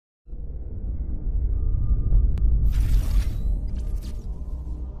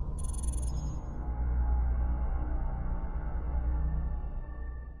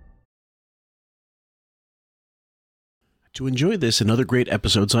To enjoy this and other great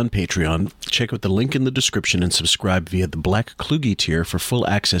episodes on Patreon, check out the link in the description and subscribe via the Black Kluge tier for full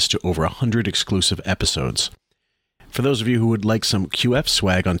access to over 100 exclusive episodes. For those of you who would like some QF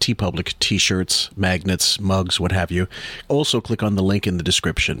swag on TeePublic, t-shirts, magnets, mugs, what have you, also click on the link in the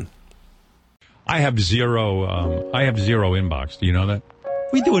description. I have zero inbox. Do you know that?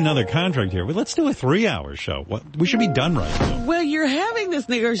 We do another contract here. Well, let's do a 3-hour show. We should be done right now. Well, you're having this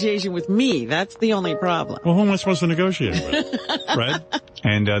negotiation with me. That's the only problem. Well, who am I supposed to negotiate with? Right?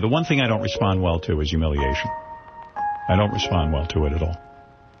 And the one thing I don't respond well to is humiliation. I don't respond well to it at all.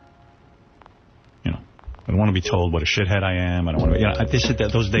 You know, I don't want to be told what a shithead I am. I don't want to.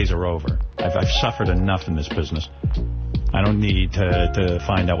 Those days are over. I've suffered enough in this business. I don't need to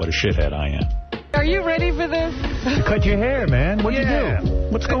find out what a shithead I am. Are you ready for this? You cut your hair, man. What'd you do?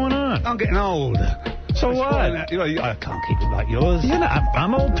 What's going on? I'm getting old. So what? I can't keep it like yours. You know,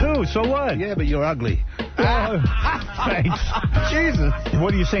 I'm old too. So what? Yeah, but you're ugly. Thanks. Jesus.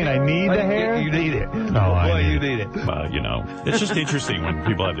 What are you saying? I need the hair? You need it. No, you need it. You know, it's just interesting when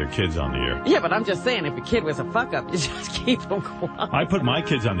people have their kids on the air. Yeah, but I'm just saying, if a kid was a fuck-up, you just keep them quiet. I put my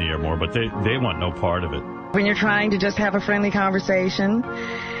kids on the air more, but they want no part of it. When you're trying to just have a friendly conversation,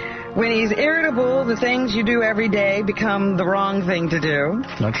 when he's irritable, the things you do every day become the wrong thing to do.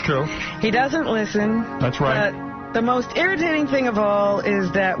 That's true. He doesn't listen. That's right. But the most irritating thing of all is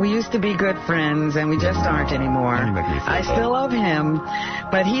that we used to be good friends, and we just aren't anymore. You make me feel I still love him,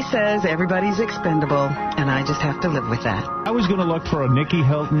 but he says everybody's expendable, and I just have to live with that. I was going to look for a Nikki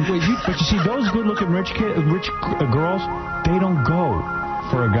Hilton. But you see, those good-looking rich girls, they don't go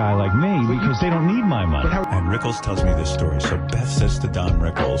for a guy like me because they don't need my money. And Rickles tells me this story. So Beth says to Don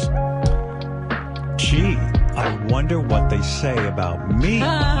Rickles, gee, I wonder what they say about me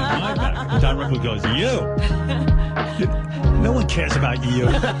behind my back. Don Rickles goes, you? No one cares about you.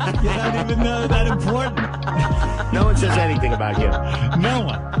 You're not even that important. No one says anything about you. No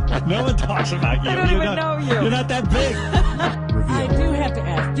one talks about you. I don't even know you. You're not that big. I do have to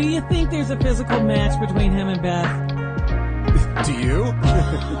ask, do you think there's a physical match between him and Beth? Do you?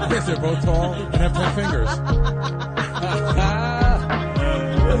 Yes, they're both tall and have 10 fingers.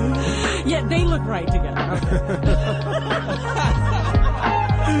 Yeah, they look right together.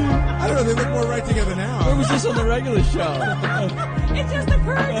 I don't know, they look more right together now. Where was this on the regular show? It just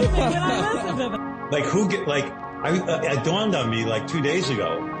occurred to me that I listened to them. Like, it dawned on me like 2 days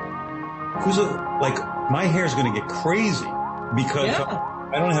ago. My hair's going to get crazy because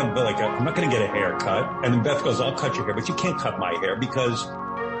I don't have, I'm not going to get a haircut. And then Beth goes, I'll cut your hair, but you can't cut my hair because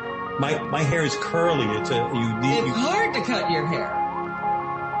my hair is curly. It's hard to cut your hair.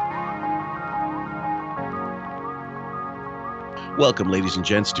 Welcome, ladies and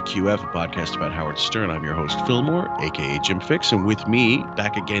gents, to QF, a podcast about Howard Stern. I'm your host, Fillmore, a.k.a. Jim Fix, and with me,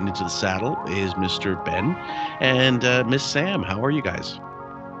 back again into the saddle, is Mr. Ben and Miss Sam. How are you guys?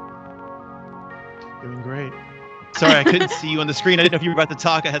 Doing great. Sorry, I couldn't see you on the screen. I didn't know if you were about to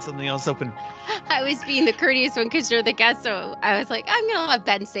talk. I had something else open. I was being the courteous one because you're the guest, so I was like, I'm going to let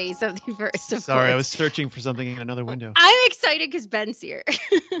Ben say something first. Sorry, I was searching for something in another window. I'm excited because Ben's here.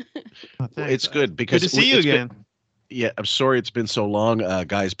 It's good because good to see you again. Yeah, I'm sorry it's been so long,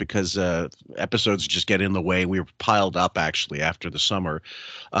 guys, because episodes just get in the way. We were piled up, actually, after the summer.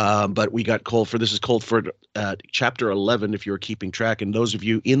 But we got Colford. This is Colford, chapter 11, if you're keeping track. And those of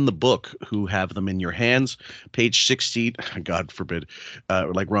you in the book who have them in your hands, page 16, God forbid,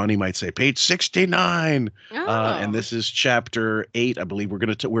 like Ronnie might say, page 69. Oh. And this is chapter 8, I believe.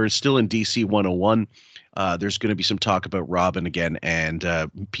 We're still in DC 101. There's going to be some talk about Robin again, and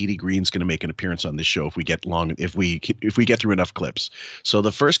Petey Green's going to make an appearance on this show if we get through enough clips. So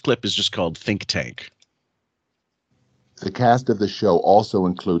the first clip is just called Think Tank. The cast of the show also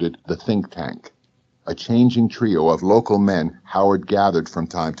included the Think Tank, a changing trio of local men Howard gathered from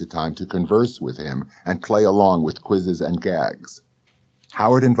time to time to converse with him and play along with quizzes and gags.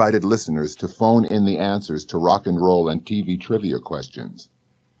 Howard invited listeners to phone in the answers to rock and roll and TV trivia questions.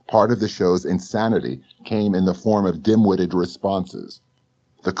 Part of the show's insanity came in the form of dim-witted responses.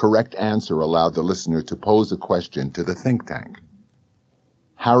 The correct answer allowed the listener to pose a question to the think tank.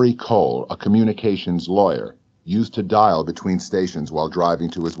 Harry Cole, a communications lawyer, used to dial between stations while driving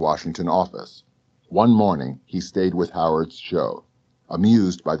to his Washington office. One morning, he stayed with Howard's show,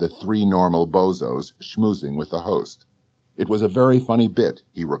 amused by the three normal bozos schmoozing with the host. It was a very funny bit,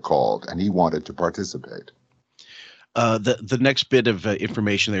 he recalled, and he wanted to participate. The next bit of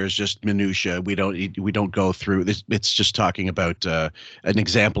information there is just minutia. We don't go through this. It's just talking about an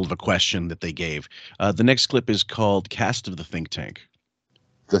example of a question that they gave. The next clip is called Cast of the Think Tank.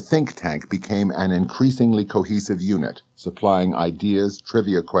 The think tank became an increasingly cohesive unit, supplying ideas,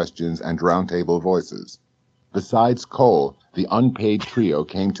 trivia questions, and roundtable voices. Besides Cole, the unpaid trio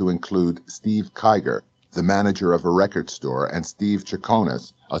came to include Steve Kiger, the manager of a record store, and Steve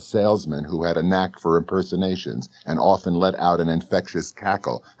Chaconis, a salesman who had a knack for impersonations and often let out an infectious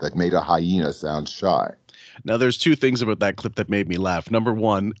cackle that made a hyena sound shy. Now, there's two things about that clip that made me laugh. Number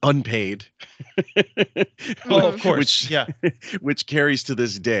one, unpaid. Oh, of course. Which, yeah. which carries to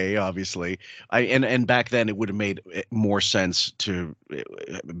this day, obviously. And back then it would have made more sense to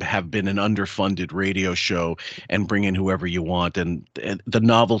have been an underfunded radio show and bring in whoever you want. And the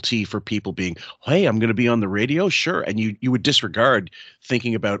novelty for people being, hey, I'm going to be on the radio? Sure. And you would disregard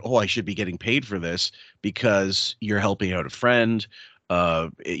thinking about, oh, I should be getting paid for this because you're helping out a friend.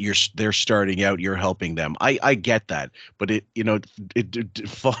 They're starting out, you're helping them. I get that, but it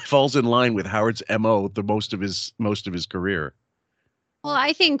falls in line with Howard's MO the most of his career. Well,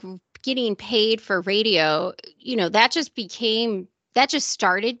 I think getting paid for radio, that just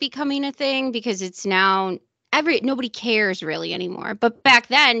started becoming a thing because it's now nobody cares really anymore. But back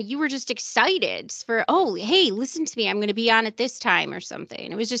then you were just excited for, oh, hey, listen to me, I'm going to be on at this time or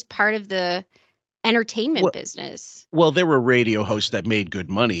something. It was just part of the entertainment business. Well, there were radio hosts that made good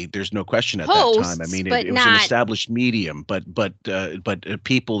money. There's no question at that time. I mean, it was an established medium, but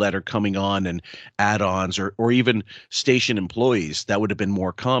people that are coming on and add-ons or even station employees, that would have been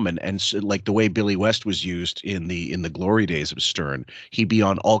more common. And so, like the way Billy West was used in the glory days of Stern, he'd be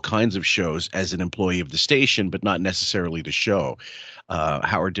on all kinds of shows as an employee of the station, but not necessarily the show.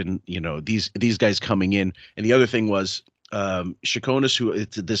 Howard didn't, these guys coming in. And the other thing was, Chaconis, who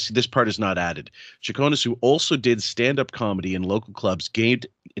this part is not added. Chaconis, who also did stand-up comedy in local clubs, gained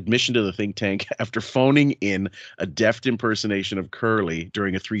admission to the think tank after phoning in a deft impersonation of Curly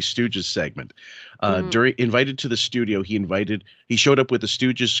during a Three Stooges segment. Invited to the studio, he showed up with a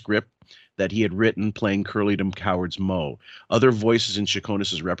Stooges script that he had written playing Curly to Howard's Moe. Other voices in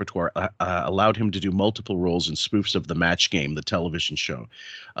Chaconis' repertoire allowed him to do multiple roles in spoofs of The Match Game, the television show.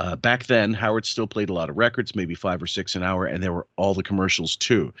 Back then, Howard still played a lot of records, maybe 5 or 6 an hour, and there were all the commercials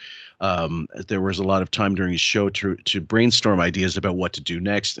too. There was a lot of time during his show to brainstorm ideas about what to do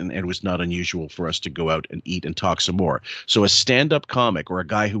next, and it was not unusual for us to go out and eat and talk some more. So a stand-up comic or a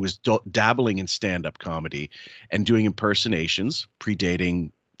guy who was dabbling in stand-up comedy and doing impersonations,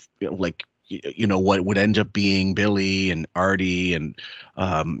 predating what would end up being Billy and Artie and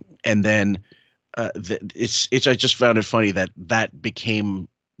then I just found it funny that became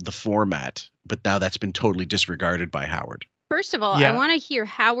the format, but now that's been totally disregarded by Howard. First of all, I want to hear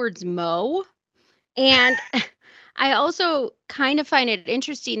Howard's Moe, and I also kind of find it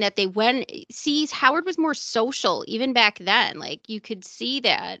interesting that Howard was more social even back then. Like you could see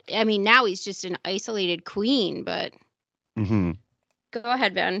that. I mean, now he's just an isolated queen, but go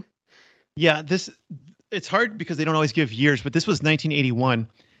ahead, Ben. Yeah, it's hard because they don't always give years, but this was 1981,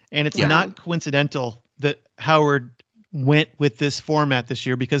 and it's not coincidental that Howard went with this format this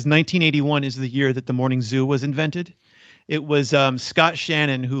year because 1981 is the year that the Morning Zoo was invented. It was Scott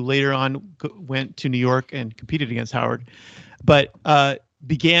Shannon who later on went to New York and competed against Howard, but I'm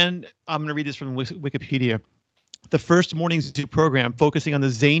going to read this from Wikipedia. The first Morning Zoo program, focusing on the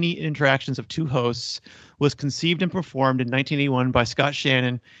zany interactions of two hosts, was conceived and performed in 1981 by Scott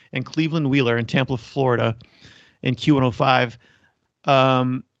Shannon and Cleveland Wheeler in Tampa, Florida, in Q105.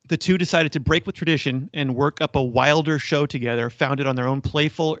 The two decided to break with tradition and work up a wilder show together, founded on their own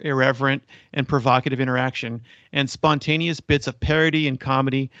playful, irreverent, and provocative interaction, and spontaneous bits of parody and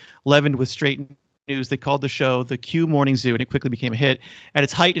comedy, leavened with straight news. They called the show the Q Morning Zoo, and it quickly became a hit. At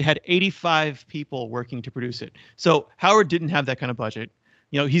its height, it had 85 people working to produce it. So Howard didn't have that kind of budget.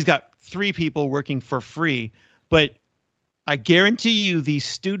 He's got 3 people working for free, but I guarantee you the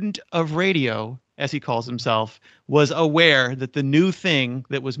student of radio, as he calls himself, was aware that the new thing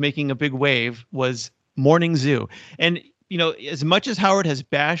that was making a big wave was Morning Zoo. And, as much as Howard has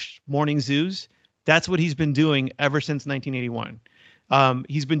bashed morning zoos, that's what he's been doing ever since 1981.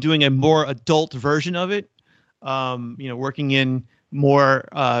 He's been doing a more adult version of it, working in more,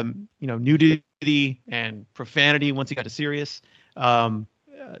 nudity and profanity once he got to serious,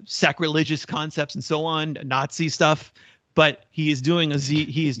 sacrilegious concepts and so on, Nazi stuff. But he is doing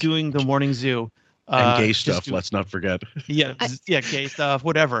the Morning Zoo. And gay stuff, let's not forget. Gay stuff,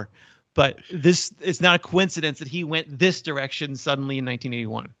 whatever. But it's not a coincidence that he went this direction suddenly in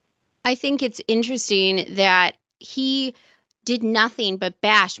 1981. I think it's interesting that he did nothing but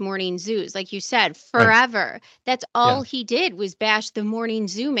bash morning zoos, like you said, forever. Right. That's all he did was bash the Morning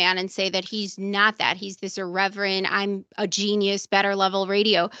Zoo man and say that he's not that. He's this irreverent, I'm a genius, better level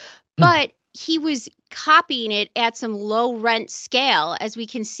radio. But he was copying it at some low rent scale, as we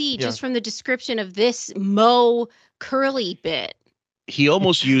can see just from the description of this Moe Curly bit. he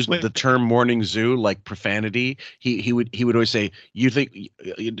almost used When- the term morning zoo like profanity. He would always say, "You think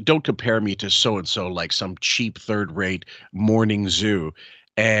don't compare me to so and so like some cheap third rate morning zoo."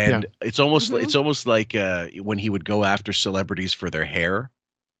 yeah. And Mhm. it's almost like when he would go after celebrities for their hair,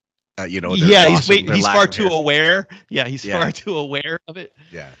 their Yeah, awesome their he's lack far of too hair. aware. Yeah, he's Yeah, far too aware of it.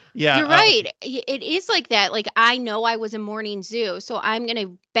 yeah, Yeah. You're right. It is like that. Like, I know I was a morning zoo, so I'm going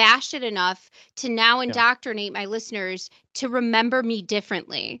to bash it enough to now Yeah. indoctrinate my listeners to remember me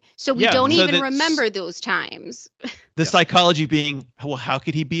differently. So we Yeah, don't so even that's- remember those times. The psychology being, well, how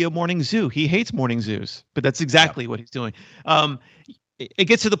could he be a morning zoo? He hates morning zoos, but that's exactly what he's doing. It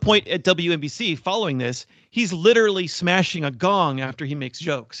gets to the point at WNBC following this, he's literally smashing a gong after he makes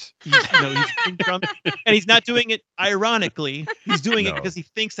jokes. He's doing drums, and he's not doing it ironically. He's doing it No. because he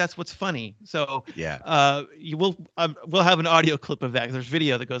thinks that's what's funny. So yeah. we'll have an audio clip of that. 'Cause there's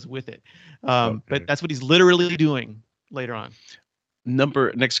video that goes with it. Okay. But that's what he's literally doing later on.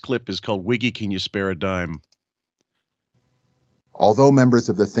 Next clip is called "Wiggy, Can You Spare a Dime?" Although members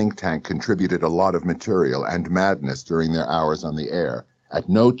of the think tank contributed a lot of material and madness during their hours on the air, at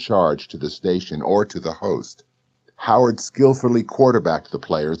no charge to the station or to the host, Howard skillfully quarterbacked the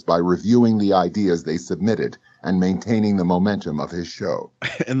players by reviewing the ideas they submitted and maintaining the momentum of his show.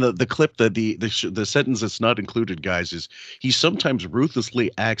 And the clip that the sentence that's not included, guys, is he sometimes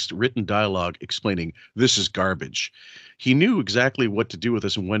ruthlessly axed written dialogue explaining this is garbage. He knew exactly what to do with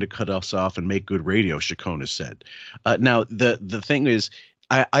us and when to cut us off and make good radio, Chacon has said. Now, the thing is,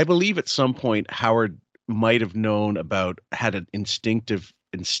 I believe at some point Howard might have had an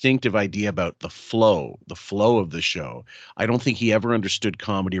instinctive idea about the flow of the show. I don't think he ever understood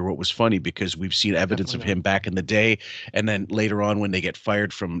comedy or what was funny, because we've seen evidence of him back in the day, and then later on when they get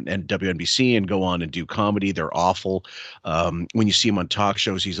fired from WNBC and go on and do comedy, they're awful. When you see him on talk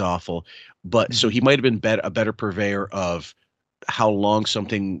shows, he's awful. But so he might have been a better purveyor of how long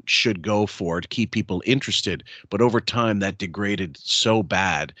something should go for to keep people interested, but over time that degraded so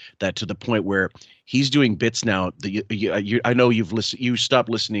bad that to the point where he's doing bits now. I know you stopped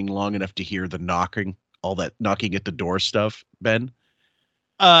listening long enough to hear the knocking, all that knocking at the door stuff, Ben.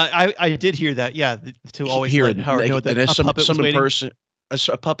 I did hear that. Yeah, to always let Howard know that a puppet was waiting.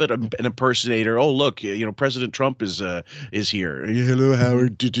 A puppet, an impersonator. Oh, look, President Trump is here. Hello,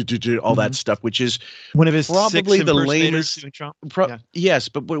 Howard. All that stuff, which is one of his probably the lamest. doing Trump. Yes,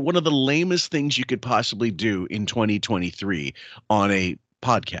 but one of the lamest things you could possibly do in 2023 on a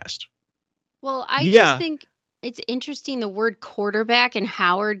podcast. Well, I just think it's interesting the word quarterback and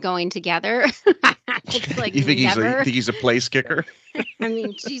Howard going together. It's like, you think he's a place kicker? I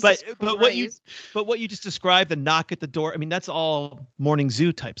mean, Jesus but what you just described, the knock at the door, I mean, that's all morning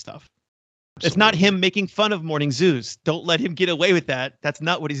zoo type stuff. Absolutely. It's not him making fun of morning zoos. Don't let him get away with that. That's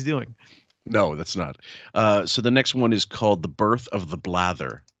not what he's doing. No, that's not. So the next one is called The Birth of the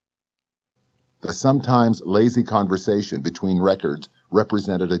Blather. The sometimes lazy conversation between records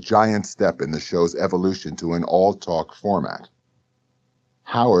represented a giant step in the show's evolution to an all-talk format.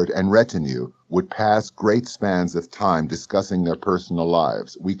 Howard and retinue would pass great spans of time discussing their personal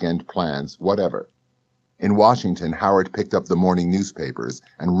lives, weekend plans, whatever. In Washington, Howard picked up the morning newspapers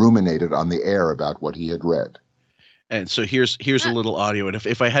and ruminated on the air about what he had read. And so here's a little audio. And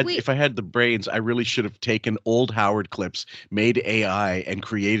if I had the brains, I really should have taken old Howard clips, made AI, and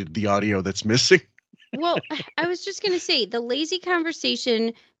created the audio that's missing. Well, I was just going to say the lazy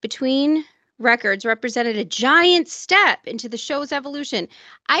conversation between records represented a giant step into the show's evolution.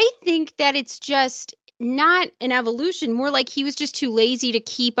 I think that it's just not an evolution, more like he was just too lazy to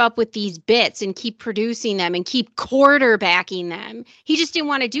keep up with these bits and keep producing them and keep quarterbacking them. He just didn't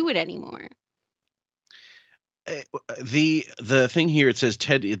want to do it anymore. The thing here, it says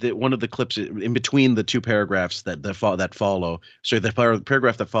one of the clips in between the two paragraphs that follow. So the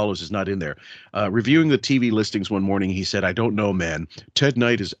paragraph that follows is not in there. Reviewing the TV listings one morning, he said, "I don't know, man. Ted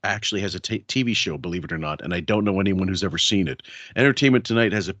Knight actually has a TV show, believe it or not, and I don't know anyone who's ever seen it. Entertainment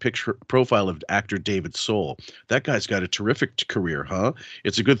Tonight has a picture profile of actor David Soul. That guy's got a terrific career, huh?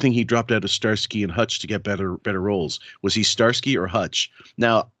 It's a good thing he dropped out of Starsky and Hutch to get better roles. Was he Starsky or Hutch?"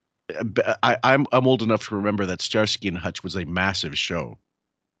 Now, I'm old enough to remember that Starsky and Hutch was a massive show.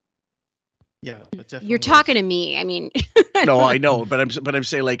 Yeah, you're talking to me. I mean, no, I know, but I'm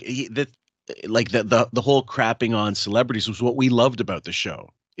saying the whole crapping on celebrities was what we loved about the show.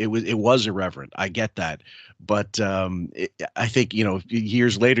 It was irreverent. I get that, but I think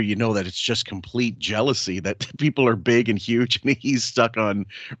years later, that it's just complete jealousy that people are big and huge, and he's stuck on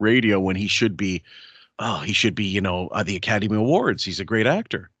radio when he should be. The Academy Awards. He's a great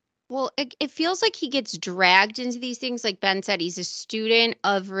actor. Well, it feels like he gets dragged into these things. Like Ben said, he's a student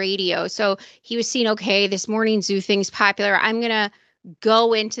of radio. So he was seeing, okay, this morning zoo thing's popular. I'm going to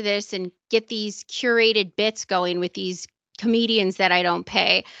go into this and get these curated bits going with these comedians that I don't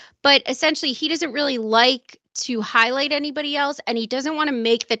pay. But essentially, he doesn't really like to highlight anybody else, and he doesn't want to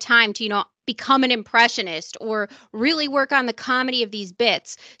make the time to, become an impressionist or really work on the comedy of these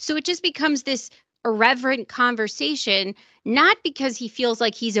bits. So it just becomes this irreverent conversation, not because he feels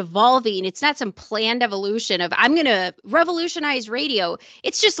like he's evolving. It's not some planned evolution of I'm going to revolutionize radio.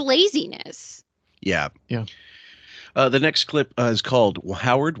 It's just laziness. Yeah. Yeah. The next clip is called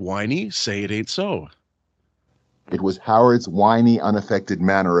Howard Whiny, Say It Ain't So. It was Howard's whiny, unaffected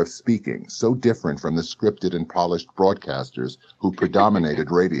manner of speaking, so different from the scripted and polished broadcasters who predominated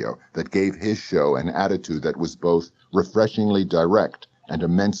radio, that gave his show an attitude that was both refreshingly direct and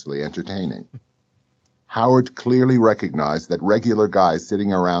immensely entertaining. Howard clearly recognized that regular guys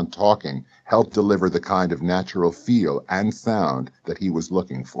sitting around talking helped deliver the kind of natural feel and sound that he was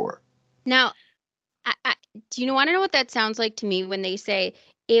looking for. Now, do you want to know what that sounds like to me when they say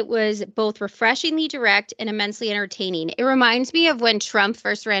it was both refreshingly direct and immensely entertaining? It reminds me of when Trump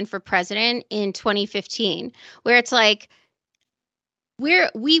first ran for president in 2015, where it's like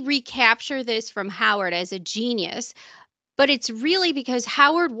we recapture this from Howard as a genius, but it's really because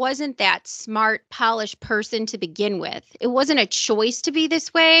Howard wasn't that smart, polished person to begin with. It wasn't a choice to be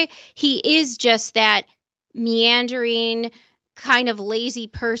this way. He is just that meandering, kind of lazy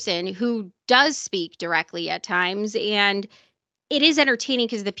person who does speak directly at times, and it is entertaining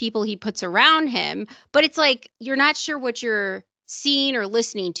because of the people he puts around him, but it's like you're not sure what you're seeing or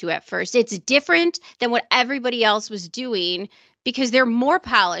listening to at first. It's different than what everybody else was doing because they're more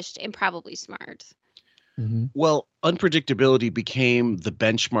polished and probably smart. Mm-hmm. Well, unpredictability became the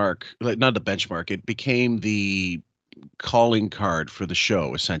benchmark, not the benchmark, it became the calling card for the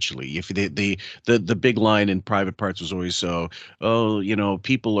show, essentially. If the big line in Private Parts was always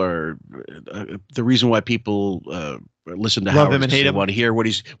people are the reason why people listen to Love Howard him and hate him. Want to hear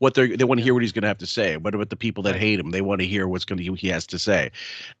they want to hear what he's going to have to say. What about the people that hate him? They want to hear he has to say.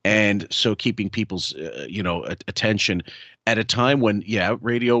 And so keeping people's attention at a time when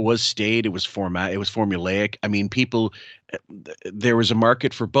radio was staid, it was formulaic. I mean, there was a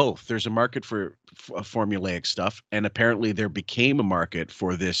market for both. There's a market for formulaic stuff, and apparently there became a market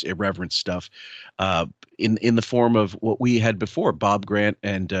for this irreverent stuff in the form of what we had before: Bob Grant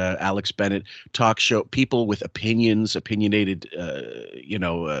and Alex Bennett, talk show people with opinionated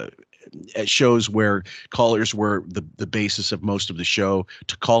shows where callers were the basis of most of the show.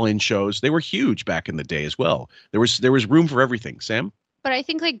 To call-in shows, they were huge back in the day as well. There was room for everything. Sam? But I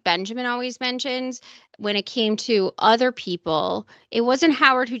think, like Benjamin always mentions, when it came to other people, it wasn't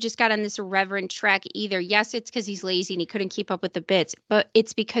Howard who just got on this irreverent track either. Yes, it's because he's lazy and he couldn't keep up with the bits, but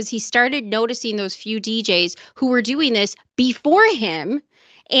it's because he started noticing those few DJs who were doing this before him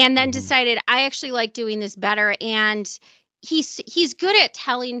and then decided, I actually like doing this better. And he's good at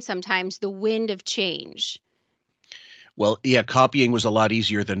telling sometimes the wind of change. Well, yeah, copying was a lot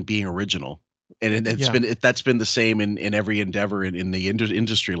easier than being original. And that's been the same in every endeavor in the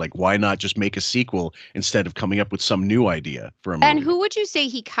industry. Like, why not just make a sequel instead of coming up with some new idea for a movie? And who would you say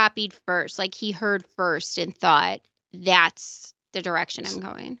he copied first? Like, he heard first and thought, that's the direction I'm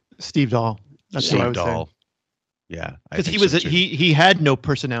going. Steve Dahl. That's Steve what I would Dahl. say. Yeah, because he had no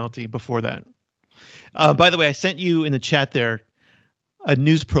personality before that. By the way, I sent you in the chat there a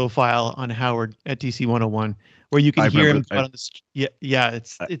news profile on Howard at DC 101 where you can hear him on the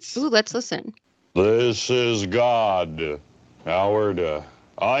it's. Ooh, let's listen. This is God, Howard.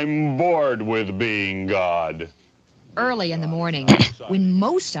 I'm bored with being God. Early in the morning, when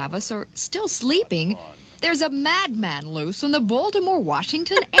most of us are still sleeping, there's a madman loose on the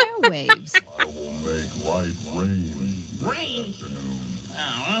Baltimore-Washington airwaves. I will make light rain. Rain?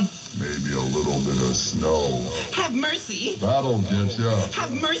 Maybe a little bit of snow. Have mercy. That'll get ya.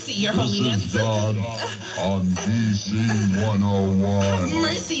 Have mercy, Your This Holiness. is God on DC 101. Have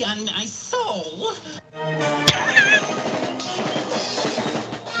mercy on my soul.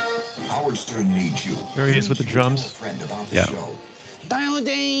 Howard Stern needs you. There he is with the drums. Yeah.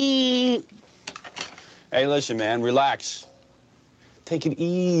 Dial-a-ding. Hey, listen, man, relax. Take it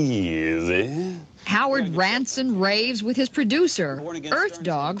easy. Howard rants and raves with his producer, Earth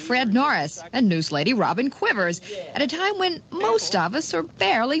Dog Fred Norris, and News Lady Robin Quivers, at a time when most of us are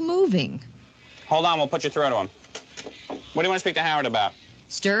barely moving. Hold on, we'll put you through to him. What do you want to speak to Howard about?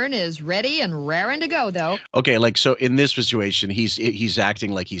 Stern is ready and raring to go, though. Okay, like, so in this situation, he's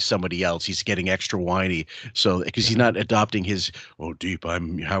acting like he's somebody else. He's getting extra whiny, so because he's not adopting his deep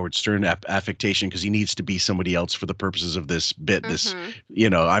I'm Howard Stern affectation, because he needs to be somebody else for the purposes of this bit. This,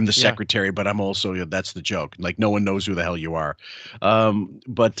 I'm the secretary, but I'm also that's the joke. Like, no one knows who the hell you are.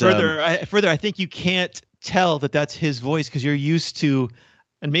 But further, I think you can't tell that that's his voice because you're used to,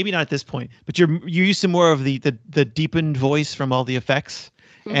 and maybe not at this point, but you're used to more of the deepened voice from all the effects.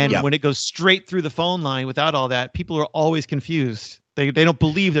 And when it goes straight through the phone line without all that, people are always confused. They don't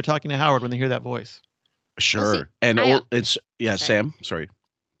believe they're talking to Howard when they hear that voice. Sure. Well, see, And it's sorry. Sam, sorry.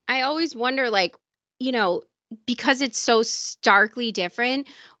 I always wonder, like, because it's so starkly different,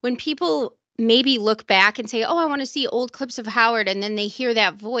 when people maybe look back and say, oh, I want to see old clips of Howard, and then they hear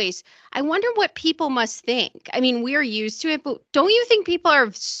that voice, I wonder what people must think. I mean, we're used to it, but don't you think people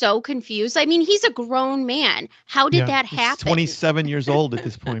are so confused? I mean, he's a grown man. How did that happen? He's 27 years old at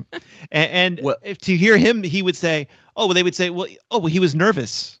this point. And if to hear him, he would say, they would say, he was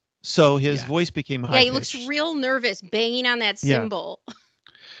nervous. So his voice became high. Yeah, he looks real nervous banging on that cymbal.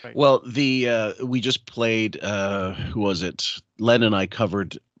 Right. Well, we just played, who was it? Len and I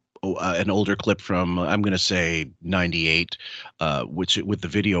covered an older clip from, I'm going to say 98, which with the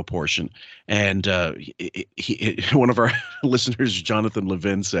video portion. And one of our listeners, Jonathan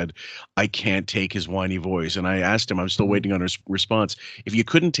Levin, said, I can't take his whiny voice. And I asked him, I'm still waiting on his response. If you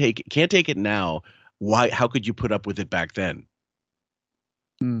can't take it now, how could you put up with it back then?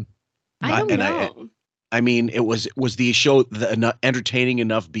 I don't know. I mean, was the show entertaining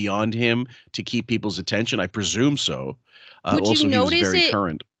enough beyond him to keep people's attention? I presume so. Would also, you notice he was very it?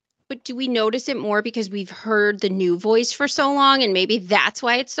 Current. But do we notice it more because we've heard the new voice for so long, and maybe that's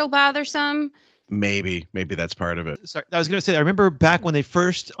why it's so bothersome? Maybe that's part of it. Sorry, I was going to say, I remember back when they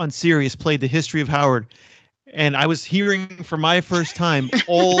first on Sirius played the history of Howard, and I was hearing for my first time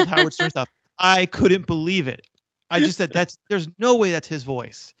old Howard Stern stuff. I couldn't believe it. I just said there's no way that's his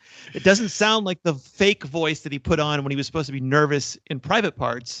voice. It doesn't sound like the fake voice that he put on when he was supposed to be nervous in private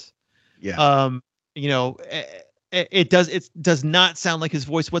parts. Yeah. It does not sound like his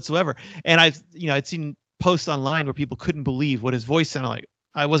voice whatsoever. And I'd seen posts online where people couldn't believe what his voice sounded like.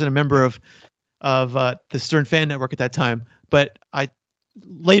 I wasn't a member of the Stern Fan Network at that time, but I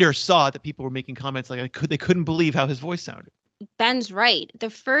later saw that people were making comments like they couldn't believe how his voice sounded. Ben's right.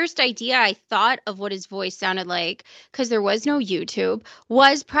 The first idea I thought of what his voice sounded like, because there was no YouTube,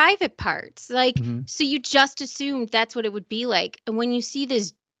 was private parts. So you just assumed that's what it would be like. And when you see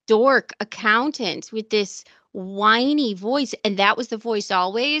this dork accountant with this whiny voice, and that was the voice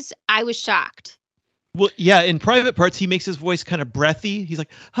always, I was shocked. Well, yeah, in private parts, he makes his voice kind of breathy. He's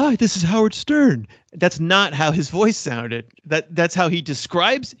like, hi, this is Howard Stern. That's not how his voice sounded. That's how he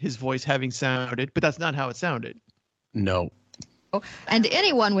describes his voice having sounded, but that's not how it sounded. No. And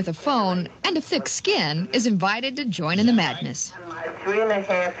anyone with a phone and a thick skin is invited to join in the madness. My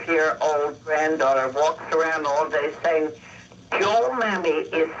 3.5-year-old granddaughter walks around all day saying, your mammy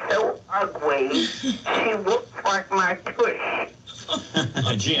is so ugly, she looks like my tush.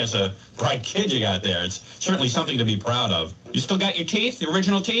 Gee, that's a bright kid you got there. It's certainly something to be proud of. You still got your teeth, the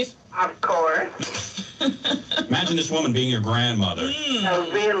original teeth? Of course. Imagine this woman being your grandmother. No,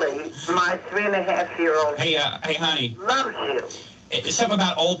 really, my 3.5-year-old Hey, honey. loves you. It's something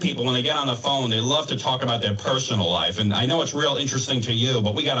about old people when they get on the phone, they love to talk about their personal life. And I know it's real interesting to you,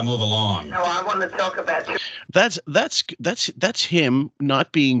 but we got to move along. No, I want to talk about you. That's him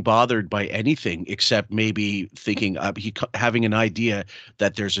not being bothered by anything except maybe thinking having an idea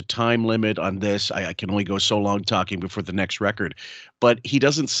that there's a time limit on this. I can only go so long talking before the next record, but he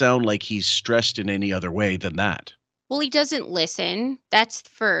doesn't sound like he's stressed in any other way than that. Well, he doesn't listen. That's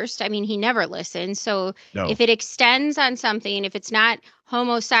first. I mean, he never listens. So No. If it extends on something, if it's not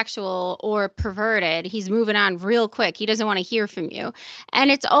homosexual or perverted, he's moving on real quick. He doesn't want to hear from you. And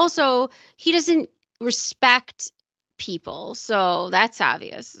it's also, he doesn't respect people. So that's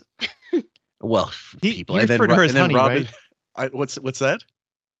obvious. Well, people. He And then, referred to her as and then honey, Robin, right? What's that?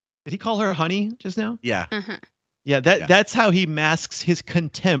 Did he call her honey just now? Yeah. Uh-huh. Yeah, that's how he masks his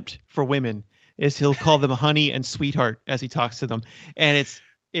contempt for women. Is he'll call them honey and sweetheart as he talks to them, and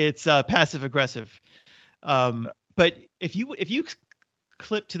it's passive aggressive. But if you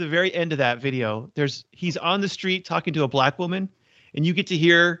clip to the very end of that video, he's on the street talking to a black woman, and you get to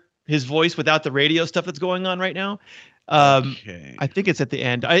hear his voice without the radio stuff that's going on right now. Okay. I think it's at the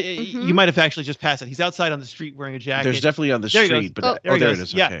end. You might have actually just passed it. He's outside on the street wearing a jacket. There's definitely on the There he street, goes. but there it goes.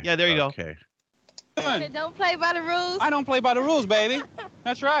 is. Yeah, Okay. yeah, there you go. Okay. Don't play by the rules. I don't play by the rules, baby.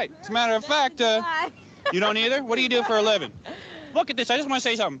 That's right. As a matter of fact, you don't either? What do you do for a living? Look at this. I just want to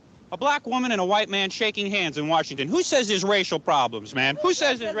say something. A black woman and a white man shaking hands in Washington. Who says there's racial problems, man? Who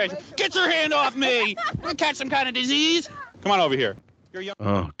says there's racial? Get your hand off me! You'll catch some kind of disease. Come on over here. You're young.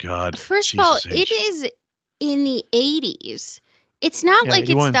 Oh, God. First of all, Jesus H. it is in the 80s. It's not like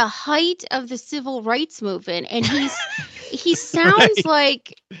 81. it's the height of the civil rights movement. And he sounds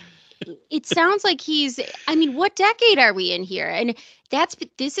like it sounds like I mean, what decade are we in here? And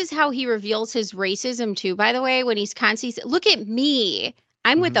this is how he reveals his racism too, by the way, when he's constantly, look at me.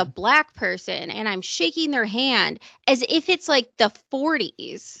 I'm with a black person and I'm shaking their hand as if it's like the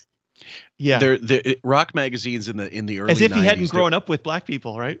 40s. Yeah. The rock magazines in the early 90s. As if he hadn't grown up with black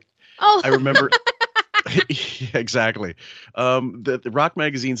people, right? Oh, I remember. Yeah, exactly. The rock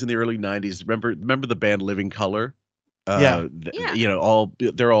magazines in the early 90s. Remember the band Living Color? Yeah. You know,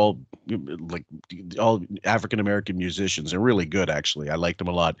 they're all like all African American musicians. They're really good, actually. I liked them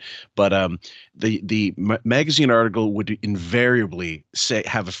a lot. But the magazine article would invariably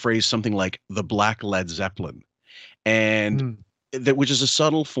have a phrase something like the Black Led Zeppelin, and that which is a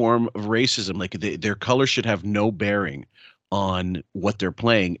subtle form of racism. Like their color should have no bearing on what they're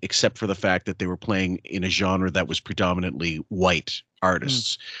playing, except for the fact that they were playing in a genre that was predominantly white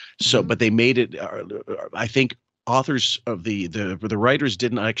artists. So, but they made it. I think authors of the writers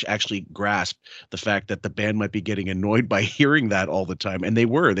didn't actually grasp the fact that the band might be getting annoyed by hearing that all the time, and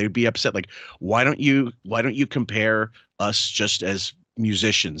they'd be upset. Like, why don't you compare us just as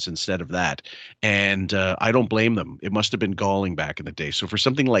musicians instead of that? And I don't blame them. It must have been galling back in the day. So for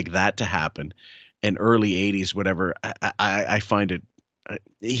something like that to happen in early 80s, whatever, I find it.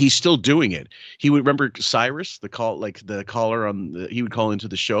 He's still doing it. He would remember Cyrus, the caller on he would call into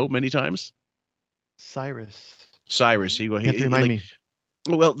the show many times. Cyrus. He remind me.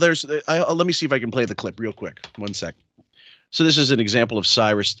 Well, let me see if I can play the clip real quick. 1 sec. So this is an example of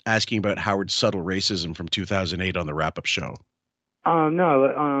Cyrus asking about Howard's subtle racism from 2008 on the wrap-up show.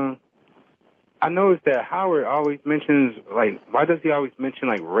 No, I noticed that Howard always mentions, like, why does he always mention,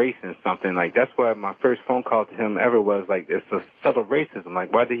 like, race and something? Like, that's why my first phone call to him ever was, like, it's a subtle racism.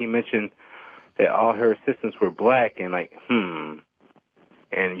 Like, why did he mention that all her assistants were black and, like, and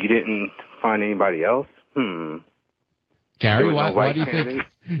you didn't find anybody else? Gary, why do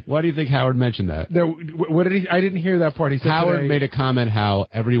you think Howard mentioned that? What did he? I didn't hear that part. He said Howard made a comment how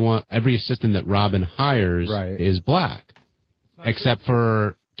every assistant that Robin hires is black, except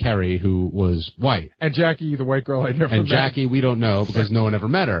for Kerry, who was white, and Jackie, the white girl I never met. And Jackie, we don't know because no one ever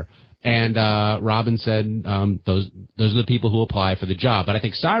met her. And Robin said those are the people who apply for the job. But I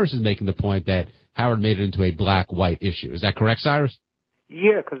think Cyrus is making the point that Howard made it into a black-white issue. Is that correct, Cyrus?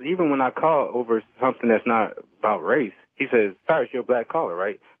 Yeah, because even when I call over something that's not about race, he says, Cyrus, you're a black caller,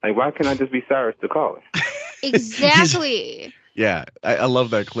 right? Like, why can't I just be Cyrus the caller? Exactly. Yeah, I love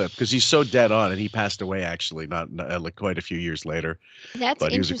that clip because he's so dead on, and he passed away actually, not like quite a few years later.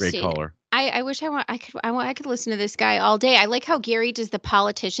 But he was a great caller. I wish I could listen to this guy all day. I like how Gary does the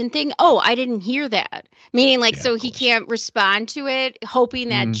politician thing. Oh, I didn't hear that. Meaning, like, so he can't respond to it, hoping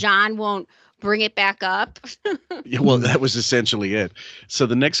that John won't bring it back up. Yeah, well, that was essentially it. So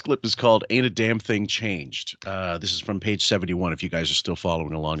the next clip is called "Ain't a Damn Thing Changed." This is from page 71. If you guys are still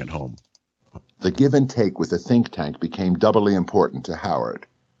following along at home. The give and take with the think tank became doubly important to Howard.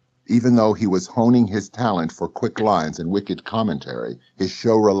 Even though he was honing his talent for quick lines and wicked commentary, his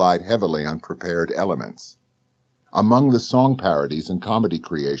show relied heavily on prepared elements. Among the song parodies and comedy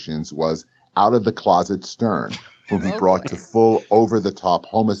creations was Out of the Closet Stern, whom he brought to full over-the-top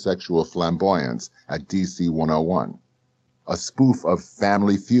homosexual flamboyance at DC 101. A spoof of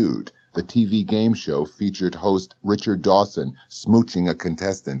Family Feud, the TV game show featured host Richard Dawson smooching a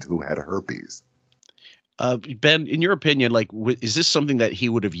contestant who had herpes. Ben, in your opinion, like, is this something that he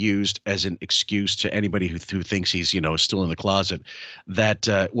would have used as an excuse to anybody who thinks he's, still in the closet? That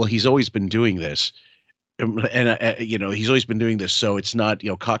well, he's always been doing this, and he's always been doing this. So it's not,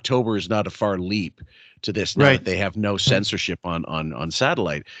 Cocktober is not a far leap to this. Now that they have no censorship on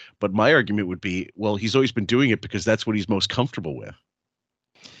satellite. But my argument would be, well, he's always been doing it because that's what he's most comfortable with.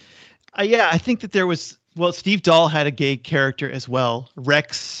 Yeah, I think that Steve Dahl had a gay character as well.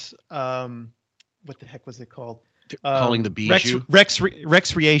 Rex, what the heck was it called? Calling the Bijou?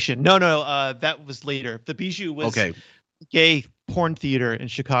 Rex Creation. No, that was later. The Bijou was gay porn theater in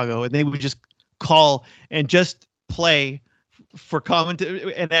Chicago, and they would just call and just play for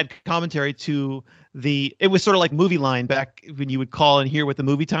commentary and add commentary to it was sort of like Movie Line back when you would call and hear what the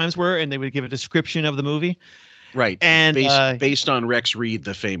movie times were, and they would give a description of the movie. Right. And based on Rex Reed,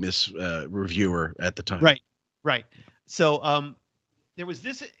 the famous reviewer at the time. Right. So there was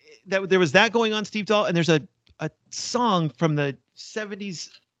there was that going on, Steve Dahl, and there's a song from the 70s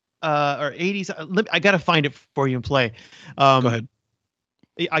or 80s. I got to find it for you and play. Go ahead.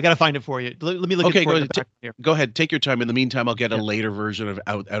 I got to find it for you. Let me look at it. Go ahead. Take your time. In the meantime, I'll get a later version of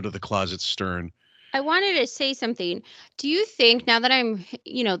Out of the Closet Stern. I wanted to say something. Do you think, now that I'm,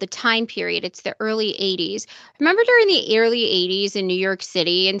 the time period, it's the early 80s. Remember during the early 80s in New York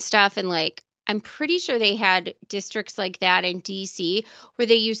City and stuff, and I'm pretty sure they had districts like that in DC where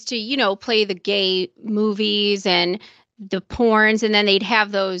they used to, you know, play the gay movies and the porns, and then they'd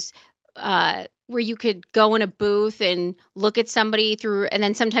have those where you could go in a booth and look at somebody through, and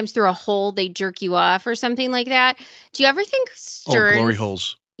then sometimes through a hole they jerk you off or something like that. Do you ever think Stern? Oh, glory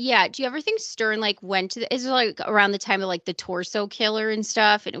holes. Yeah. Do you ever think Stern like went to is like around the time of like the Torso Killer and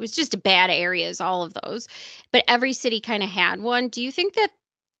stuff, and it was just bad areas, all of those, but every city kind of had one. Do you think that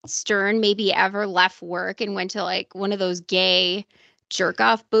Stern maybe ever left work and went to like one of those gay jerk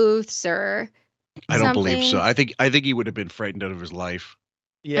off booths or? I don't believe so. I think he would have been frightened out of his life.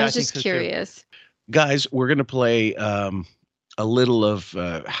 Yeah, I was just curious. Guys, we're going to play a little of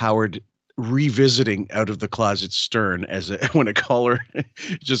Howard revisiting Out of the Closet Stern when a caller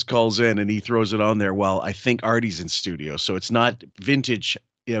just calls in and he throws it on there while I think Artie's in studio. So it's not vintage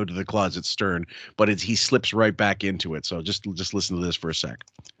Out of the Closet Stern, but he slips right back into it. So just listen to this for a sec.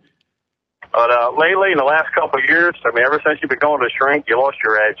 But lately, in the last couple of years, I mean, ever since you've been going to shrink, you lost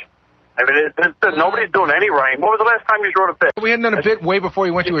your edge. I mean, nobody's doing any writing. What was the last time you wrote a bit? We hadn't done a bit way before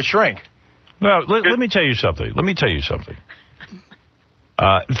you went to a shrink. No, let me tell you something.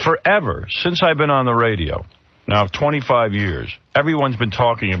 Forever, since I've been on the radio, now 25 years, everyone's been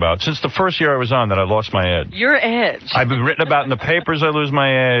talking about, since the first year I was on, that I lost my edge. Your edge. I've been written about in the papers, I lose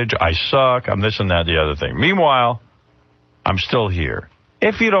my edge, I suck, I'm this and that, the other thing. Meanwhile, I'm still here.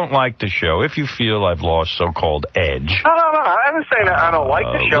 If you don't like the show, if you feel I've lost so-called edge... No, I didn't say that I don't like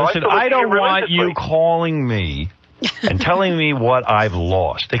the show. Listen, I don't want you calling me and telling me what I've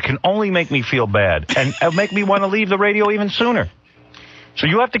lost. It can only make me feel bad and make me want to leave the radio even sooner. So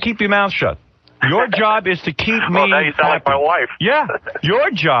you have to keep your mouth shut. Your job is to keep me now you sound like my wife. Yeah. Your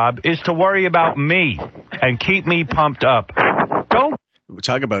job is to worry about me and keep me pumped up. Don't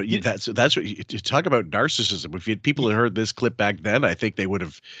talk about that's what you talk about narcissism. If people had heard this clip back then, I think they would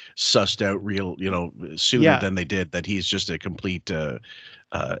have sussed out real, sooner than they did that he's just a complete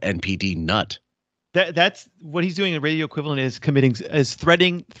NPD nut. That's what he's doing. A radio equivalent is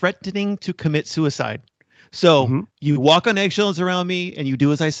threatening to commit suicide. So you walk on eggshells around me, and you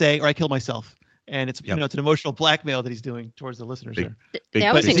do as I say, or I kill myself. And it's it's an emotional blackmail that he's doing towards the listeners there.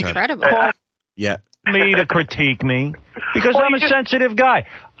 That was incredible. Yeah. Me to critique me because I'm a sensitive guy.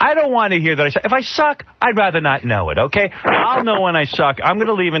 I don't want to hear that I suck. If I suck, I'd rather not know it. Okay, I'll know when I suck. I'm going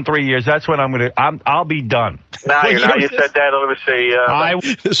to leave in 3 years. That's when I'll be done. Now you said that. Let me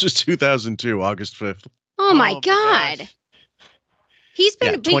see. This was 2002, August 5th. Oh my God. He's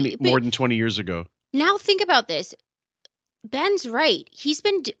been more than 20 years ago. Now think about this. Ben's right. He's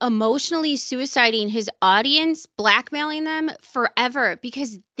been emotionally suiciding his audience, blackmailing them forever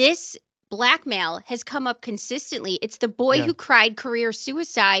because this blackmail has come up consistently. It's the boy who cried career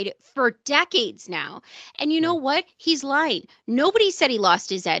suicide for decades now. And you know what? He's lying. Nobody said he lost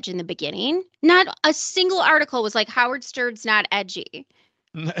his edge in the beginning. Not a single article was like Howard Stern's not edgy.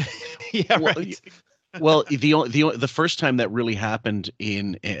 Well, the first time that really happened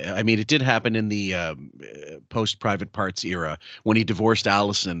it did happen in the post-Private Parts era when he divorced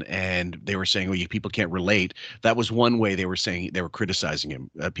Allison, and they were saying, you people can't relate. That was one way they were saying they were criticizing him.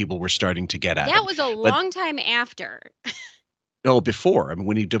 People were starting to get at him. That was a long time after. No, before. I mean,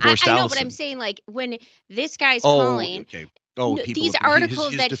 when he divorced Allison. I know, but I'm saying like when this guy's calling. Okay. These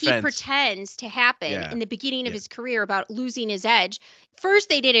articles that defense. He pretends to happen in the beginning of his career about losing his edge. First,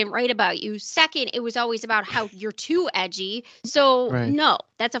 they didn't write about you. Second, it was always about how you're too edgy. So no,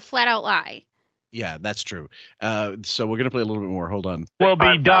 that's a flat out lie. Yeah, that's true. So we're going to play a little bit more. Hold on. We'll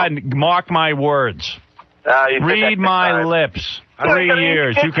be done. Mark my words. Read my lips. 3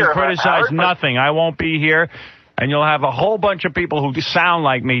 years. You can criticize nothing. I won't be here. And you'll have a whole bunch of people who sound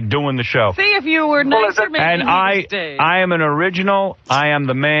like me doing the show. See if you were nicer, maybe and I am an original. I am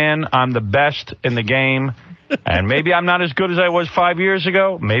the man. I'm the best in the game. And maybe I'm not as good as I was 5 years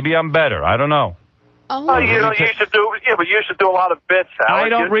ago. Maybe I'm better. I don't know. You should do. Yeah, but you should do a lot of bits.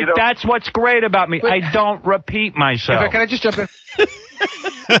 Howard. I don't. That's what's great about me. I don't repeat myself. Can I just jump in?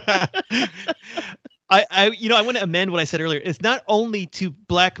 I want to amend what I said earlier. It's not only to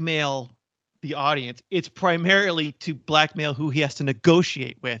blackmail the audience, it's primarily to blackmail who he has to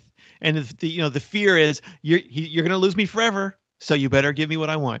negotiate with. And the fear is you're going to lose me forever, so you better give me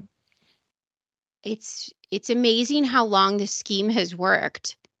what I want. It's amazing how long this scheme has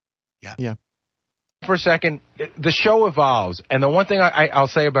worked. Yeah. For a second, the show evolves, and the one thing I'll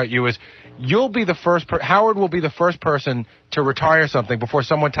say about you is you'll be the first. Howard will be the first person to retire something before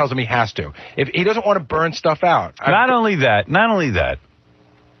someone tells him he has to. If he doesn't want to burn stuff out. Not only that.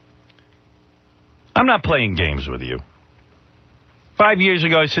 I'm not playing games with you. 5 years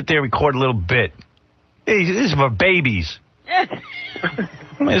ago, I sit there and record a little bit. Hey, this is for babies.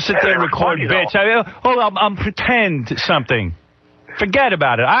 I'm going to sit there and record bits. I'm pretend something. Forget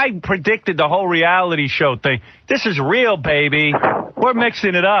about it. I predicted the whole reality show thing. This is real, baby. We're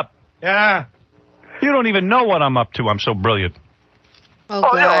mixing it up. Yeah. You don't even know what I'm up to. I'm so brilliant. Oh,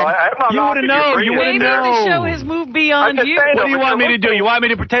 God. You wouldn't know. You wouldn't know. The show has moved beyond you. What do you want me to do? You want me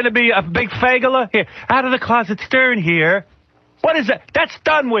to pretend to be a big fagula? Here, out of the closet Stern here. What is that? That's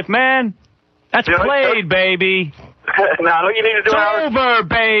done with, man. That's played, baby. No, you need to do it's over,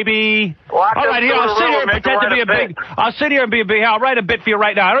 baby. All right, here, I'll sit here and pretend to be a big. I'll sit here and be a big. I'll write a bit for you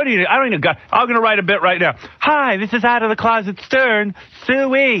right now. I don't need a gun. I'm going to write a bit right now. Hi, this is Out of the Closet Stern,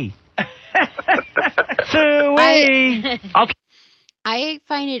 Suey. Suey. I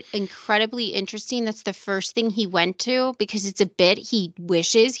find it incredibly interesting. That's the first thing he went to because it's a bit he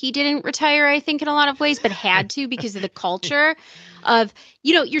wishes he didn't retire, I think, in a lot of ways, but had to because of the culture of,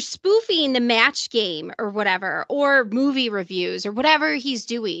 you're spoofing the match game or whatever, or movie reviews or whatever he's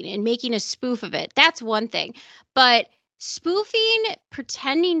doing and making a spoof of it. That's one thing. But spoofing,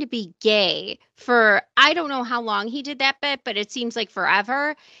 pretending to be gay for, I don't know how long he did that bit, but it seems like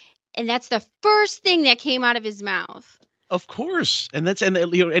forever. And that's the first thing that came out of his mouth. Of course. And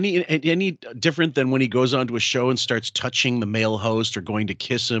any different than when he goes onto a show and starts touching the male host or going to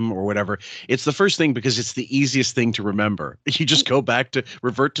kiss him or whatever. It's the first thing because it's the easiest thing to remember. You just go back to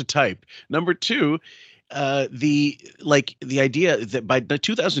revert to type. Number two, the idea that by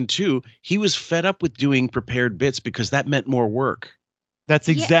 2002 he was fed up with doing prepared bits because that meant more work. That's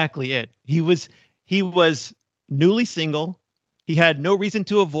exactly it. He was newly single. He had no reason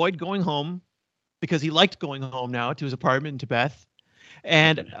to avoid going home, because he liked going home now to his apartment in Tibet.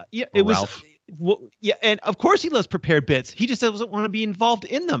 And it was, and of course he loves prepared bits. He just doesn't want to be involved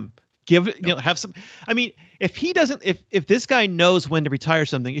in them. Have some, I mean, if he doesn't, if this guy knows when to retire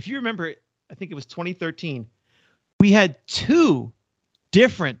something, if you remember, I think it was 2013, we had two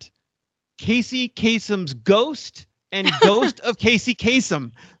different Casey Kasem's Ghost and Ghost of Casey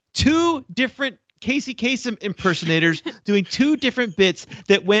Kasem, two different Casey Kasem impersonators doing two different bits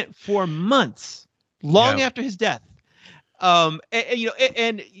that went for months. Long after his death,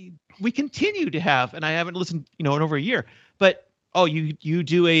 and we continue to have, and I haven't listened, in over a year. But you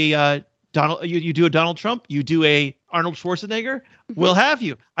do a Donald, you do a Donald Trump, you do a Arnold Schwarzenegger. We'll have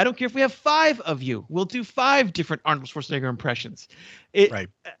you. I don't care if we have 5 of you. We'll do 5 different Arnold Schwarzenegger impressions.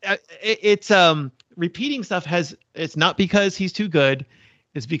 It's repeating stuff it's not because he's too good.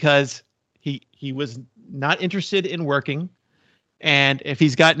 It's because he was not interested in working, and if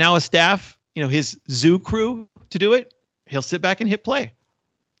he's got now a staff, his zoo crew to do it, he'll sit back and hit play.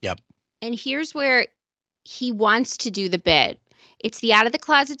 Yep. And here's where he wants to do the bit. It's the Out of the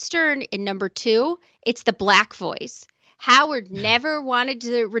Closet Stern. And number 2, it's the black voice. Howard never wanted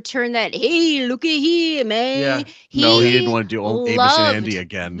to return that, hey, look at here, man. Yeah. He didn't want to do old Amos and Andy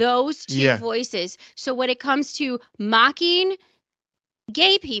again. Those two voices. So when it comes to mocking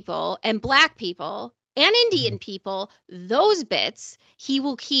gay people and black people and Indian people, those bits he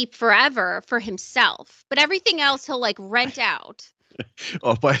will keep forever for himself. But everything else he'll rent out.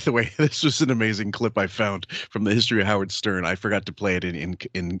 Oh, by the way, this was an amazing clip I found from the history of Howard Stern. I forgot to play it in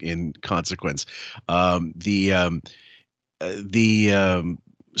consequence. Consequence.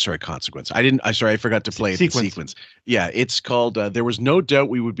 I forgot to play it in sequence. Yeah, it's called There Was No Doubt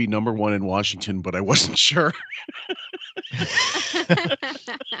We Would Be Number 1 in Washington, but I wasn't sure.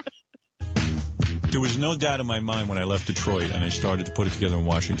 There was no doubt in my mind when I left Detroit and I started to put it together in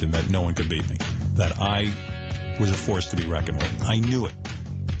Washington that no one could beat me, that I was a force to be reckoned with. I knew it.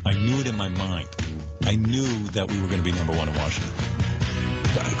 I knew it in my mind. I knew that we were going to be number 1 in Washington.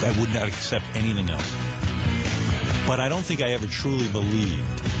 I would not accept anything else. But I don't think I ever truly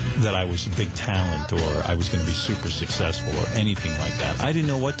believed that I was a big talent or I was going to be super successful or anything like that. I didn't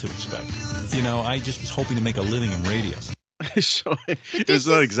know what to expect. I just was hoping to make a living in radio. So it's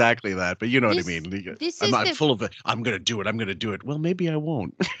not exactly that, but you know what I mean. I'm not full of it. I'm going to do it. I'm going to do it. Well, maybe I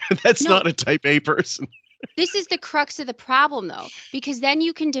won't. That's not a type A person. This is the crux of the problem, though, because then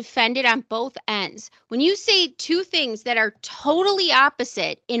you can defend it on both ends. When you say two things that are totally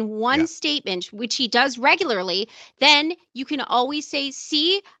opposite in one statement, which he does regularly, then you can always say,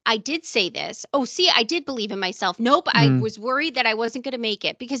 see, I did say this. Oh, see, I did believe in myself. Nope, I was worried that I wasn't going to make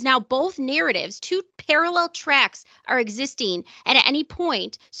it, because now both narratives, two parallel tracks, are existing at any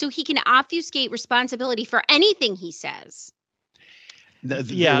point, so he can obfuscate responsibility for anything he says.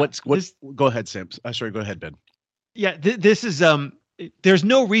 Go ahead, Sam. Sorry, go ahead, Ben. Yeah, this is there's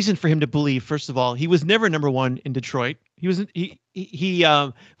no reason for him to believe. First of all, he was never number 1 in Detroit. He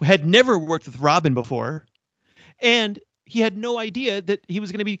had never worked with Robin before, and he had no idea that he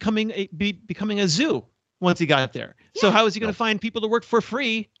was going to be becoming a zoo. once he got there. Yeah. So how is he going to find people to work for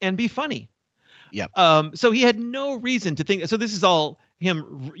free and be funny? Yep. So he had no reason to think. So this is all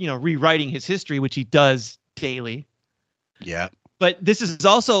him, rewriting his history, which he does daily. Yeah. But this is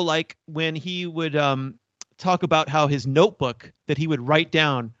also like when he would talk about how his notebook that he would write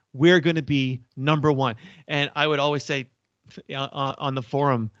down, we're going to be number one. And I would always say on the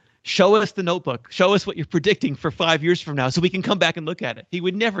forum, show us the notebook. Show us what you're predicting for 5 years from now so we can come back and look at it. He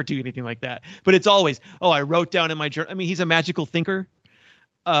would never do anything like that. But it's always, I wrote down in my journal. I mean, he's a magical thinker.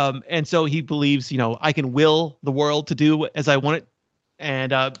 And so he believes, I can will the world to do as I want it.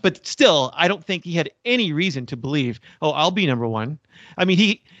 And but still, I don't think he had any reason to believe, I'll be number one. I mean,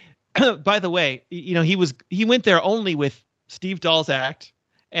 he, by the way, he went there only with Steve Dahl's act.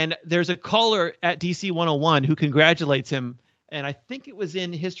 And there's a caller at DC 101 who congratulates him. And I think it was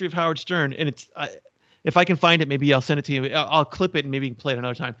in History of Howard Stern. And it's, if I can find it, maybe I'll send it to you. I'll clip it and maybe you can play it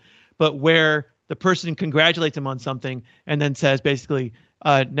another time. But where the person congratulates him on something and then says basically,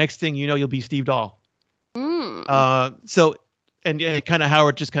 next thing you know, you'll be Steve Dahl. So, and kind of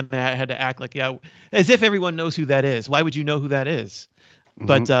Howard just kind of had to act like, as if everyone knows who that is. Why would you know who that is?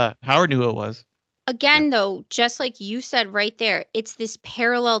 Mm-hmm. But Howard knew who it was. Again, though, just like you said right there, it's this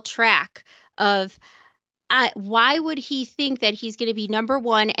parallel track of why would he think that he's going to be number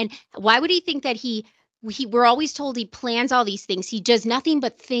one? And why would he think that we're always told he plans all these things. He does nothing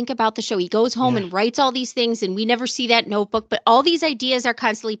but think about the show. He goes home and writes all these things, and we never see that notebook. But all these ideas are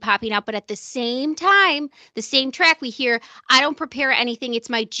constantly popping up. But at the same time, the same track, we hear, I don't prepare anything. It's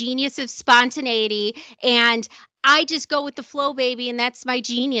my genius of spontaneity. And I just go with the flow, baby, and that's my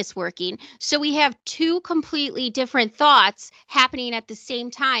genius working. So we have two completely different thoughts happening at the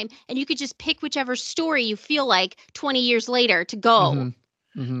same time, and you could just pick whichever story you feel like 20 years later to go. Mm-hmm.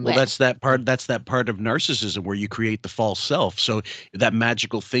 Mm-hmm. Well, that's that part of narcissism where you create the false self. So that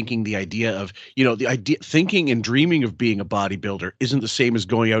magical thinking, the idea of, the idea thinking and dreaming of being a bodybuilder isn't the same as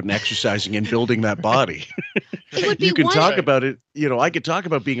going out and exercising and building that body. It would be you can talk about it. I could talk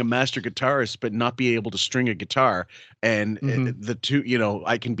about being a master guitarist, but not be able to string a guitar. And the two,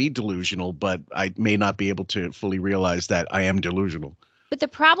 I can be delusional, but I may not be able to fully realize that I am delusional. But the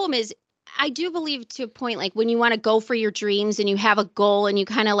problem is, I do believe to a point, like when you want to go for your dreams and you have a goal and you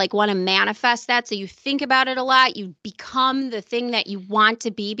kind of like want to manifest that. So you think about it a lot, you become the thing that you want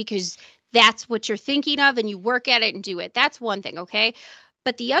to be because that's what you're thinking of and you work at it and do it. That's one thing. Okay.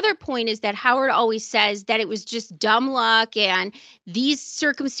 But the other point is that Howard always says that it was just dumb luck and these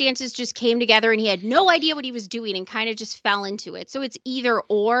circumstances just came together and he had no idea what he was doing and kind of just fell into it. So it's either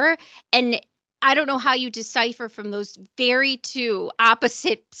or. And I don't know how you decipher from those very two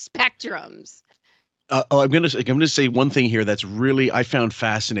opposite spectrums. I'm gonna say one thing here that's really I found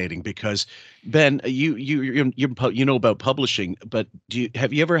fascinating because Ben, you know about publishing, but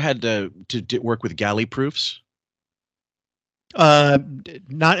have you ever had to work with galley proofs?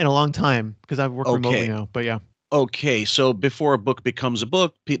 Not in a long time because I've worked remotely now. But yeah. Okay, so before a book becomes a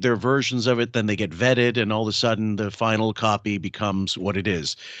book, there are versions of it, then they get vetted, and all of a sudden the final copy becomes what it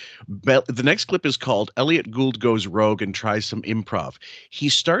is. But the next clip is called Elliot Gould Goes Rogue and Tries Some Improv. He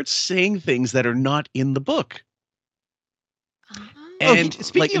starts saying things that are not in the book. And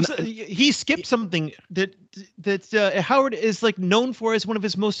he skipped something that Howard is like known for as one of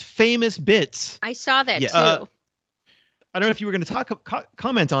his most famous bits. I saw that too. I don't know if you were going to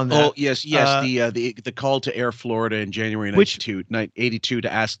comment on that. Oh, yes. The call to Air Florida in January 1982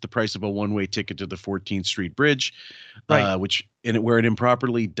 to ask the price of a one-way ticket to the 14th Street Bridge, right. Where an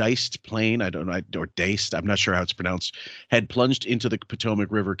improperly diced plane, or diced, I'm not sure how it's pronounced, had plunged into the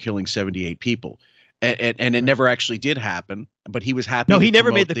Potomac River, killing 78 people. And it never actually did happen, but he was happy. No, he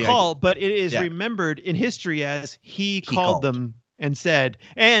never made the call, but it is remembered in history as he called them and said,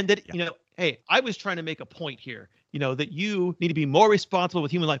 and that, hey, I was trying to make a point here. That you need to be more responsible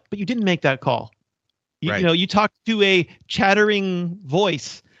with human life, but you didn't make that call. You talked to a chattering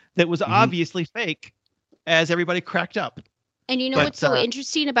voice that was obviously fake as everybody cracked up. And what's so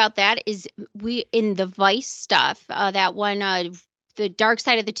interesting about that is in the Vice stuff, that one, the Dark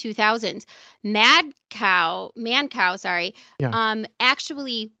Side of the 2000s, Mancow,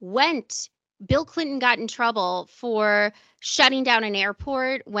 actually Bill Clinton got in trouble for shutting down an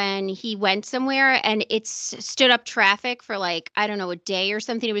airport when he went somewhere and it stood up traffic for a day or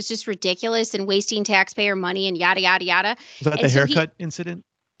something. It was just ridiculous and wasting taxpayer money and yada, yada, yada. Was that the haircut incident?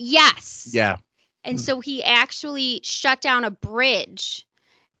 Yes. Yeah. And so he actually shut down a bridge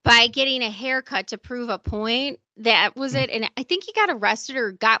by getting a haircut to prove a point. That was it. And I think he got arrested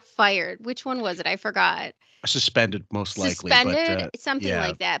or got fired. Which one was it? I forgot. Suspended, most likely. Something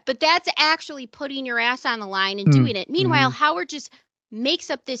like that. But that's actually putting your ass on the line and doing it. Meanwhile, Howard just makes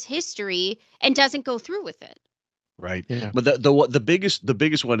up this history and doesn't go through with it. Right. Yeah. But the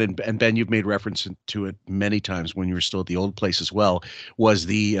biggest one, and Ben, you've made reference to it many times when you were still at the old place as well, was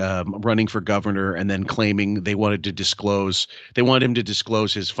the running for governor and then claiming they wanted him to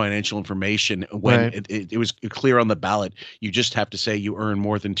disclose his financial information when Right. it was clear on the ballot. You just have to say you earn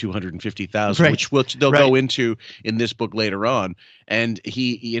more than 250,000, Right. which they'll Right. go into in this book later on. And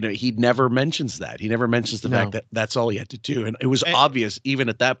he never mentions that. He never mentions the No. fact that that's all he had to do. And it was obvious even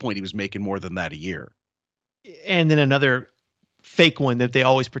at that point he was making more than that a year. And then another fake one that they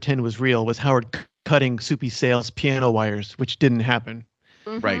always pretend was real was Howard cutting Soupy Sales piano wires, which didn't happen.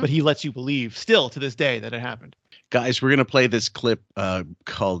 Right. But he lets you believe still to this day that it happened. Guys, we're gonna play this clip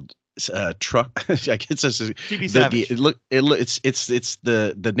called "Truck." I guess it's CB Savage. it's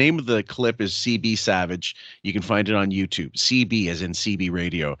the name of the clip is CB Savage. You can find it on YouTube. CB as in CB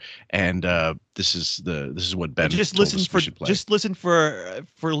Radio, and this is what Ben Just told listen us for we should play.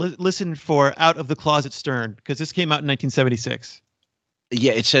 listen for Out of the Closet Stern, because this came out in 1976.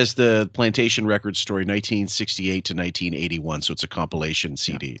 Yeah, it says the Plantation Records story, 1968 to 1981. So it's a compilation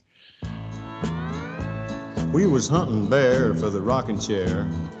CD. We was hunting bear for the rocking chair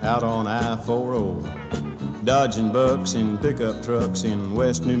out on I-4-0, dodging bucks in pickup trucks in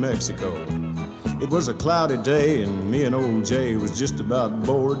West New Mexico. It was a cloudy day and me and old Jay was just about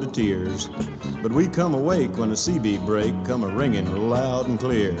bored to tears, but we come awake when a CB break come a-ringing loud and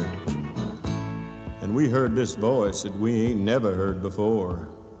clear. And we heard this voice that we ain't never heard before,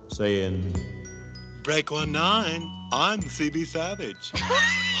 saying, Break 19, I'm CB Savage.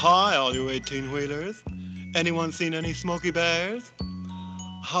 Hi, all you 18-wheelers. Anyone seen any Smoky Bears?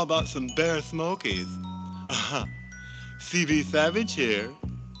 How about some Bear Smokies? CB Savage here.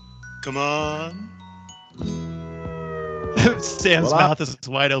 Come on. Sam's mouth is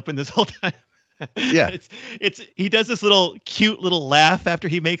wide open this whole time. Yeah. it's he does this cute little laugh after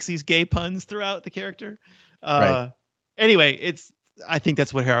he makes these gay puns throughout the character. Right. Anyway, I think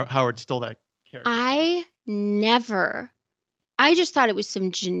that's what Howard stole that character. I just thought it was some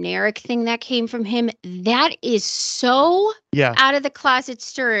generic thing that came from him. That is so out of the closet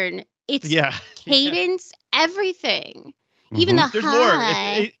Stern. It's cadence, everything. Even the There's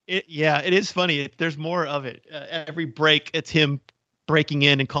high. more. It is funny. There's more of it. Every break, it's him breaking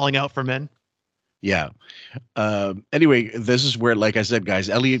in and calling out for men. Yeah. Anyway, this is where, like I said, guys,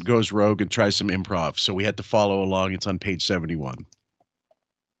 Elliot goes rogue and tries some improv. So we had to follow along. It's on page 71.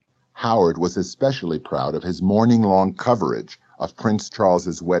 Howard was especially proud of his morning-long coverage of Prince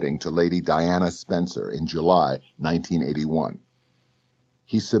Charles's wedding to Lady Diana Spencer in July 1981.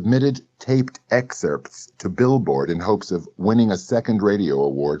 He submitted taped excerpts to Billboard in hopes of winning a second radio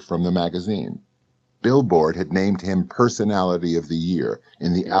award from the magazine. Billboard had named him Personality of the Year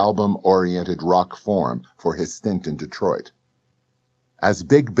in the album-oriented rock form for his stint in Detroit. As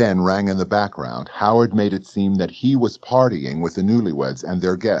Big Ben rang in the background, Howard made it seem that he was partying with the newlyweds and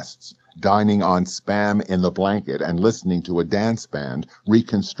their guests, dining on Spam in the Blanket and listening to a dance band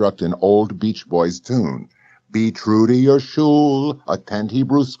reconstruct an old Beach Boys tune. Be true to your shul, attend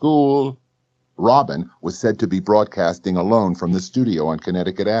Hebrew school. Robin was said to be broadcasting alone from the studio on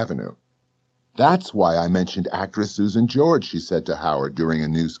Connecticut Avenue. That's why I mentioned actress Susan George, she said to Howard during a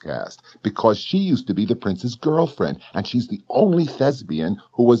newscast, because she used to be the prince's girlfriend, and she's the only thespian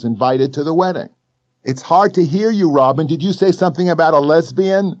who was invited to the wedding. It's hard to hear you, Robin. Did you say something about a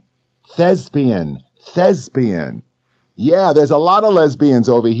lesbian? Thespian. Yeah, there's a lot of lesbians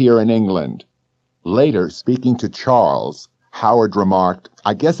over here in England. Later, speaking to Charles, Howard remarked,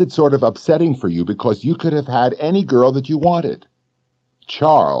 I guess it's sort of upsetting for you because you could have had any girl that you wanted.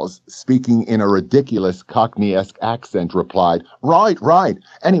 Charles, speaking in a ridiculous Cockney-esque accent, replied, Right.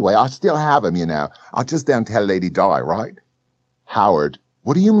 Anyway, I still have him, you know. I'll just down tell Lady Di, right? Howard,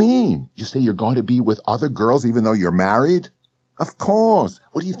 what do you mean? You say you're going to be with other girls even though you're married? Of course.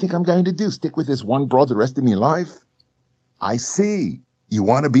 What do you think I'm going to do? Stick with this one broad the rest of my life? I see. You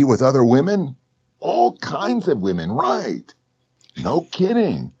want to be with other women? All kinds of women, right? No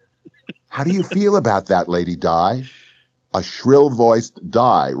kidding. How do you feel about that, Lady Di? A shrill-voiced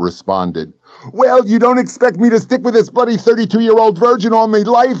Di responded, Well, you don't expect me to stick with this bloody 32-year-old virgin all my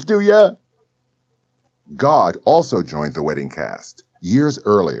life, do you? God also joined the wedding cast. Years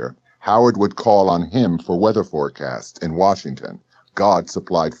earlier, Howard would call on him for weather forecasts in Washington. God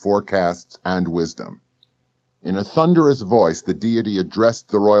supplied forecasts and wisdom. In a thunderous voice, the deity addressed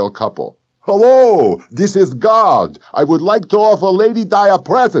the royal couple. Hello, this is God. I would like to offer Lady Di a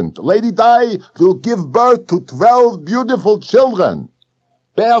present. Lady Di will give birth to 12 beautiful children.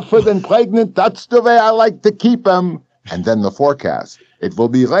 Barefoot and pregnant, that's the way I like to keep them. And then the forecast. It will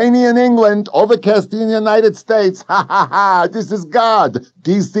be rainy in England, overcast in the United States. Ha ha ha! This is God.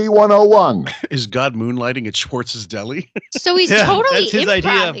 DC 101. Is God moonlighting at Schwartz's Deli? So he's totally that's his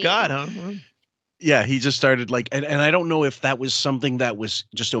idea of improv-ing. God, huh? Yeah, he just started like, and I don't know if that was something that was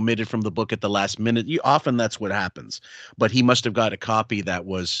just omitted from the book at the last minute. Often that's what happens, but he must have got a copy that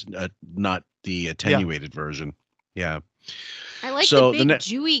was not the attenuated version. Yeah. I like So the big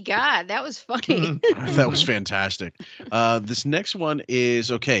Jewy God. That was funny. That was fantastic. This next one is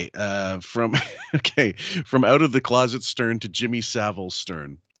from from Out of the Closet Stern to Jimmy Savile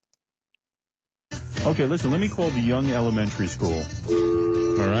Stern. Okay, listen, let me call the Young Elementary School.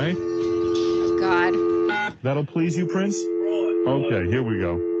 All right? God. That'll please you, Prince? Okay, here we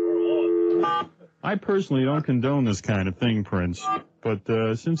go. I personally don't condone this kind of thing, Prince. But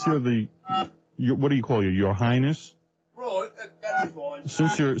since you're what do you call you? Your Highness? Right, that's fine.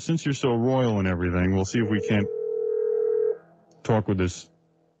 Since you're so royal and everything, we'll see if we can't talk with this.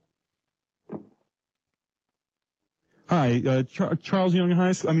 Hi, Charles Young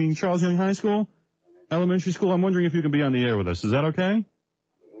High School, Elementary School. I'm wondering if you can be on the air with us. Is that okay?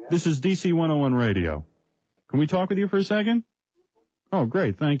 This is DC 101 Radio. Can we talk with you for a second? Oh,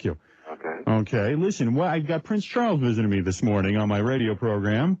 great. Thank you. Okay. Okay. Listen, I've got Prince Charles visiting me this morning on my radio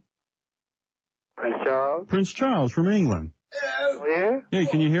program. Prince Charles? Prince Charles from England. Hello. Yeah? Hey,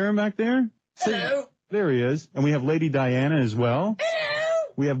 can you hear him back there? Hello. There he is. And we have Lady Diana as well.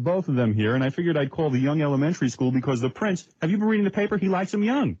 Hello. We have both of them here, and I figured I'd call the Young Elementary School because the Prince, have you been reading the paper? He likes them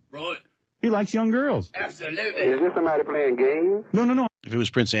young. Right. He likes young girls. Absolutely. Is this somebody playing games? No. If it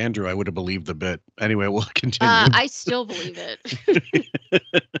was Prince Andrew, I would have believed the bit. Anyway, we'll continue. I still believe it.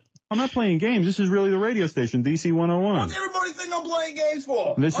 I'm not playing games. This is really the radio station, DC 101. What's everybody think I'm playing games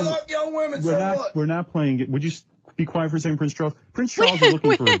for? This I is- like young women, We're not playing it. Would you be quiet for a second, Prince Charles? Prince Charles is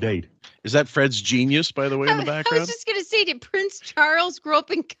looking for a date. Is that Fred's Genius, by the way, in the I background? was just going to say, did Prince Charles grow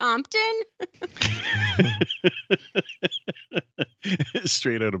up in Compton?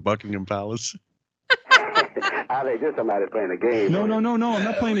 Straight out of Buckingham Palace. I think this somebody playing a game. No. I'm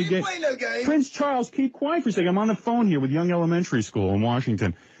not playing a game. Playing no game. Prince Charles, keep quiet for a second. I'm on the phone here with Young Elementary School in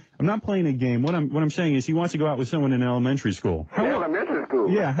Washington. I'm not playing a game. What I'm saying is he wants to go out with someone in elementary school. Elementary school?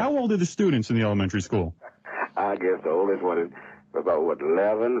 Yeah. How old are the students in the elementary school? I guess the oldest one is about,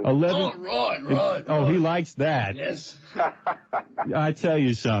 11? 11. Oh, right. Oh, he likes that. Yes. I tell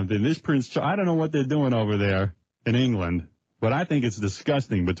you something. This Prince Charles, I don't know what they're doing over there in England, but I think it's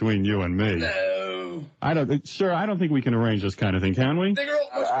disgusting between you and me. No. I don't think we can arrange this kind of thing, can we?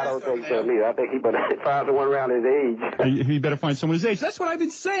 I don't think so, neither. I think he better find someone around his age. He better find someone his age. That's what I've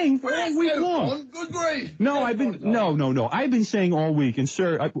been saying for all week long. Good grief. No, no. I've been saying all week. And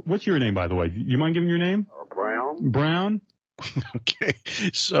sir, what's your name, by the way? You mind giving your name? Brown. Brown. Okay.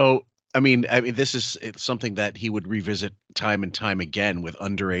 So, I mean, it's something that he would revisit time and time again with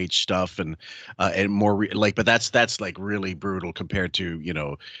underage stuff and more but that's like really brutal compared to,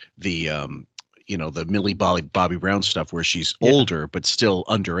 the Millie Bobby Brown stuff where she's older but still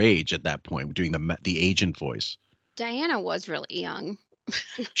underage at that point, doing the agent voice. Diana was really young.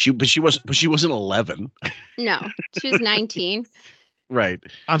 She wasn't 11. No, she was 19. Right.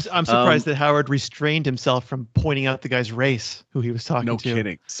 I'm surprised that Howard restrained himself from pointing out the guy's race, who he was talking to. No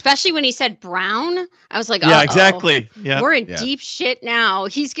kidding. Especially when he said Brown. I was like, yeah, exactly. Yeah. We're in deep shit now.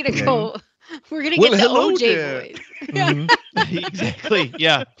 He's going to go. We're going to Well, get the hello OJ there. boys. Mhm. Exactly.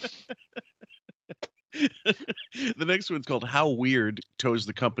 Yeah. The next one's called How Weird Toes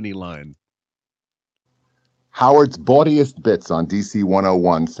the Company Line. Howard's bawdiest bits on DC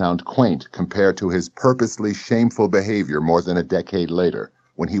 101 sound quaint compared to his purposely shameful behavior more than a decade later,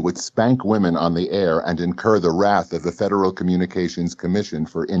 when he would spank women on the air and incur the wrath of the Federal Communications Commission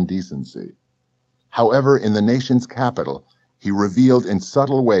for indecency. However, in the nation's capital, he revealed in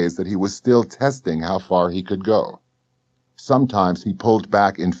subtle ways that he was still testing how far he could go. Sometimes he pulled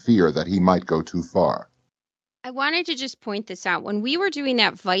back in fear that he might go too far. I wanted to just point this out. When we were doing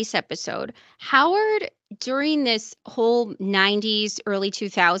that Vice episode, Howard, during this whole 90s, early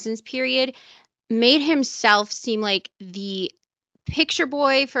 2000s period, made himself seem like the poster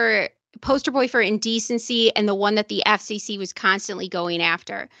boy for indecency and the one that the FCC was constantly going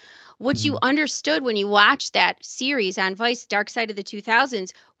after. What you understood when you watched that series on Vice, Dark Side of the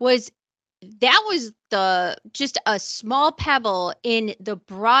 2000s, was that was just a small pebble in the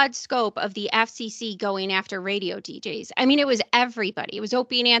broad scope of the FCC going after radio DJs. I mean, it was everybody. It was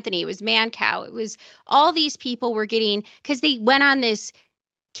Opie and Anthony. It was Mancow. It was all these people were getting, because they went on this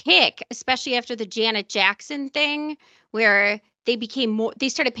kick, especially after the Janet Jackson thing, where they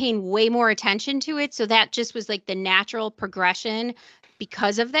started paying way more attention to it. So that just was like the natural progression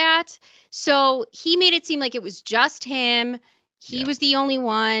because of that. So he made it seem like it was just him. He was the only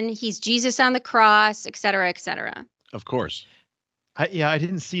one. He's Jesus on the cross, et cetera, et cetera. Of course. I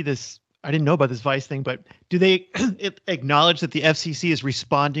didn't see this. I didn't know about this Vice thing, but do they acknowledge that the FCC is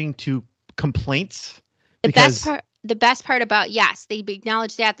responding to complaints? The best part about, yes, they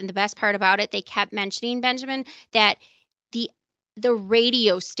acknowledge that. And the best part about it, they kept mentioning, Benjamin, that the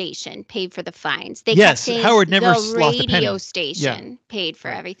radio station paid for the fines. They kept saying Howard never the lost a penny. radio station paid for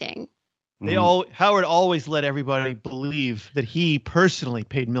everything. Howard always let everybody believe that he personally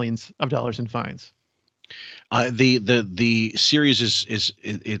paid millions of dollars in fines. The series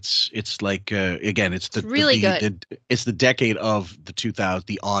it's like again it's really good. It's the decade of the 2000s,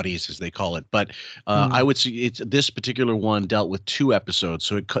 the oddies as they call it. But I would say this particular one dealt with 2 episodes,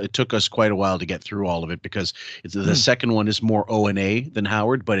 so it took us quite a while to get through all of it because the second one is more O&A than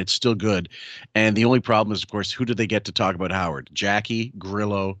Howard, but it's still good. And the only problem is, of course, who do they get to talk about Howard? Jackie,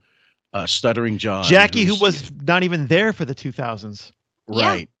 Grillo, Stuttering John. Jackie, who was not even there for the 2000s.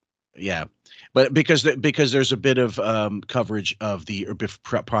 Right. Yeah. But because there's a bit of coverage of the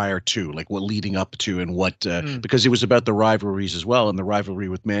prior to, like what leading up to and what because it was about the rivalries as well, and the rivalry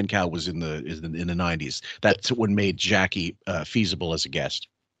with Mancow was in the 90s. That's what made Jackie feasible as a guest.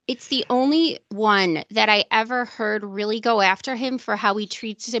 It's the only one that I ever heard really go after him for how he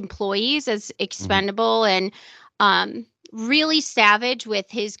treats his employees as expendable and really savage with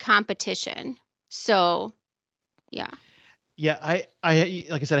his competition. So, yeah. Yeah, I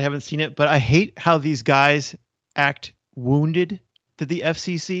like I said, I haven't seen it, but I hate how these guys act wounded that the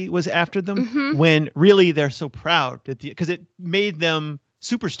FCC was after them when really they're so proud that because it made them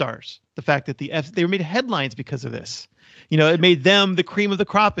superstars. The fact that they made headlines because of this, it made them the cream of the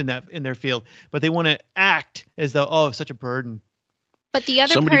crop in their field. But they want to act as though it's such a burden. But the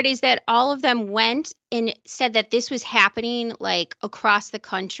other part is that all of them went and said that this was happening like across the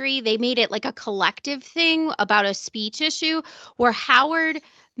country. They made it like a collective thing about a speech issue where Howard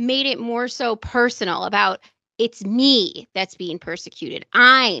made it more so personal about it's me that's being persecuted.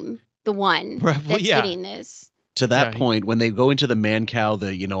 I'm the one that's getting this. To that point, when they go into the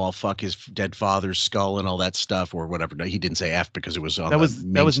Mancow, I'll fuck his dead father's skull and all that stuff or whatever. No, he didn't say F because it was on that was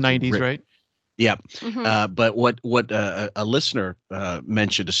 90s, right? Yeah. But what a listener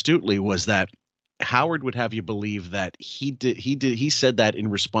mentioned astutely was that Howard would have you believe that he said that in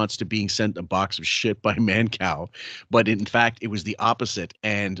response to being sent a box of shit by Mancow, but in fact it was the opposite,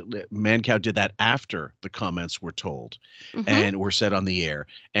 and Mancow did that after the comments were told and were said on the air.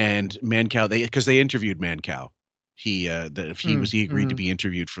 And Mancow, because they interviewed Mancow, he agreed to be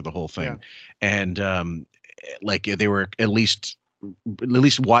interviewed for the whole thing, and like they were at least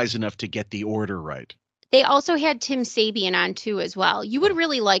wise enough to get the order right. They also had Tim Sabian on too as well. You would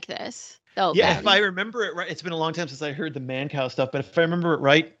really like this. Oh, yeah, if I remember it right, it's been a long time since I heard the Mancow stuff, but if I remember it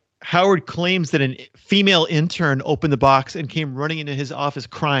right, Howard claims that a female intern opened the box and came running into his office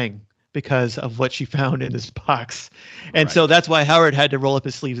crying because of what she found in this box. And so that's why Howard had to roll up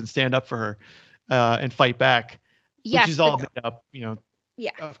his sleeves and stand up for her and fight back, which is all made up,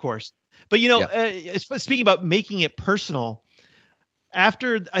 of course. But, speaking about making it personal, I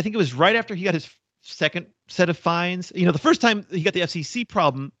think it was right after he got his second set of fines. The first time he got the FCC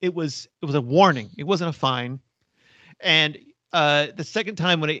problem, it was a warning. It wasn't a fine. And the second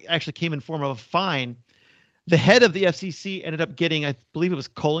time when it actually came in form of a fine, the head of the FCC ended up getting, I believe it was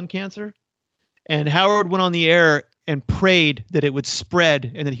colon cancer. And Howard went on the air and prayed that it would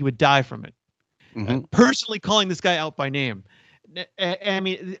spread and that he would die from it. Personally calling this guy out by name. I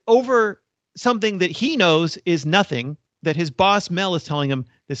mean, over something that he knows is nothing, that his boss Mel is telling him,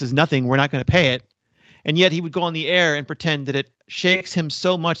 this is nothing, we're not going to pay it. And yet he would go on the air and pretend that it shakes him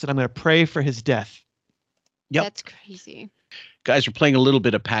so much that I'm going to pray for his death. Yep. That's crazy. Guys, we're playing a little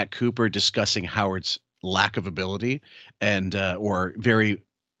bit of Pat Cooper discussing Howard's lack of ability and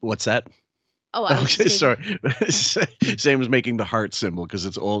what's that? Oh, okay, sorry. Sam was making the heart symbol because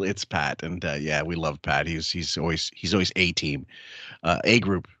it's Pat. And we love Pat. He's always A team. A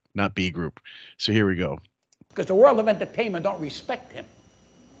group, not B group. So here we go. Because the world of entertainment don't respect him.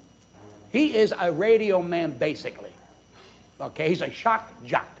 He is a radio man, basically. Okay, he's a shock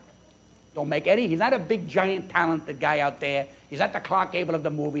jock. He's not a big, giant, talented guy out there. He's not the Clark Gable of the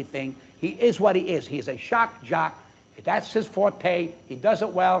movie thing. He is what he is. He's a shock jock. That's his forte. He does it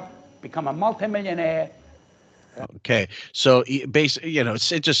well. Become a multimillionaire. Okay, so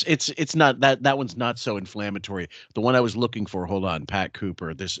it's not that one's not so inflammatory. The one I was looking for, hold on, Pat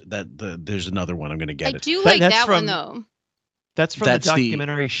Cooper. There's another one. I'm going to get it. I do like that one though. That's from the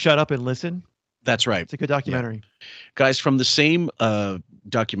documentary Shut Up and Listen. That's right. It's a good documentary. Guys, from the same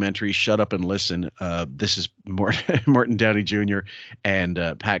documentary, Shut Up and Listen, this is Martin Downey Jr. and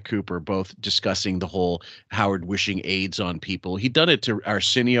Pat Cooper both discussing the whole Howard wishing AIDS on people. He'd done it to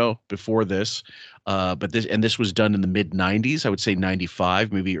Arsenio before this, but this was done in the mid 90s. I would say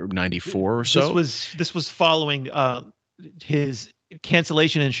 95, maybe 94 or so. This was following his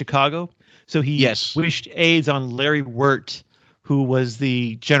cancellation in Chicago. So he wished AIDS on Larry Wirt, who was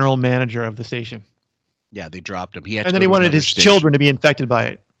the general manager of the station. Yeah, they dropped him. And then he wanted his children to be infected by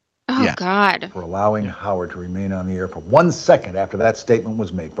it. Oh, God. For allowing Howard to remain on the air for 1 second after that statement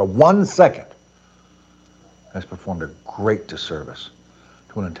was made. For 1 second. Has performed a great disservice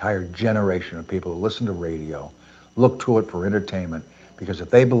to an entire generation of people who listen to radio, look to it for entertainment, because if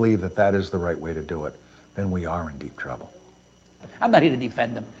they believe that that is the right way to do it, then we are in deep trouble. I'm not here to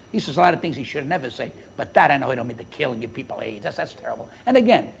defend him. He says a lot of things he should never say. But that I know he don't mean to kill and give people AIDS. That's terrible. And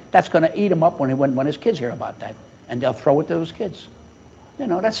again, that's going to eat him up when his kids hear about that. And they'll throw it to those kids. You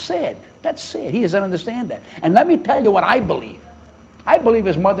know, that's sad. That's sad. He doesn't understand that. And let me tell you what I believe. I believe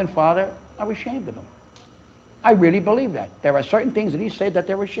his mother and father are ashamed of him. I really believe that. There are certain things that he said that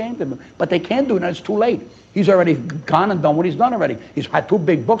they're ashamed of him. But they can't do it, and it's too late. He's already gone and done what he's done already. He's had 2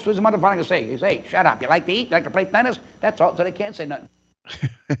 big books. What's his mother finally say? He's, hey, shut up. You like to eat? You like to play tennis? That's all. So they can't say nothing.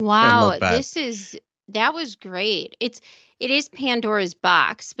 Wow, that was great. It is Pandora's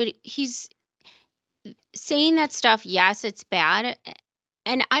box, but he's saying that stuff. Yes, it's bad.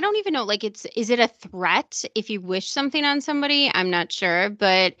 And I don't even know, like, is it a threat if you wish something on somebody? I'm not sure,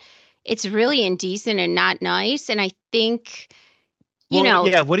 but it's really indecent and not nice. And I think,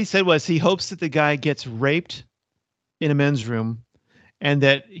 yeah, what he said was he hopes that the guy gets raped in a men's room and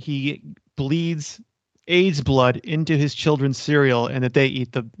that he bleeds AIDS blood into his children's cereal and that they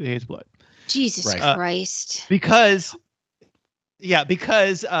eat the AIDS blood. Jesus Christ. Because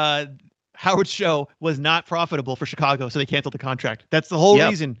Howard's show was not profitable for Chicago, so they canceled the contract. That's the whole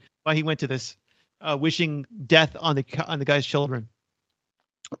reason why he went to this, wishing death on the guy's children.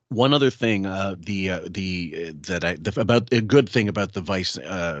 One other thing, about a good thing about the Vice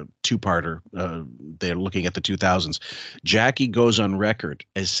 2-parter, they're looking at the 2000s. Jackie goes on record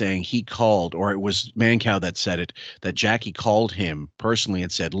as saying he called, or it was Mancow that said it, that Jackie called him personally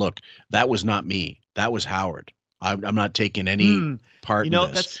and said, "Look, that was not me. That was Howard. I'm not taking any part in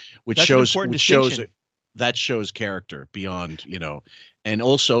this." Which shows that shows character beyond, and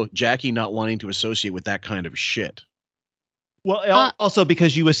also Jackie not wanting to associate with that kind of shit. Well, also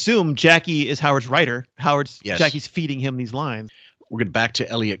because you assume Jackie is Howard's writer. Jackie's feeding him these lines. We're going back to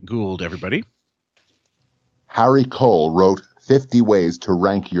Elliot Gould, everybody. Harry Cole wrote 50 Ways to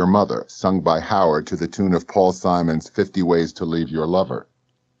Rank Your Mother, sung by Howard to the tune of Paul Simon's 50 Ways to Leave Your Lover.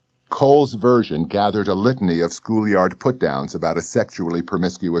 Cole's version gathered a litany of schoolyard put-downs about a sexually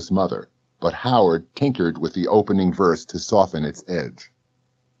promiscuous mother, but Howard tinkered with the opening verse to soften its edge.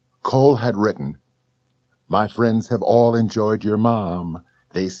 Cole had written, "My friends have all enjoyed your mom.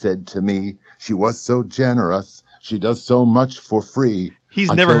 They said to me, she was so generous, she does so much for free.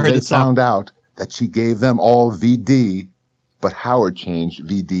 He's never heard the song. Found out that she gave them all VD." But Howard changed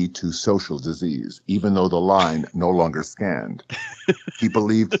VD to social disease, even though the line no longer scanned. He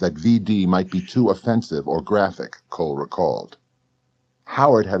believed that VD might be too offensive or graphic, Cole recalled.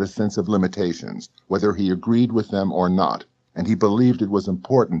 Howard had a sense of limitations, whether he agreed with them or not, and he believed it was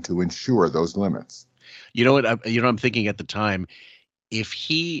important to ensure those limits. You know what? I'm thinking at the time, if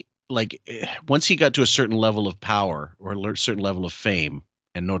he, once he got to a certain level of power or a certain level of fame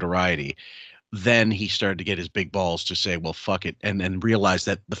and notoriety, then he started to get his big balls to say, well, fuck it, and realize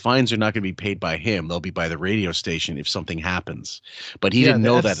that the fines are not going to be paid by him. They'll be by the radio station if something happens. But he didn't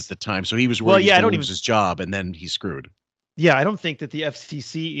know that at the time, so he was worried he would lose his job, and then he's screwed. Yeah, I don't think that the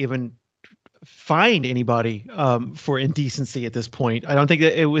FCC even fined anybody for indecency at this point. I don't think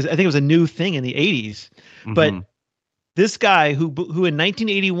that it was. I think it was a new thing in the 80s. Mm-hmm. But this guy who in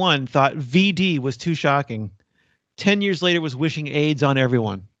 1981 thought VD was too shocking, 10 years later was wishing AIDS on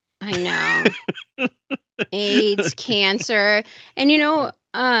everyone. I know. AIDS, cancer. And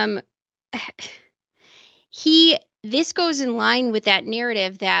this goes in line with that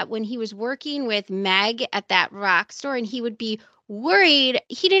narrative that when he was working with Meg at that rock store and he would be worried,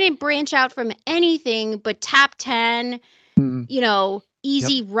 he didn't branch out from anything but top 10,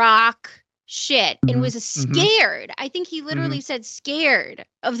 easy rock shit, and was scared. I think he literally said scared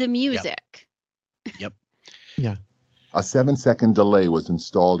of the music. Yep. Yeah. A 7-second delay was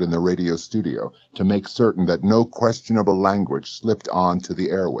installed in the radio studio to make certain that no questionable language slipped onto the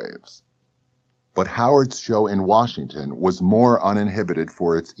airwaves. But Howard's show in Washington was more uninhibited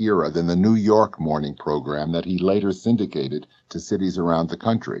for its era than the New York morning program that he later syndicated to cities around the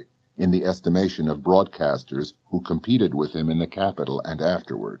country, in the estimation of broadcasters who competed with him in the Capitol and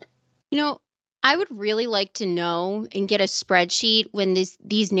afterward. You know, I would really like to know and get a spreadsheet when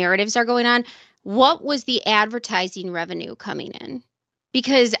these narratives are going on. What was the advertising revenue coming in?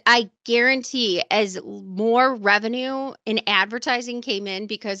 Because I guarantee as more revenue in advertising came in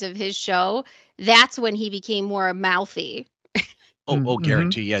because of his show, that's when he became more mouthy.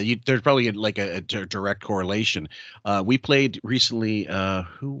 Guarantee. Yeah, there's probably like a direct correlation. We played recently.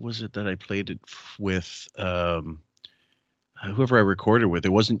 Who was it that I played it with? Whoever I recorded with.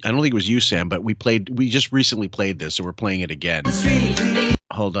 It wasn't. I don't think it was you, Sam. But we just recently played this, so we're playing it again.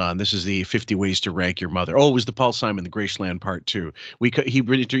 Hold on. This is the 50 Ways to Rank Your Mother. Oh, it was the Paul Simon, the Graceland Part 2.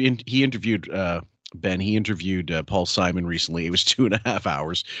 He interviewed Ben. He interviewed Paul Simon recently. It was 2.5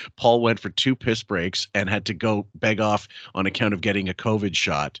 hours. Paul went for 2 piss breaks and had to go beg off on account of getting a COVID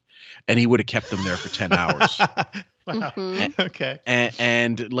shot, and he would have kept them there for 10 hours. Wow. Okay.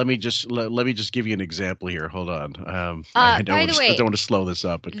 And let me just give you an example here. Hold on. By the way, I don't want to slow this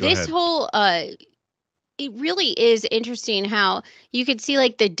up, but go ahead. This whole it really is interesting how you could see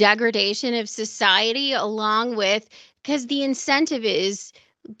like the degradation of society along with, because the incentive is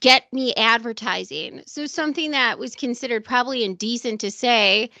get me advertising. So something that was considered probably indecent to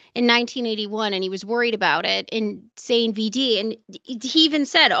say in 1981, and he was worried about it in saying VD. And he even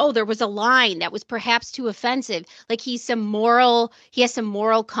said, oh, there was a line that was perhaps too offensive. Like he has some moral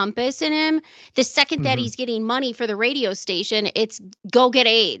compass in him. The second that he's getting money for the radio station, it's go get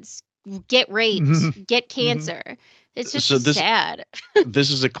AIDS, get raped, get cancer. It's just sad. This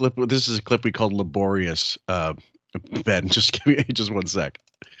is a clip we called Laborious. Ben, just give me just one sec.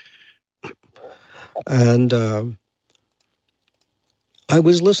 And I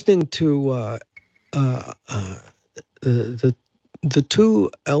was listening to the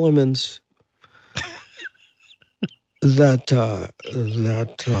 2 elements that are.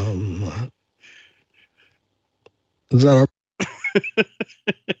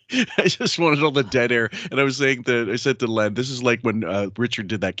 I just wanted all the dead air, and I said to Len, this is like when Richard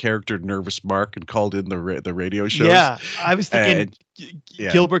did that character Nervous Mark and called in the radio shows. Yeah, I was thinking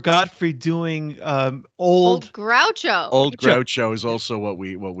Gilbert Gottfried doing old Groucho. Old Groucho is also what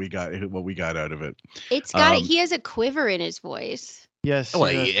we got out of it. It's got he has a quiver in his voice. Yes.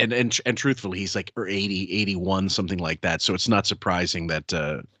 Well, and truthfully, he's like 80, 81, something like that. So it's not surprising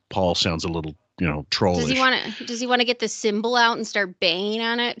that Paul sounds a little, trollish. Does he want to get the cymbal out and start banging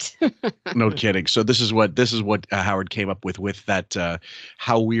on it? No kidding. So this is what Howard came up with that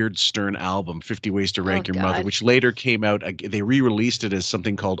How Weird Stern album, 50 Ways to Rank Your Mother, which later came out. They re-released it as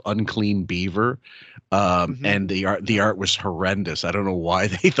something called Unclean Beaver, and the art was horrendous. I don't know why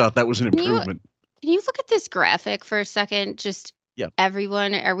they thought that was an improvement. Can you look at this graphic for a second? Just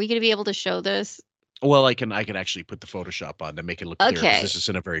everyone, are we going to be able to show this? Well, I can actually put the Photoshop on to make it look clear. Okay. This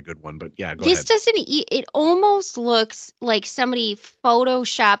isn't a very good one, but yeah, go ahead. This doesn't. It almost looks like somebody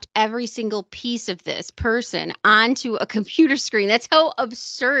photoshopped every single piece of this person onto a computer screen. That's how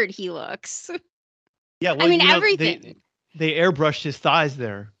absurd he looks. Yeah, well, everything. They airbrushed his thighs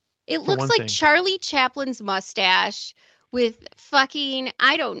there. It looks like Charlie Chaplin's mustache with fucking,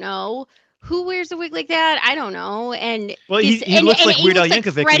 I don't know. Who wears a wig like that? I don't know. And he looks like Weird Al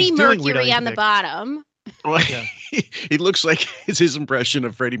Yankovic. Like Freddie Mercury on the bottom. Well, he looks like it's his impression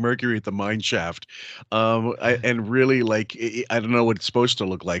of Freddie Mercury at the mine shaft. And really, like, I don't know what it's supposed to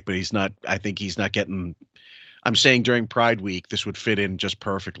look like, but he's not. I think he's not getting. I'm saying during Pride Week, this would fit in just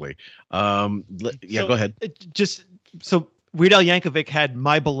perfectly. Go ahead. So Weird Al Yankovic had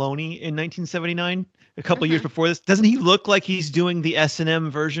My Baloney in 1979. A couple years before this, doesn't he look like he's doing the S&M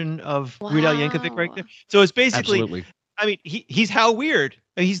version of Weird Al Yankovic right there? So it's basically, absolutely. I mean, he's How Weird.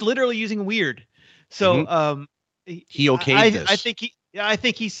 He's literally using weird. So he okayed this. I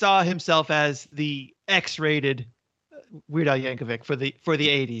think he saw himself as the X-rated Weird Al Yankovic for the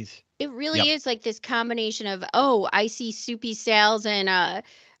 80s. It really is like this combination of I see Soupy Sal's and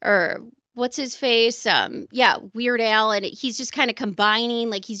or what's his face? Weird Al, and he's just kind of combining,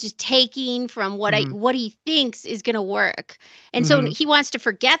 like he's just taking from what he thinks is going to work, and so he wants to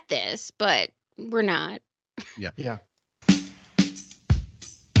forget this, but we're not. Yeah.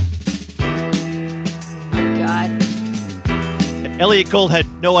 God. Elliot Gold had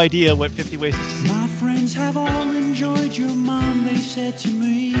no idea what 50 Ways to. My friends have all enjoyed your mom. They said to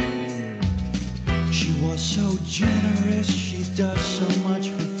me, she was so generous. She does so much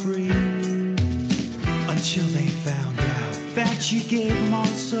for free. Until they found out that she gave them all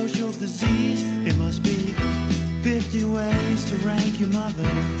social disease. It must be 50 ways to rank your mother.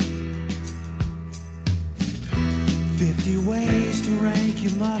 50 ways to rank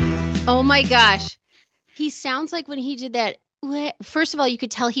your mother. Oh my gosh. He sounds like when he did that First of all, you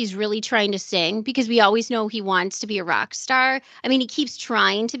could tell he's really trying to sing because we always know he wants to be a rock star. I mean, he keeps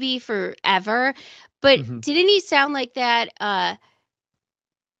trying to be forever. But didn't he sound like that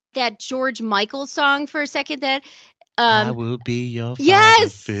George Michael song for a second? That I will be your father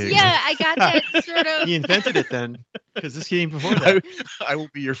yes, figure. yeah, I got that sort of. He invented it then, because this came before that. I will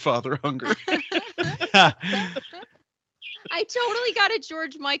be your father hungry. I totally got a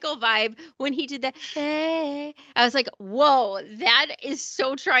George Michael vibe when he did that. Hey, I was like, whoa, that is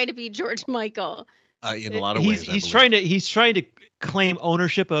so trying to be George Michael. In a lot of ways, he's trying to claim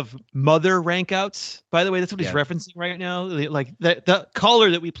ownership of mother rankouts. By the way, that's what he's referencing right now. Like the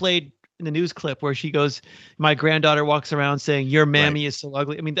caller that we played in the news clip where she goes, "My granddaughter walks around saying your mammy is so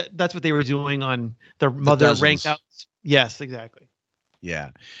ugly." I mean, that's what they were doing on the mother rankouts. Yes, exactly.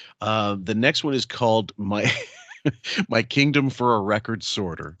 Yeah. The next one is called My Kingdom for a Record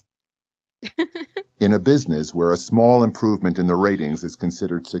Sorter. In a business where a small improvement in the ratings is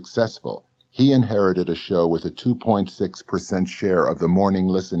considered successful, he inherited a show with a 2.6% share of the morning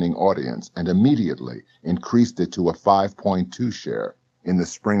listening audience and immediately increased it to a 5.2 share in the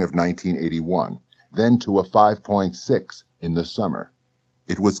spring of 1981, then to a 5.6 in the summer.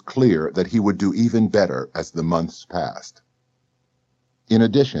 It was clear that he would do even better as the months passed. In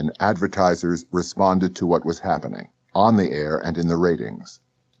addition, advertisers responded to what was happening, on the air and in the ratings.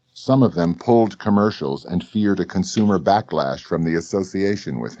 Some of them pulled commercials and feared a consumer backlash from the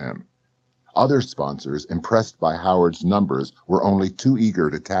association with him. Other sponsors, impressed by Howard's numbers, were only too eager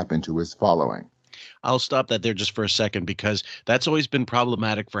to tap into his following. I'll stop that there just for a second because that's always been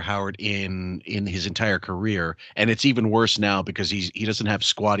problematic for Howard in his entire career, and it's even worse now because he doesn't have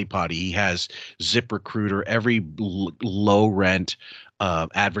Squatty Potty. He has ZipRecruiter, every low rent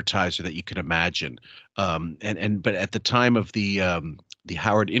advertiser that you can imagine. But at the time of the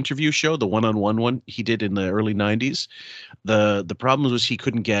Howard interview show, the one-on-one one he did in the early 90s, the problem was he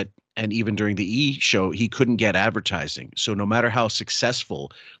couldn't get, and even during the E show, he couldn't get advertising. So no matter how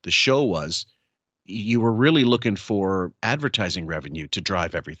successful the show was, you were really looking for advertising revenue to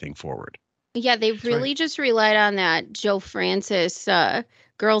drive everything forward. Yeah, they really just relied on that Joe Francis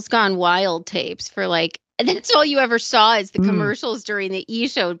Girls Gone Wild tapes for that's all you ever saw is the commercials during the E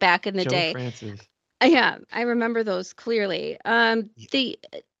show back in the day. Joe Francis. Yeah, I remember those clearly. The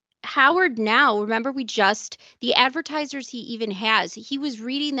Howard now, remember the advertisers he even has, he was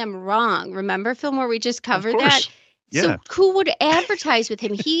reading them wrong. Remember, Fillmore, we just covered that? Yeah. So who would advertise with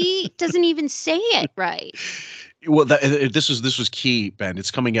him? He doesn't even say it right. Well, this was key, Ben.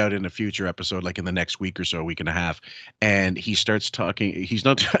 It's coming out in a future episode, like in the next week or so, week and a half. And he starts talking. He's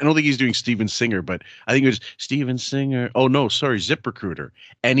not. I don't think he's doing Steven Singer, but I think it was Steven Singer. Oh no, sorry, ZipRecruiter.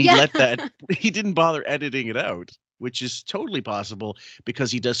 And he let that. He didn't bother editing it out, which is totally possible because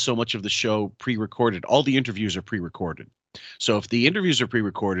he does so much of the show pre-recorded. All the interviews are pre-recorded. So if the interviews are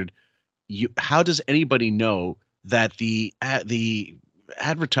pre-recorded, how does anybody know that the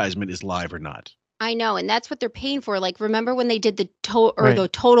advertisement is live or not? I know, and that's what they're paying for. Like, remember when they did the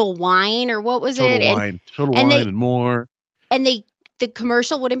Total Wine, or what was it? Total Wine and more. And the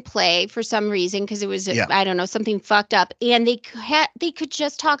commercial wouldn't play for some reason because it was I don't know, something fucked up. And they could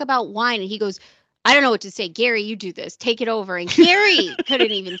just talk about wine, and he goes, I don't know what to say. Gary, you do this. Take it over. And Gary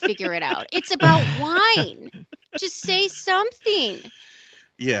couldn't even figure it out. It's about wine. Just say something.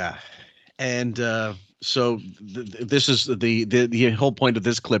 Yeah, and. So this is the whole point of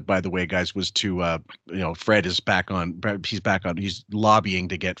this clip, by the way, guys, was to Fred is back on. He's lobbying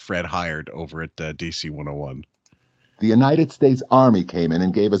to get Fred hired over at DC 101. The United States Army came in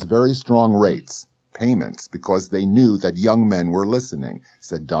and gave us very strong rates, payments, because they knew that young men were listening,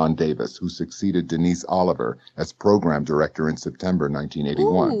 said Don Davis, who succeeded Denise Oliver as program director in September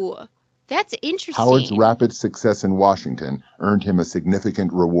 1981. Ooh, that's interesting. Howard's rapid success in Washington earned him a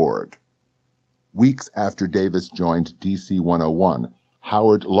significant reward. Weeks after Davis joined DC 101,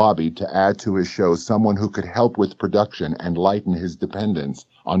 Howard lobbied to add to his show someone who could help with production and lighten his dependence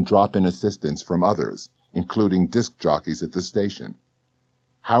on drop-in assistance from others, including disc jockeys at the station.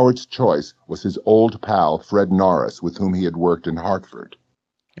 Howard's choice was his old pal Fred Norris, with whom he had worked in Hartford.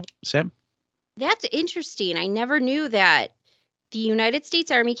 Sam? That's interesting. I never knew that the United States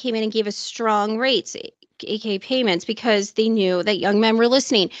Army came in and gave us strong rates, aka payments, because they knew that young men were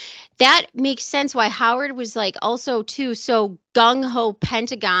listening. That makes sense why Howard was also too so gung-ho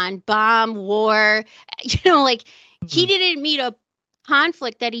Pentagon, bomb, war. He didn't meet a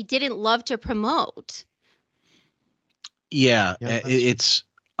conflict that he didn't love to promote. Yeah, it's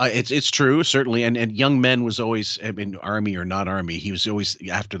true, certainly. And young men was always, I mean, Army or not Army, he was always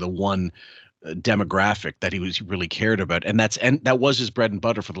after the one demographic that he really cared about, and that was his bread and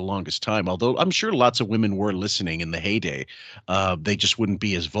butter for the longest time. Although I'm sure lots of women were listening in the heyday, they just wouldn't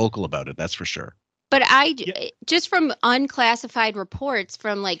be as vocal about it. That's for sure. But just from unclassified reports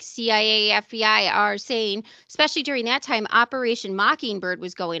from like CIA, FBI are saying, especially during that time, Operation Mockingbird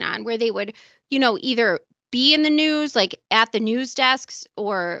was going on, where they would, either be in the news, like at the news desks,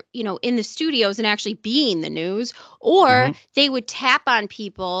 or, in the studios and actually being the news, or they would tap on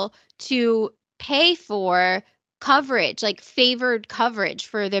people to pay for coverage, like favored coverage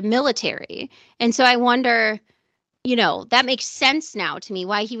for the military. And so I wonder, that makes sense now to me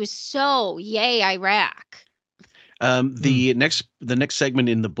why he was so yay Iraq. The next segment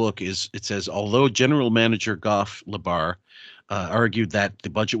in the book it says, although General Manager Goff Labar argued that the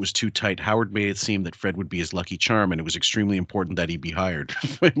budget was too tight, Howard made it seem that Fred would be his lucky charm, and it was extremely important that he be hired.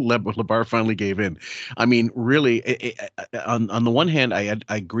 Labar finally gave in. I mean, really, on the one hand, I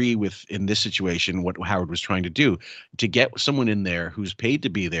agree with, in this situation, what Howard was trying to do, to get someone in there who's paid to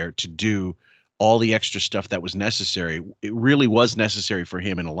be there to do all the extra stuff that was necessary. It really was necessary for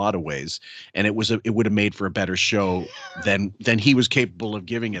him in a lot of ways, and it would have made for a better show than he was capable of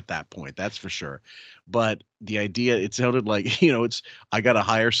giving at that point. That's for sure. But the idea, it sounded like, I got to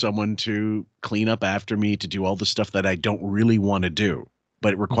hire someone to clean up after me, to do all the stuff that I don't really want to do,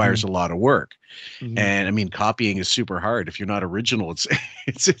 but it requires a lot of work. And I mean, copying is super hard. If you're not original,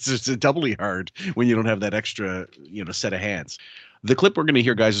 it's doubly hard when you don't have that extra, set of hands. The clip we're going to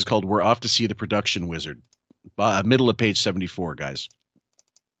hear, guys, is called "We're Off to See the Production Wizard." Middle of page 74, guys.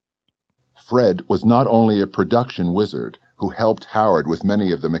 Fred was not only a production wizard who helped Howard with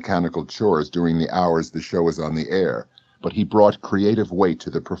many of the mechanical chores during the hours the show was on the air, but he brought creative weight to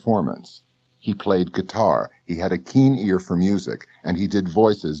the performance. He played guitar, he had a keen ear for music, and he did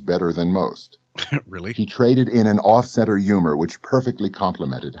voices better than most. Really? He traded in an off-center humor which perfectly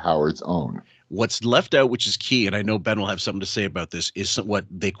complemented Howard's own. What's left out, which is key, and I know Ben will have something to say about this, is what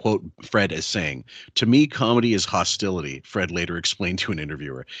they quote Fred as saying. "To me, comedy is hostility," Fred later explained to an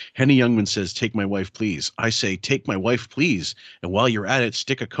interviewer. Henny Youngman says, "Take my wife, please." I say, "Take my wife, please. And while you're at it,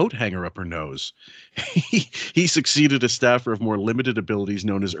 stick a coat hanger up her nose." He succeeded a staffer of more limited abilities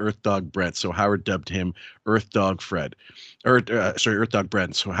known as Earth Dog Brett, so Howard dubbed him Earth Dog Fred. Earth Dog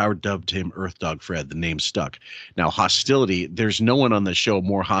Brent. So Howard dubbed him Earth Dog Fred. The name stuck. Now, hostility, there's no one on the show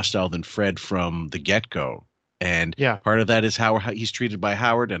more hostile than Fred from the get-go. And part of that is how he's treated by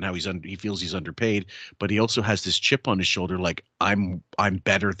Howard and how he feels he's underpaid. But he also has this chip on his shoulder, like, I'm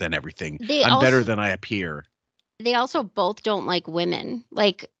better than everything. Better than I appear. They also both don't like women.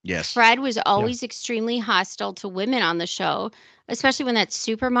 Like, yes. Fred was always extremely hostile to women on the show, especially when that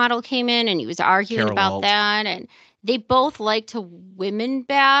supermodel came in and he was arguing Carol about Alt. that. And they both like to women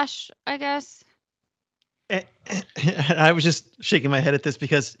bash, I guess. I was just shaking my head at this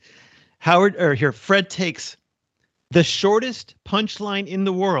because Fred takes the shortest punchline in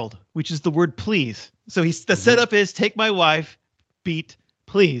the world, which is the word please. So the setup is take my wife, beat,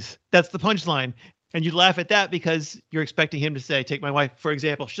 please. That's the punchline. And you laugh at that because you're expecting him to say, take my wife, for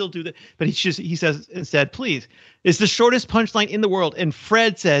example, she'll do that. But he says instead, please. It's the shortest punchline in the world. And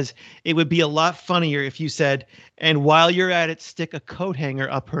Fred says it would be a lot funnier if you said, and while you're at it, stick a coat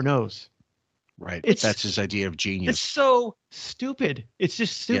hanger up her nose. Right. That's his idea of genius. It's so stupid. It's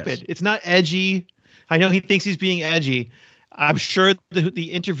just stupid. Yes. It's not edgy. I know he thinks he's being edgy. I'm sure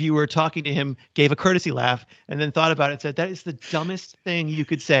the interviewer talking to him gave a courtesy laugh and then thought about it and said, that is the dumbest thing you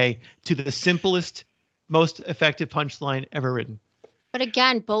could say to the simplest, most effective punchline ever written. But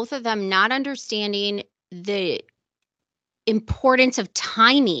again, both of them not understanding the importance of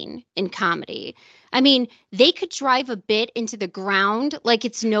timing in comedy. I mean, they could drive a bit into the ground like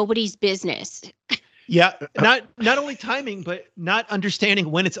it's nobody's business. Yeah, not only timing, but not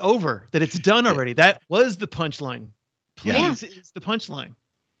understanding when it's over, that it's done already. That was the punchline. Please, it's the punchline.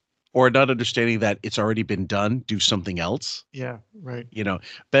 Or not understanding that it's already been done, do something else. Yeah, right.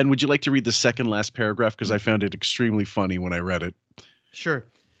 Ben, would you like to read the second last paragraph? Because I found it extremely funny when I read it. Sure.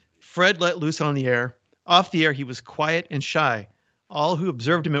 Fred let loose on the air. Off the air, he was quiet and shy. All who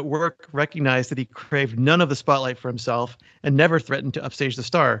observed him at work recognized that he craved none of the spotlight for himself and never threatened to upstage the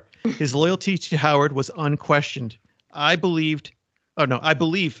star. His loyalty to Howard was unquestioned. I believe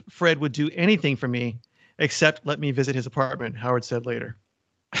Fred would do anything for me except let me visit his apartment, Howard said later.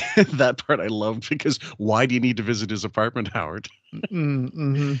 That part I loved, because why do you need to visit his apartment, Howard?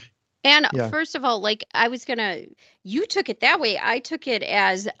 Mm-hmm. And first of all, you took it that way. I took it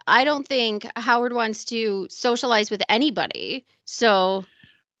as, I don't think Howard wants to socialize with anybody. So,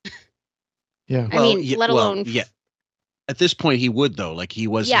 yeah. let alone At this point, he would though. Like he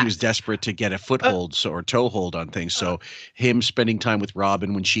was Yes. desperate to get a foothold or toehold on things. So him spending time with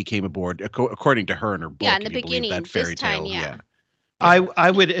Robin when she came aboard, according to her in her book, Yeah, in the if you believe beginning, that this fairy time, tale. yeah.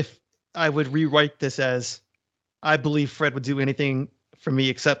 I would rewrite this as, I believe Fred would do anything for me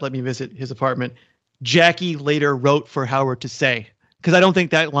except let me visit his apartment. Jackie later wrote for Howard to say, because I don't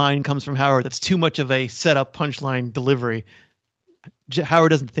think that line comes from Howard. That's too much of a setup punchline delivery. Howard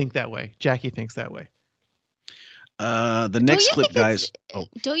doesn't think that way. Jackie thinks that way. The next clip, guys.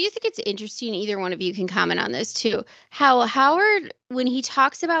 Don't you think it's interesting? Either one of you can comment on this too. How Howard, when he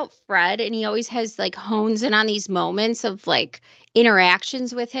talks about Fred, and he always has like hones in on these moments of like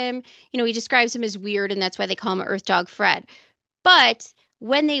interactions with him. He describes him as weird, and that's why they call him Earth Dog Fred. But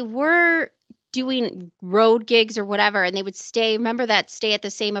when they were doing road gigs or whatever, and they would stay at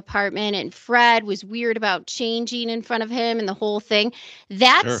the same apartment, and Fred was weird about changing in front of him and the whole thing.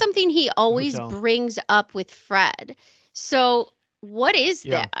 That's something he always brings up with Fred. So what is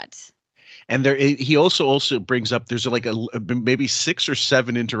that? And he also brings up, there's like maybe 6 or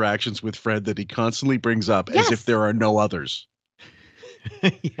 7 interactions with Fred that he constantly brings up as if there are no others.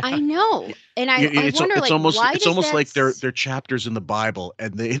 I know, and I wonder, why it's almost like they're chapters in the Bible,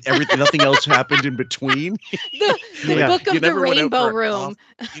 and nothing else happened in between. The book of the Rainbow Room.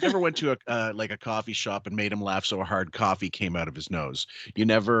 You never went to a coffee shop and made him laugh so hard coffee came out of his nose. You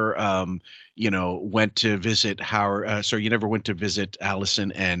never went to visit Howard. You never went to visit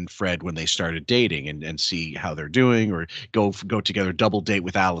Allison and Fred when they started dating and see how they're doing, or go together, double date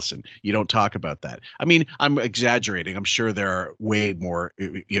with Allison. You don't talk about that. I mean, I'm exaggerating. I'm sure there are way more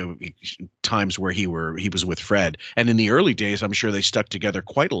times where he was with Fred, and in the early days, I'm sure they stuck together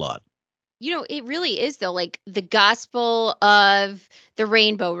quite a lot. It really is though, like the Gospel of the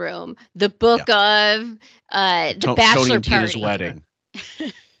Rainbow Room, the book of the Bachelor Tony and Tina's Party. wedding.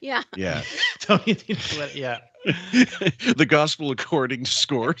 Yeah. Tony and Tina's wedding. Yeah. The Gospel according to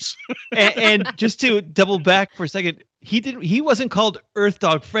Scores. and just to double back for a second, he wasn't called Earth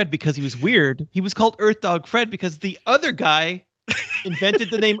Dog Fred because he was weird. He was called Earth Dog Fred because the other guy invented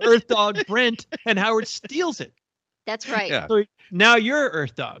the name Earth Dog Brent, and Howard steals it. That's right. Yeah. So now you're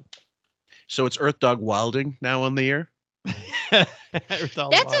Earth Dog. So it's Earth Dog Wilding now on the air.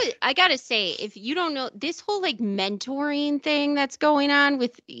 I gotta say, if you don't know this whole like mentoring thing that's going on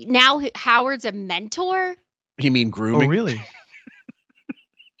with now, Howard's a mentor. You mean grooming? Oh, really?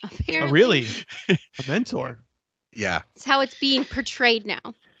 Apparently. Oh, really? A mentor? Yeah. It's how it's being portrayed now.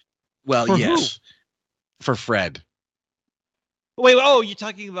 Well, For yes. For Fred. Wait, you're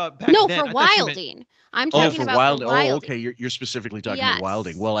talking about back No, then. for Wilding. I'm talking about Wilding. for Wilding. Oh, okay. You're specifically talking about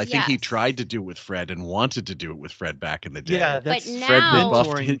Wilding. Well, I think he tried to do it with Fred and wanted to do it with Fred back in the day. Yeah, that's Fred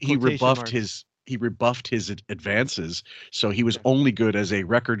now he rebuffed his advances, so he was only good as a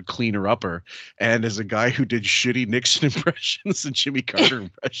record cleaner upper and as a guy who did shitty Nixon impressions and Jimmy Carter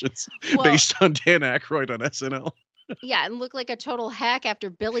impressions based on Dan Aykroyd on SNL. Yeah, and looked like a total hack after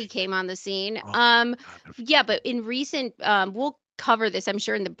Billy came on the scene. Yeah, but in recent, we'll cover this, I'm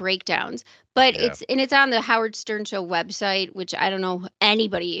sure, in the breakdowns. But it's on the Howard Stern Show website, which I don't know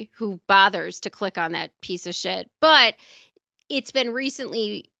anybody who bothers to click on that piece of shit. But it's been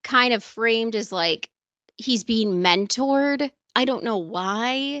recently kind of framed as like he's being mentored. I don't know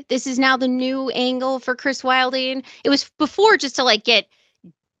why. This is now the new angle for Chris Wilding. It was before just to like get,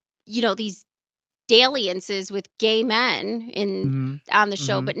 these dalliances with gay men on the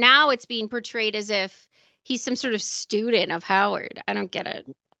show, but now it's being portrayed as if he's some sort of student of Howard. I don't get it.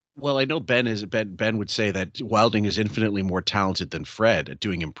 Well, I know Ben would say that Wilding is infinitely more talented than Fred at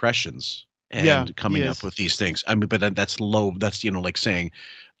doing impressions and coming up with these things. I mean, but that's low. That's like saying,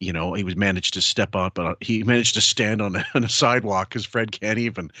 he managed to step up. He managed to stand on a sidewalk because Fred can't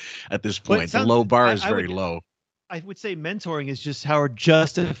even at this point. The low bar is very low. I would say mentoring is just Howard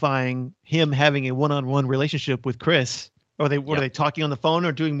justifying him having a one-on-one relationship with Chris. Are they talking on the phone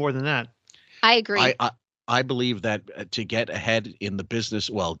or doing more than that? I agree. I believe that to get ahead in the business,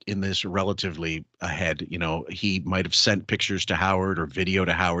 in this relatively ahead, he might have sent pictures to Howard or video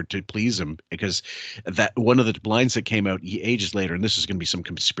to Howard to please him, because that one of the lines that came out ages later, and this is going to be some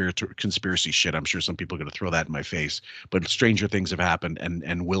conspiracy shit. I'm sure some people are going to throw that in my face, but stranger things have happened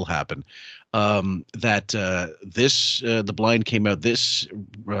and will happen. The blind came out. This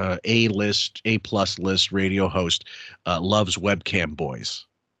A+ list radio host loves webcam boys.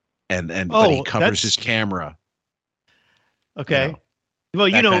 But he covers his camera. Okay.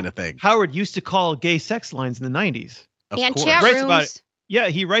 Well, kind of thing. Howard used to call gay sex lines in the 90s. And chat rooms. About it. Yeah,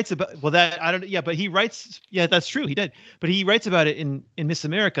 he writes about but he writes. Yeah, that's true. He did. But he writes about it in Miss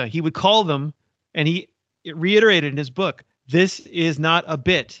America. He would call them, and he reiterated in his book, "This is not a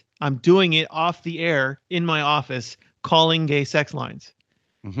bit. I'm doing it off the air in my office. calling gay sex lines.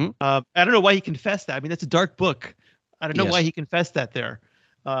 I don't know why he confessed that. I mean, that's a dark book. I don't know why he confessed that there.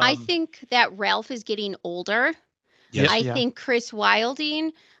 I think that Ralph is getting older. Yes. I think Chris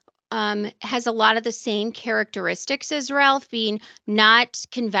Wilding has a lot of the same characteristics as Ralph, being not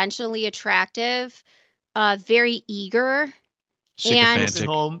conventionally attractive, very eager,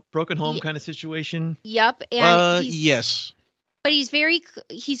 and broken home kind of situation. Yep, and yes. But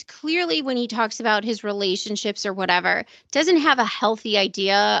he's clearly, when he talks about his relationships or whatever, doesn't have a healthy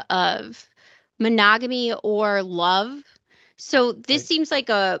idea of monogamy or love. So this seems like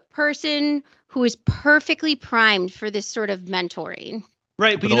a person who is perfectly primed for this sort of mentoring.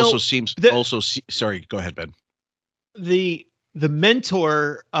 Right, but sorry, go ahead, Ben. The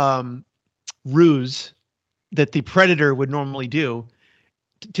mentor ruse that the predator would normally do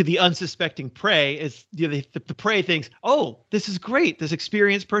to the unsuspecting prey is the prey thinks, oh, this is great. This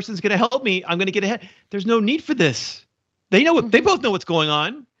experienced person's going to help me. I'm going to get ahead. There's no need for this. They know they both know what's going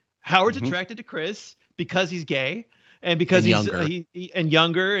on. Howard's attracted to Chris because he's gay and because he's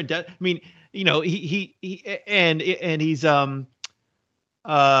younger. And I mean, you know, he's what's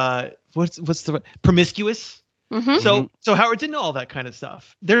the promiscuous. So Howard didn't know all that kind of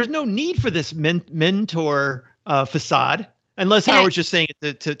stuff. There's no need for this mentor facade. Unless Howard's just saying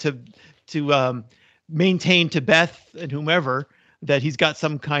it to maintain to Beth and whomever that he's got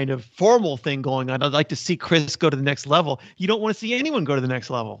some kind of formal thing going on. I'd like to see Chris go to the next level. You don't want to see anyone go to the next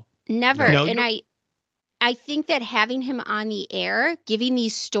level. Never. You know, and I think that having him on the air, giving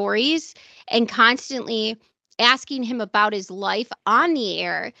these stories and constantly asking him about his life on the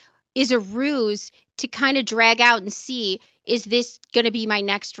air is a ruse to kind of drag out and see, is this going to be my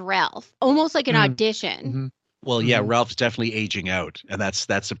next Ralph? Almost like an audition. Well, yeah, Ralph's definitely aging out, and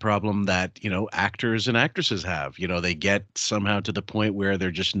that's a problem that, you know, actors and actresses have. You know, they get somehow to the point where they're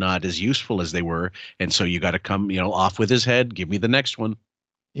just not as useful as they were, and so you got to come, you know, off with his head. Give me the next one.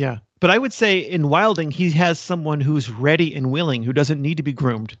 Yeah, but I would say in Wilding, he has someone who's ready and willing, who doesn't need to be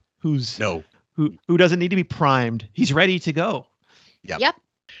groomed, who doesn't need to be primed. He's ready to go. Yep.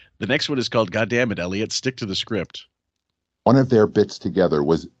 The next one is called "Goddamn It, Elliot, Stick to the Script." One of their bits together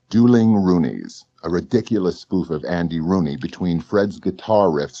was Dueling Roonies, a ridiculous spoof of Andy Rooney between Fred's guitar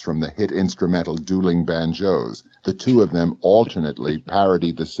riffs from the hit instrumental Dueling Banjos. The two of them alternately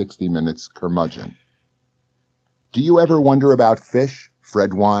parodied the 60 Minutes curmudgeon. Do you ever wonder about fish?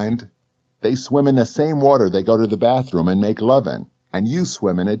 Fred whined. They swim in the same water they go to the bathroom and make love in, and you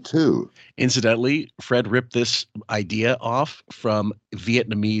swim in it too. Incidentally, Fred ripped this idea off from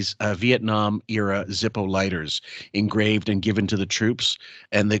Vietnam era Zippo lighters engraved and given to the troops.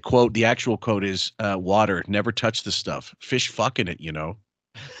 And the actual quote is, water, never touch the stuff. Fish fucking it, you know?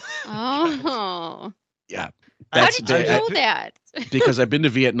 Oh. Yeah. How did you know that? Because I've been to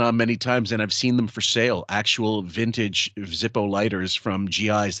Vietnam many times and I've seen them for sale. Actual vintage Zippo lighters from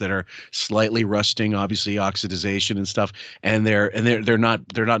GIs that are slightly rusting, obviously oxidization and stuff. And they're not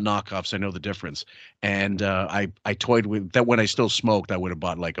knockoffs. I know the difference. And I toyed with that when I still smoked. I would have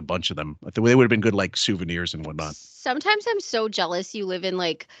bought like a bunch of them. They would have been good like souvenirs and whatnot. Sometimes I'm so jealous you live in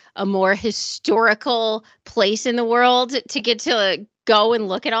like a more historical place in the world to get to go and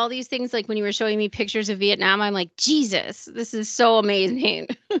look at all these things. Like when you were showing me pictures of Vietnam, I'm like, Jesus, this is so amazing.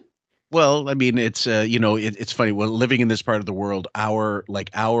 Well, I mean, it's it's funny. Well, living in this part of the world, our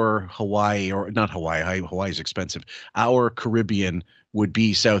Hawaii, or not Hawaii. Hawaii is expensive. Our Caribbean would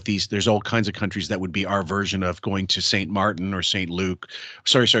be Southeast. There's all kinds of countries that would be our version of going to St. Martin or St. Luke.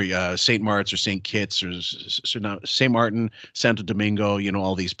 St. Mart's or St. Kitts or St. Martin, Santo Domingo. You know,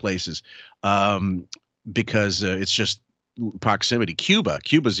 all these places, because it's just proximity.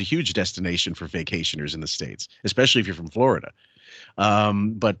 Cuba's a huge destination for vacationers in the States, especially if you're from Florida.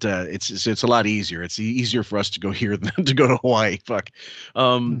 But it's a lot easier. It's easier for us to go here than to go to Hawaii. Fuck.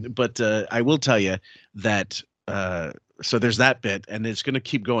 But I will tell you that so there's that bit, and it's going to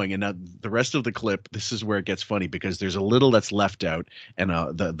keep going. And now the rest of the clip, this is where it gets funny because there's a little that's left out, and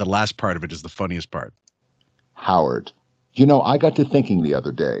the last part of it is the funniest part. Howard, you know, I got to thinking the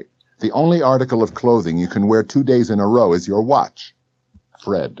other day. The only article of clothing you can wear 2 days in a row is your watch.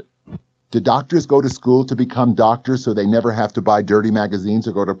 Fred, do doctors go to school to become doctors so they never have to buy dirty magazines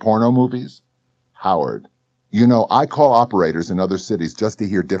or go to porno movies? Howard, you know, I call operators in other cities just to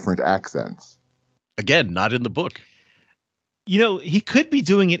hear different accents. Again, not in the book. You know, he could be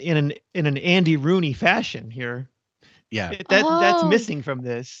doing it in an Andy Rooney fashion here. Yeah. That's missing from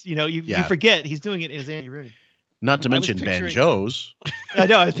this. You know, you forget he's doing it as Andy Rooney. Not to mention banjos. I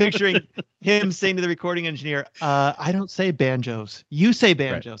know. I was picturing him saying to the recording engineer, I don't say banjos. You say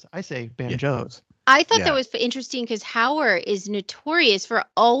banjos. Right. I say banjos. I thought that was interesting because Howard is notorious for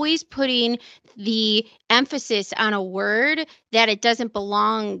always putting the emphasis on a word that it doesn't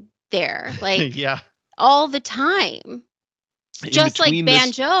belong there, like all the time, just like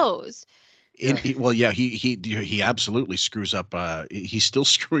banjos. He absolutely screws up. He's still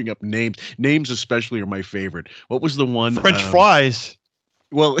screwing up names. Names especially are my favorite. What was the one? French fries.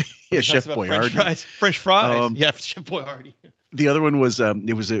 Well, yeah, Chef Boyardee. French fries. Yeah, Chef Boyardee. The other one was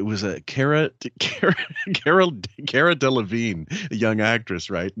it was a Cara Delevingne, a young actress,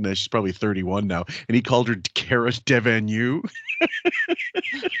 right? And she's probably 31 now, and he called her Cara Devanue.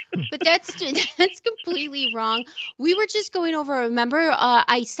 But that's completely wrong. We were just going over. Remember,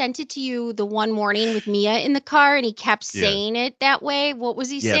 I sent it to you the one morning with Mia in the car, and he kept saying it that way. What was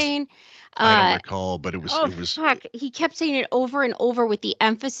he saying? I don't recall, but it was. Oh, fuck! He kept saying it over and over with the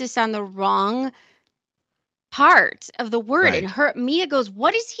emphasis on the wrong part of the word. Right. And Mia goes,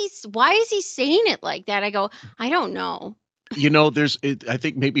 why is he saying it like that? I go, I don't know. You know, I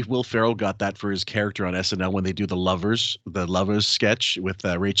think maybe Will Ferrell got that for his character on SNL when they do the lovers sketch with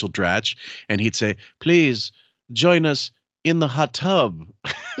Rachel Dratch, and he'd say, please join us in the hot tub.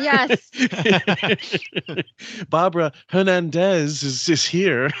 Yes. Barbara Hernandez is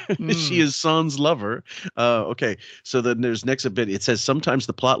here. She is Son's lover. Okay, so then there's next a bit. It says sometimes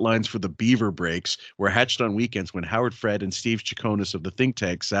the plot lines for the Beaver breaks were hatched on weekends when Howard Fred and Steve Chaconis of the think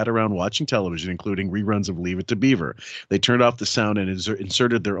tank sat around watching television, including reruns of Leave It to Beaver. They turned off the sound and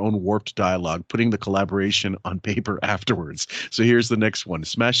inserted their own warped dialogue, putting the collaboration on paper afterwards. So here's the next one: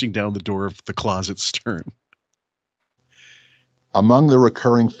 smashing down the door of the closet stern. Among the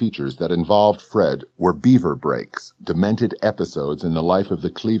recurring features that involved Fred were Beaver breaks, demented episodes in the life of the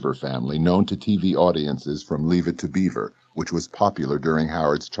Cleaver family known to TV audiences from Leave It to Beaver, which was popular during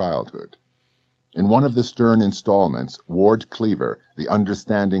Howard's childhood. In one of the Stern installments, Ward Cleaver, the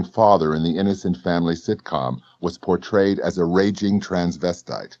understanding father in the Innocent Family sitcom, was portrayed as a raging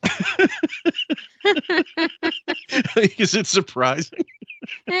transvestite. Is it surprising?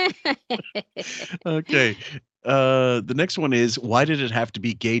 Okay. The next one is, why did it have to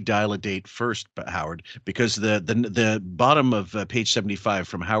be gay dial-a-date first, Howard? Because the bottom of page 75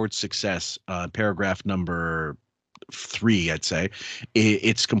 from Howard's Success, paragraph number 3, I'd say,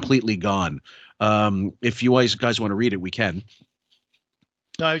 it's completely gone. If you guys want to read it, we can.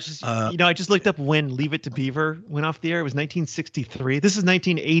 No, I was just, I just looked up when Leave It to Beaver went off the air. It was 1963. This is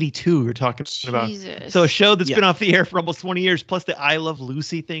 1982 we're talking about. So a show that's been off the air for almost 20 years, plus the I Love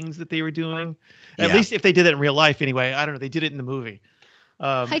Lucy things that they were doing. At least if they did it in real life anyway. I don't know. They did it in the movie.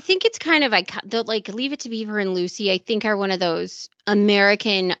 I think it's kind of like Leave It to Beaver and Lucy, I think, are one of those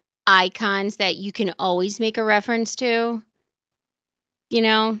American icons that you can always make a reference to. You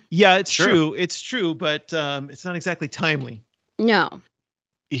know? Yeah, it's true. It's true, but it's not exactly timely. No.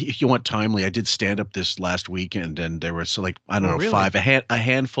 If you want timely, I did stand up this last weekend, and there was a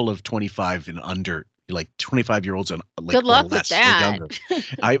handful of 25 and under, like 25-year-olds and like good luck with that.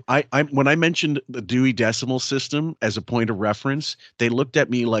 I when I mentioned the Dewey Decimal System as a point of reference, they looked at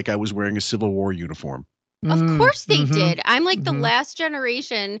me like I was wearing a Civil War uniform. Of course they did. I'm like the last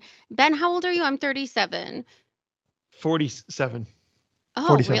generation. Ben, how old are you? I'm 37. 47. Oh,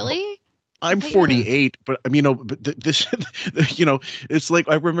 47. really? I'm 48, but this, it's like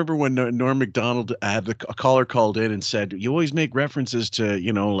I remember when Norm Macdonald had a caller called in and said, "You always make references to,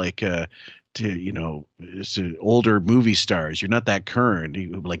 to older movie stars. You're not that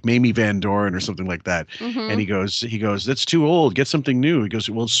current, like Mamie Van Doren or something like that." And he goes, "That's too old. Get something new." He goes,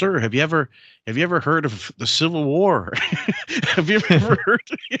 "Well, sir, have you ever heard of the Civil War? Have you ever heard,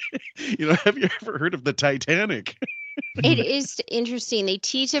 have you ever heard of the Titanic?" It is interesting. They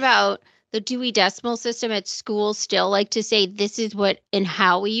teach about the Dewey Decimal System at school still, like to say this is what and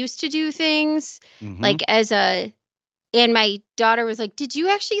how we used to do things. Like and my daughter was like, "Did you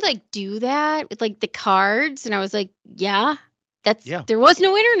actually like do that with like the cards?" And I was like, "Yeah, there was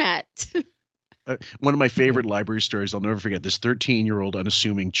no internet." One of my favorite library stories, I'll never forget, this 13-year-old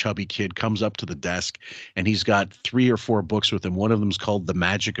unassuming chubby kid comes up to the desk and he's got 3 or 4 books with him. One of them's called The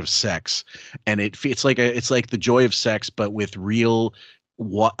Magic of Sex. And it's like The Joy of Sex, but with real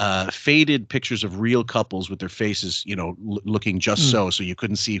faded pictures of real couples with their faces, looking just so you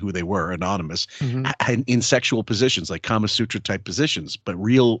couldn't see who they were, anonymous, in sexual positions, like Kama Sutra type positions, but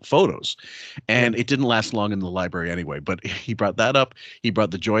real photos. And it didn't last long in the library anyway, but he brought that up. He brought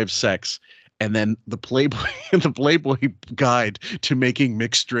The Joy of Sex. And then the Playboy guide to making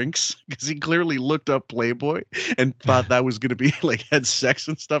mixed drinks, because he clearly looked up Playboy and thought that was going to be like had sex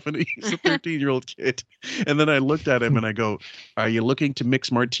and stuff. And he's a 13-year-old kid. And then I looked at him and I go, "Are you looking to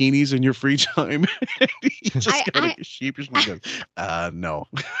mix martinis in your free time?" He just kind of sheepishly goes, "No."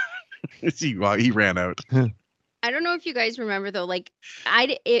 He ran out. I don't know if you guys remember though, like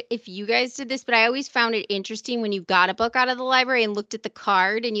if you guys did this, but I always found it interesting when you got a book out of the library and looked at the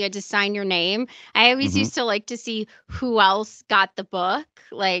card and you had to sign your name. I always used to like to see who else got the book.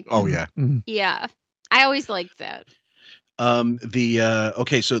 Like, Oh yeah. yeah, I always liked that.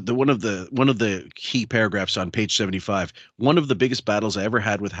 Okay, so one of the key paragraphs on page 75, one of the biggest battles I ever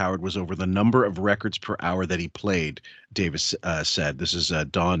had with Howard was over the number of records per hour that he played. Davis said, this is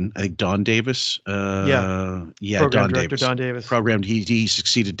Don Davis. Program Don director Davis. Don Davis. He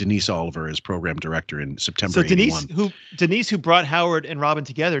succeeded Denise Oliver as program director in September. So Denise, who brought Howard and Robin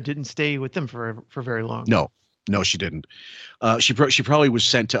together, didn't stay with them for very long. No, she didn't. She probably was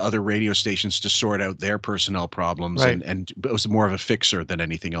sent to other radio stations to sort out their personnel problems, Right. and it was more of a fixer than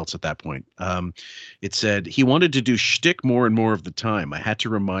anything else at that point. It said he wanted to do shtick more and more of the time. I had to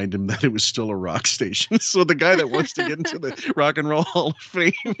remind him that it was still a rock station. So the guy that wants to get into the Rock and Roll Hall of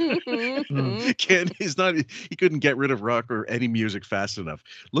Fame he couldn't get rid of rock or any music fast enough.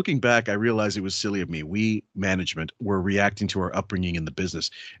 Looking back, I realized it was silly of me. We, management, were reacting to our upbringing in the business.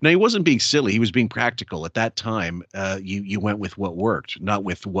 Now, he wasn't being silly. He was being practical. At that time, you went with what worked, not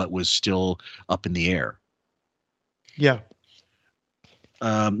with what was still up in the air. Yeah.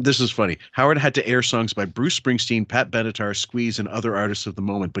 This is funny. Howard had to air songs by Bruce Springsteen, Pat Benatar, Squeeze, and other artists of the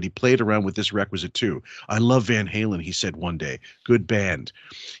moment, but he played around with this requisite too. I love Van Halen, he said one day. Good band.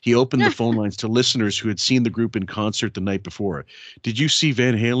 He opened the phone lines to listeners who had seen the group in concert the night before. Did you see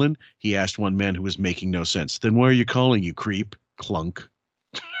Van Halen? He asked one man who was making no sense. Then why are you calling, you creep? Clunk.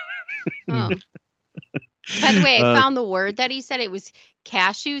 Oh. By the way, I found the word that he said. It was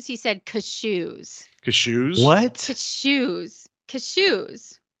cashews. He said cashews. Cashews? What? Cashews.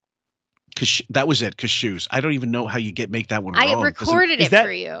 Cashews. That was it. Cashews. I don't even know how you make that one wrong. I recorded it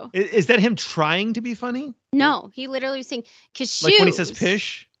for you. Is that him trying to be funny? No, he literally was saying cashews. Like when he says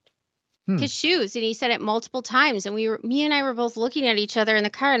pish? Cashews, and he said it multiple times, and me and I were both looking at each other in the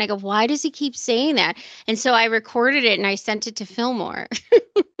car, and I go, why does he keep saying that? And so I recorded it and I sent it to Fillmore.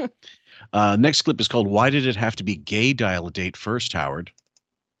 Next clip is called Why Did It Have to Be Gay Dial-A-Date First, Howard?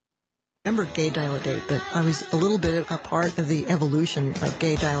 Remember Gay Dial-A-Date, but I was a little bit a part of the evolution of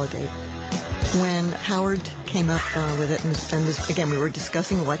Gay Dial-A-Date. When Howard came up with it, and this, again, we were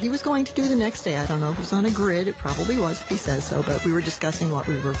discussing what he was going to do the next day. I don't know if it was on a grid. It probably was if he says so, but we were discussing what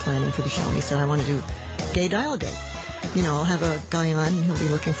we were planning for the show. And he said, I want to do Gay Dial-A-Date. You know, I'll have a guy on and he'll be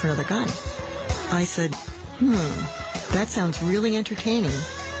looking for another guy. I said, that sounds really entertaining,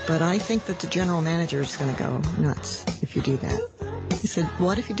 but I think that the general manager is going to go nuts if you do that. He said,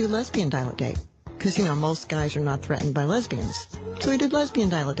 what if you do Lesbian Dial-A-Date? Because, you know, most guys are not threatened by lesbians. So he did Lesbian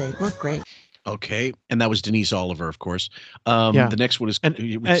Dial-A-Date. Worked great. Okay. And that was Denise Oliver, of course. The next one is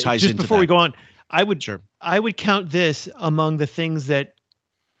ties just into before that. we go on, I would count this among the things that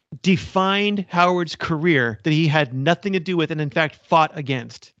defined Howard's career that he had nothing to do with and in fact fought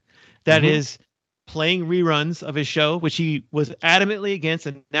against. That is playing reruns of his show, which he was adamantly against,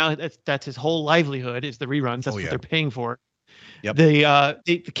 and now that's his whole livelihood is the reruns. That's what they're paying for. Yep.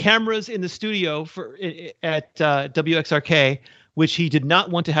 The cameras in the studio at WXRK, which he did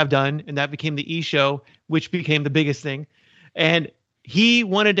not want to have done, and that became the E show, which became the biggest thing. And he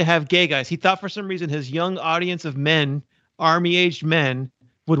wanted to have gay guys. He thought for some reason his young audience of men, army-aged men,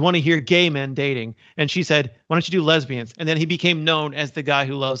 would want to hear gay men dating. And she said, why don't you do lesbians? And then he became known as the guy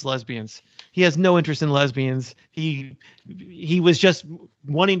who loves lesbians. He has no interest in lesbians. He was just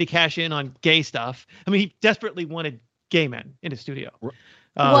wanting to cash in on gay stuff. I mean, he desperately wanted gay men in his studio.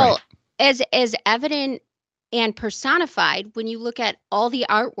 As evident and personified when you look at all the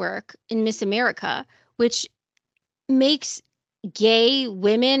artwork in Miss America, which makes gay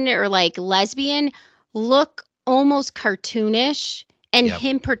women or like lesbian look almost cartoonish, and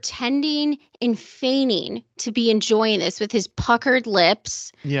him pretending and feigning to be enjoying this with his puckered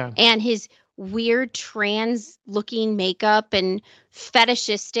lips and his weird trans looking makeup and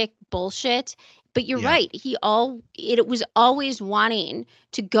fetishistic bullshit. But you're right. It was always wanting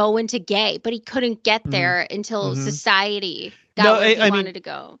to go into gay, but he couldn't get there until society got where he wanted to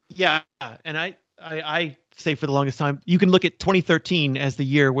go. Yeah. And I say for the longest time, you can look at 2013 as the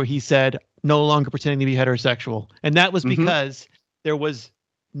year where he said, no longer pretending to be heterosexual. And that was because there was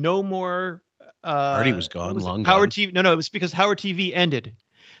no more. Artie was gone, long Howard gone. TV. No, it was because Howard TV ended.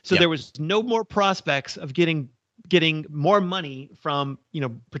 So there was no more prospects of getting more money from,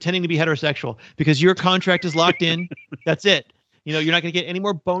 pretending to be heterosexual because your contract is locked in. That's it. You're not going to get any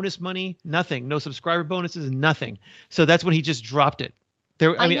more bonus money, nothing, no subscriber bonuses, nothing. So that's when he just dropped it.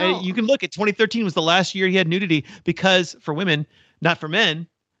 You can look at 2013 was the last year he had nudity because for women, not for men,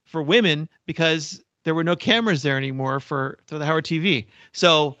 for women, because there were no cameras there anymore for the Howard TV.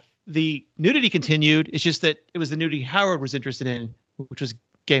 So the nudity continued. It's just that it was the nudity Howard was interested in, which was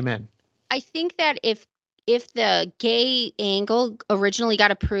gay men. I think that if the gay angle originally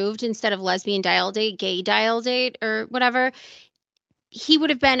got approved instead of lesbian dial date, gay dial date, or whatever, he would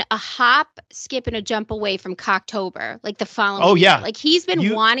have been a hop, skip, and a jump away from Cocktober, like the following year. Like he's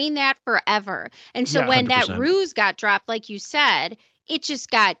been wanting that forever. And so when 100%. that ruse got dropped, like you said, it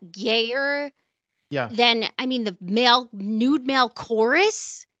just got gayer. Yeah. Then, I mean, the nude male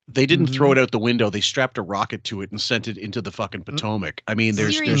chorus. They didn't throw it out the window. They strapped a rocket to it and sent it into the fucking Potomac. I mean,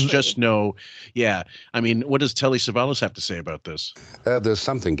 there's just no, yeah. I mean, what does Telly Savalas have to say about this? There's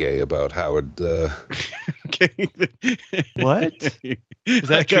something gay about Howard. What? Is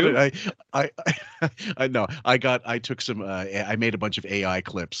that true? I know. I took some. I made a bunch of AI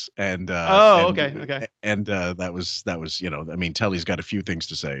clips and. Okay. And that was I mean, Telly's got a few things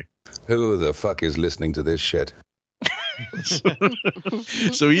to say. Who the fuck is listening to this shit?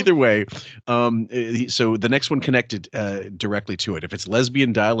 So either way, so the next one connected directly to it. If it's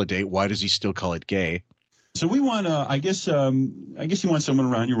lesbian dial a date, why does he still call it gay? So we want I guess you want someone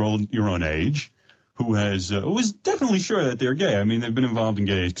around your own age who is definitely sure that they're gay. I mean, they've been involved in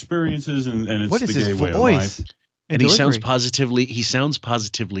gay experiences and it's what the is gay his way voice? of life. And he sounds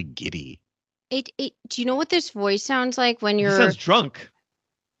positively giddy. Do you know what this voice sounds like when you're? He sounds drunk.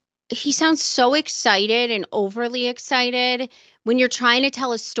 He sounds so excited and overly excited when you're trying to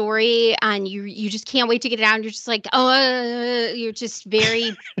tell a story and you just can't wait to get it out. You're just like, you're just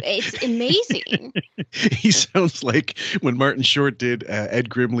very, it's amazing. He sounds like when Martin Short did Ed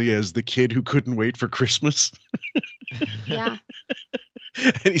Grimley as the kid who couldn't wait for Christmas. Yeah.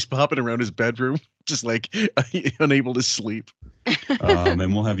 And he's popping around his bedroom, just like unable to sleep.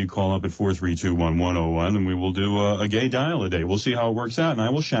 And we'll have you call up at 432-1101 and we will do a gay dial a date. We'll see how it works out and I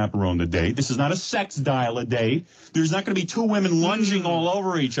will chaperone the date. This is not a sex dial a date. There's not going to be two women lunging all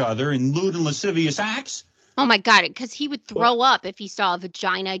over each other in lewd and lascivious acts. Oh my God, because he would throw up if he saw a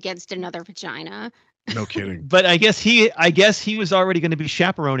vagina against another vagina. No kidding. But I guess he was already going to be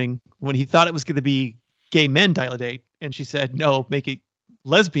chaperoning when he thought it was going to be gay men dial a date. And she said, no, make it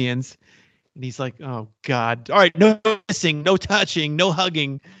lesbians. And he's like, oh God. All right, no kissing, no touching, no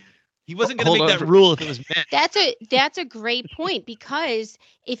hugging. He wasn't going to make that rule if it was men. That's a great point, because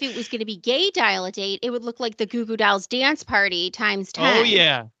if it was going to be gay dial a date, it would look like the Goo Goo Dolls dance party times 10. Oh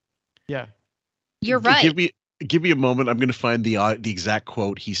yeah. Yeah. You're right. Give me a moment. I'm going to find the exact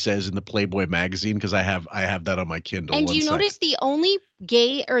quote he says in the Playboy magazine, because I have that on my Kindle. And do you notice the only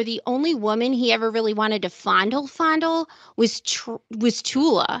gay or the only woman he ever really wanted to fondle was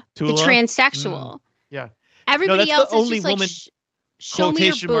Tula, the transsexual. Yeah. Everybody that's else the only is just woman, like show me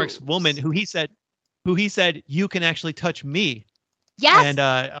your boobs. marks woman who he said you can actually touch me. Yes. And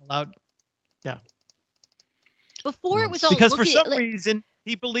allowed. Yeah. Before it was all because for some reason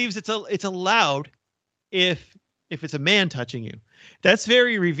he believes it's allowed if it's a man touching you. That's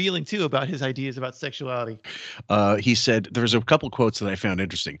very revealing too about his ideas about sexuality. He said, there's a couple quotes that I found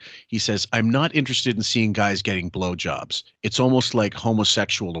interesting. He says, I'm not interested in seeing guys getting blowjobs. It's almost like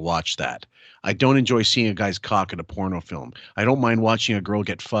homosexual to watch that. I don't enjoy seeing a guy's cock in a porno film. I don't mind watching a girl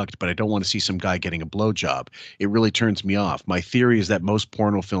get fucked, but I don't want to see some guy getting a blowjob. It really turns me off. My theory is that most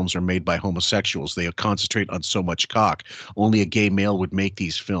porno films are made by homosexuals. They concentrate on so much cock. Only a gay male would make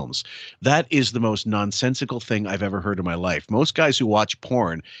these films. That is the most nonsensical thing I've ever heard in my life. Most guys who watch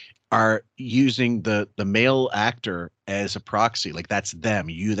porn are using the male actor as a proxy. Like that's them.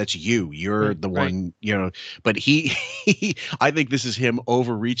 That's you. You're the one, but he I think this is him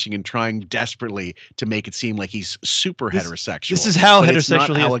overreaching and trying desperately to make it seem like he's super heterosexual. This is how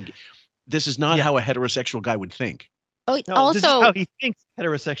heterosexual he is. This is not how a heterosexual guy would think. Oh, no, also this is how he thinks a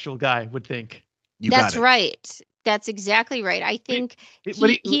heterosexual guy would think. That's right. That's exactly right. I think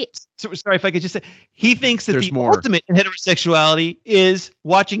sorry if I could just say, he thinks that the ultimate in heterosexuality is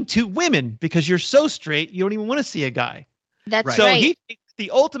watching two women, because you're so straight you don't even want to see a guy. That's right. So he thinks the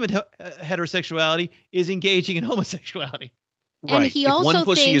ultimate heterosexuality is engaging in homosexuality. And he also if one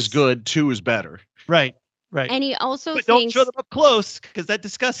pussy thinks, is good, two is better. Right. And he also but thinks, don't show them up close, because that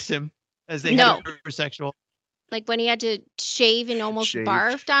disgusts him as a heterosexual. Like when he had to shave and almost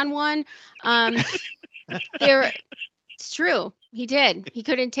barfed on one. It's true. He did. He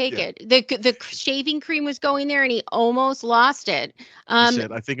couldn't take it. The shaving cream was going there, and he almost lost it. He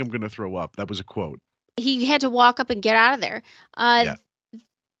said, "I think I'm going to throw up." That was a quote. He had to walk up and get out of there.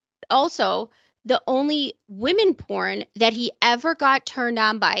 Also, the only women porn that he ever got turned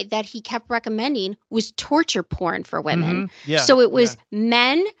on by that he kept recommending was torture porn for women. Yeah. So it was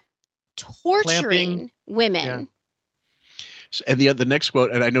men torturing women. And the next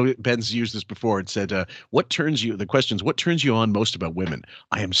quote, and I know Ben's used this before. It said, "What turns you?" The question's, "What turns you on most about women?"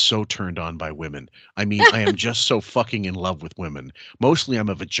 I am so turned on by women. I mean, I am just so fucking in love with women. Mostly, I'm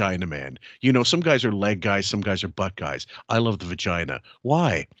a vagina man. You know, some guys are leg guys, some guys are butt guys. I love the vagina.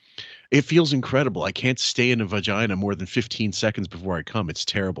 Why? It feels incredible. I can't stay in a vagina more than 15 seconds before I come. It's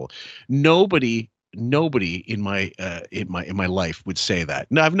terrible. Nobody in my life would say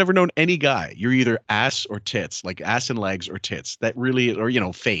that. No, I've never known any guy. You're either ass or tits, like ass and legs or tits. That really,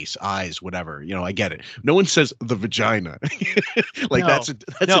 or face, eyes, whatever. I get it. No one says the vagina. Like that's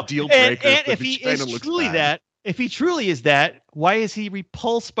a deal breaker. And if he is truly that, if he truly is that, why is he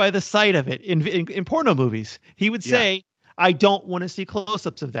repulsed by the sight of it in porno movies? He would say, "I don't want to see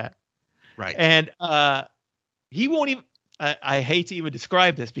close-ups of that." Right. And he won't even. I hate to even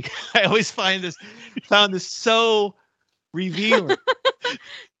describe this because I always found this so revealing.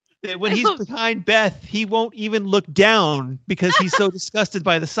 That when he's behind Beth, he won't even look down because he's so disgusted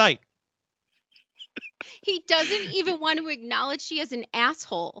by the sight. He doesn't even want to acknowledge she has an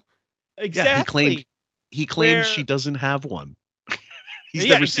asshole. Exactly. Yeah, he claims she doesn't have one. He's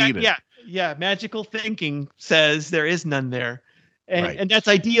never seen it. Yeah. Magical thinking says there is none there. And Right. and that's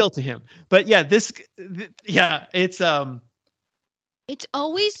ideal to him. But It's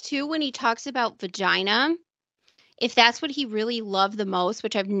always too when he talks about vagina, if that's what he really loved the most,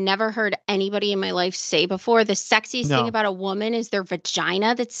 which I've never heard anybody in my life say before, the sexiest thing about a woman is their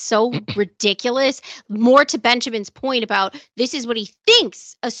vagina. That's so ridiculous. More to Benjamin's point about this is what he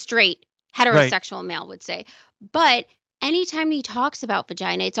thinks a straight heterosexual male would say. But anytime he talks about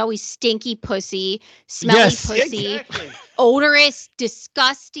vagina, it's always stinky pussy, smelly pussy, odorous,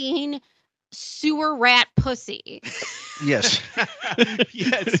 disgusting, sewer rat pussy. Yes.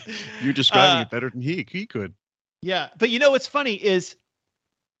 Yes. You're describing it better than he could. Yeah. But what's funny is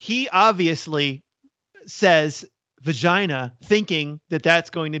he obviously says vagina thinking that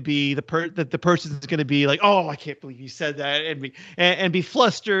that's going to be that the person is going to be like, "Oh, I can't believe you said that," and be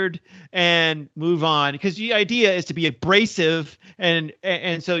flustered and move on, because the idea is to be abrasive and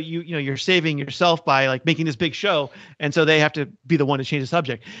so you're saving yourself by like making this big show, and so they have to be the one to change the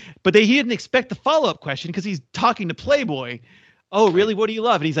subject. But he didn't expect the follow-up question because he's talking to Playboy. "Oh, really? What do you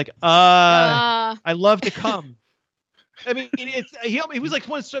love?" And he's like, I love to come." I mean, he was like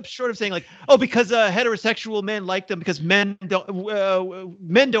one step short of saying like, "Oh, because heterosexual men like them because men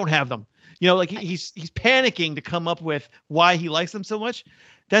don't have them." Like he's panicking to come up with why he likes them so much.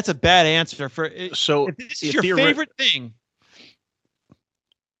 That's a bad answer for. So if this is your favorite thing,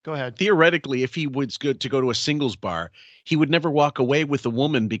 go ahead. Theoretically, if he was good to go to a singles bar, he would never walk away with a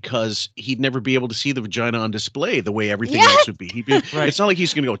woman because he'd never be able to see the vagina on display the way everything else would be. It's not like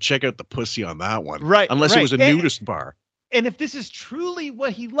he's going to go check out the pussy on that one, right? Unless it was a nudist bar. And if this is truly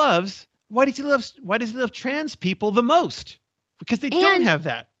what he loves, why does he love trans people the most? Because they don't have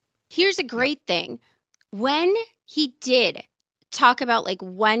that. Here's a great thing. When he did talk about like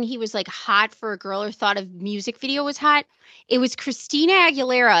when he was like hot for a girl or thought a music video was hot, it was Christina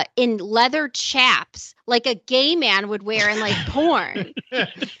Aguilera in leather chaps like a gay man would wear in like porn.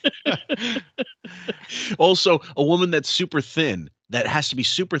 Also, a woman that's super thin. That has to be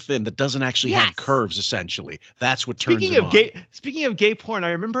super thin. That doesn't actually have curves. Essentially, that's what turns him on. Speaking of gay porn, I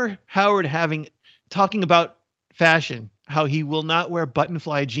remember Howard talking about fashion, how he will not wear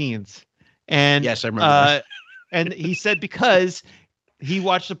button-fly jeans. And yes, I remember that. And he said because he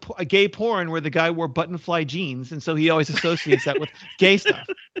watched a gay porn where the guy wore button-fly jeans, and so he always associates that with gay stuff.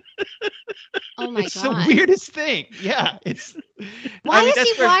 Oh my God! It's the weirdest thing. Yeah, it's. Why is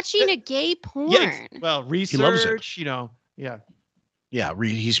he watching a gay porn? Yeah, well, research. Yeah. Yeah,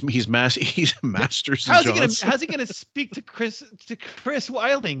 he's masters. How's he gonna speak to Chris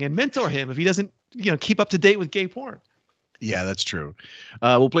Wilding and mentor him if he doesn't keep up to date with gay porn? Yeah, that's true.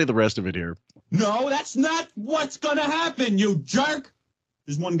 We'll play the rest of it here. No, that's not what's gonna happen, you jerk.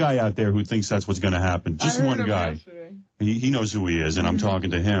 There's one guy out there who thinks that's what's gonna happen. Just one guy. He knows who he is, and I'm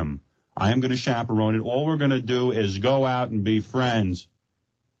talking to him. I am gonna chaperone it. All we're gonna do is go out and be friends.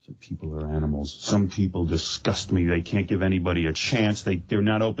 Some people are animals. Some people disgust me. They can't give anybody a chance. They're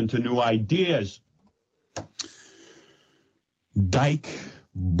not open to new ideas. Dyke,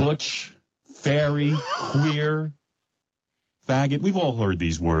 butch, fairy, queer, faggot. We've all heard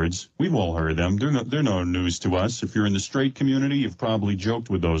these words. We've all heard them. They're no news to us. If you're in the straight community, you've probably joked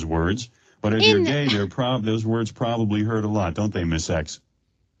with those words. But if you're gay, those words probably hurt a lot, don't they, Miss X?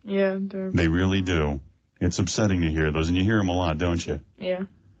 Yeah, they really do. It's upsetting to hear those, and you hear them a lot, don't you? Yeah.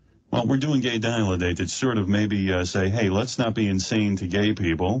 Well, we're doing Gay Dial-A-Date to sort of maybe say, hey, let's not be insane to gay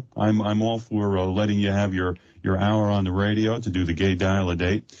people. I'm all for letting you have your hour on the radio to do the Gay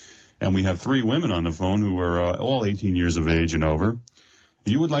Dial-A-Date. And we have 3 women on the phone who are all 18 years of age and over.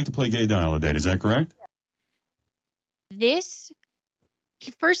 You would like to play Gay Dial a Date, is that correct? This,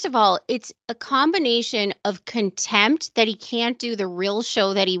 first of all, it's a combination of contempt that he can't do the real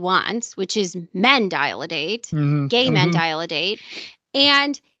show that he wants, which is Men Dial a Date, Gay Men Dial a Date.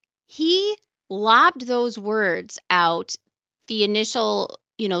 And he lobbed those words out, the initial,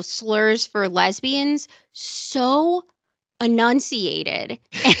 slurs for lesbians, so enunciated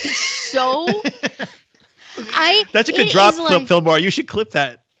and so that's a good drop, Fillmore. You should clip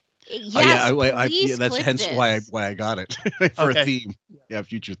that. Yes, that's hence why I got it for a theme. Yeah,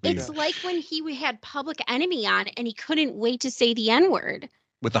 future theme. It's like when he had Public Enemy on and he couldn't wait to say the N-word.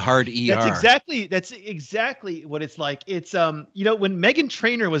 With the hard ER. That's exactly what it's like. It's when Meghan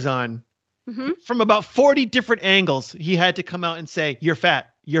Trainor was on, from about 40 different angles, he had to come out and say, "You're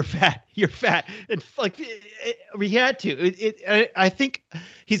fat, you're fat, you're fat," and he had to. I think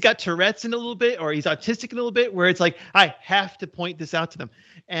he's got Tourette's in a little bit, or he's autistic in a little bit, where it's like I have to point this out to them.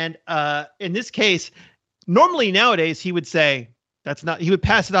 And in this case, normally nowadays he would say that's not. He would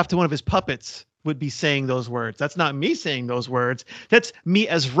pass it off to one of his puppets. Would be saying those words. That's not me saying those words. That's me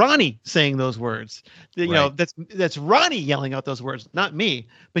as Ronnie saying those words. That's Ronnie yelling out those words, not me.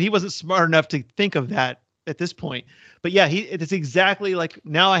 But he wasn't smart enough to think of that at this point. But yeah, it's exactly like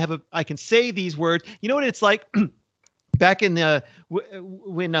now I can say these words. You know what it's like back in the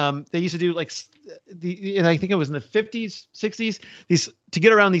when they used to do and I think it was in the 50s, 60s, these to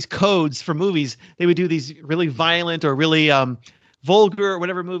get around these codes for movies, they would do these really violent or really vulgar or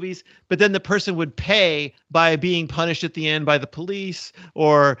whatever movies, but then the person would pay by being punished at the end by the police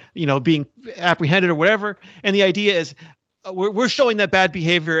or being apprehended or whatever. And the idea is we're showing that bad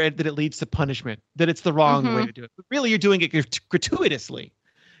behavior and that it leads to punishment, that it's the wrong way to do it. But really, you're doing it gratuitously,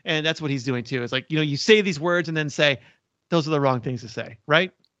 and that's what he's doing too. It's like you say these words and then say those are the wrong things to say,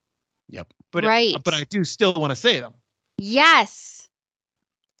 right? Yep. But but I do still want to say them. Yes.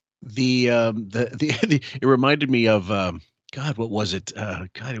 It reminded me of. God, what was it?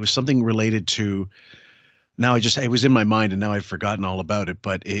 God, it was something related to. Now it was in my mind, and now I've forgotten all about it.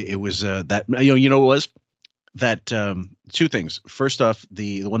 But it was that it was that 2 things. First off,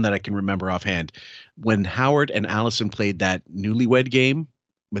 the one that I can remember offhand, when Howard and Allison played that Newlywed Game,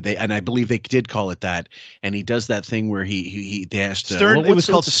 but I believe they did call it that, and he does that thing where they asked. It was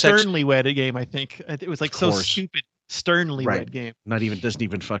called Sternly Wed Game, I think. It was like so stupid. Sternly Wed Game. Doesn't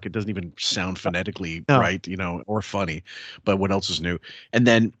even sound phonetically right, or funny. But what else is new? And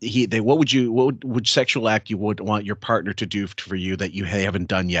then what would sexual act you would want your partner to do for you that you haven't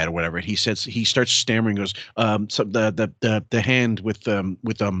done yet or whatever? He says, he starts stammering, goes, so the hand with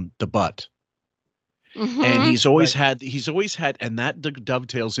the butt. And he's always had, and that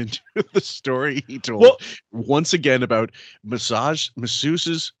dovetails into the story he told once again about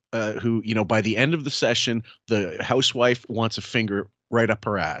masseuses who, by the end of the session, the housewife wants a finger right up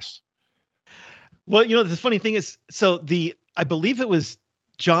her ass. Well, the funny thing is, I believe it was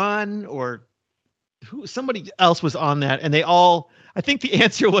John or somebody else was on that, and I think the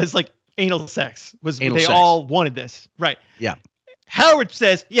answer was like anal sex all wanted this. Right. Yeah. Howard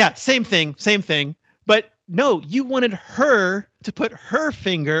says, yeah, same thing. But no, you wanted her to put her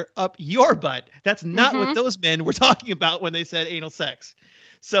finger up your butt. That's not what those men were talking about when they said anal sex.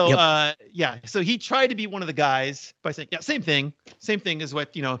 So, so he tried to be one of the guys by saying, yeah, same thing. Same thing as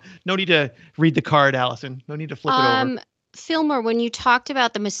what, no need to read the card, Allison. No need to flip it over. Fillmore, when you talked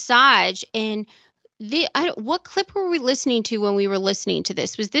about the massage and what clip were we listening to when we were listening to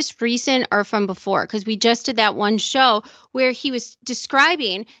this? Was this recent or from before? Because we just did that one show where he was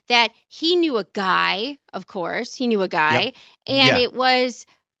describing that he knew a guy, of course, and it was,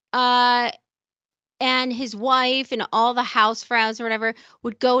 and his wife and all the house frowns or whatever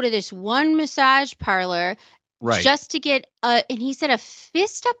would go to this one massage parlor just to get and he said a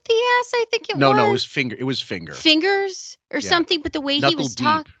fist up the ass, I think it was. No, it was finger. It was finger. Fingers or something, but the way he was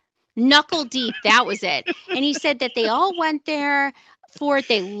talking. Knuckle deep, that was it. And he said that they all went there for it.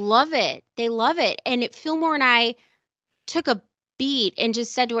 They love it. And Fillmore and I took a beat and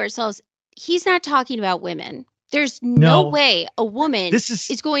just said to ourselves, he's not talking about women. There's no way a woman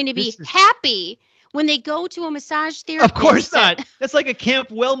is going to be happy when they go to a massage therapist. Of course not. That's like a Camp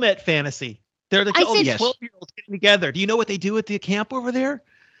Well-Met fantasy. They're the 12-year-olds getting together. Do you know what they do at the camp over there?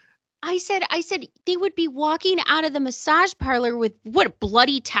 I said they would be walking out of the massage parlor with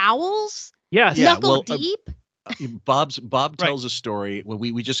bloody towels? Yes. Knuckle deep? Bob tells a story when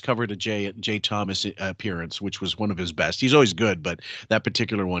we just covered a Jay Thomas appearance, which was one of his best. He's always good, but that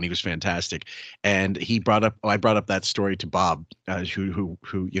particular one, he was fantastic. And I brought up that story to Bob, who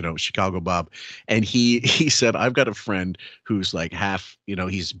Chicago Bob, and he said, I've got a friend who's like half,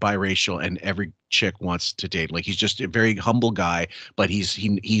 he's biracial, and every chick wants to date. Like, he's just a very humble guy, but he's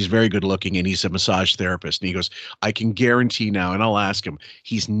very good looking, and he's a massage therapist. And he goes, I can guarantee now, and I'll ask him,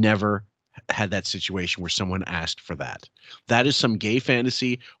 he's never had that situation where someone asked for that. That is some gay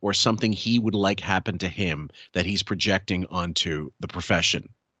fantasy or something he would like happen to him that he's projecting onto the profession.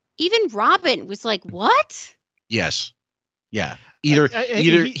 Even Robin was like, what? Yes. Yeah. Either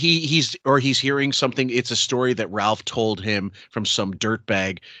he's hearing something. It's a story that Ralph told him from some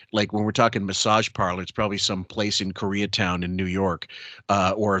dirtbag. Like, when we're talking massage parlor, it's probably some place in Koreatown in New York,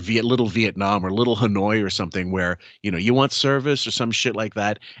 or little Vietnam or little Hanoi or something, where you want service or some shit like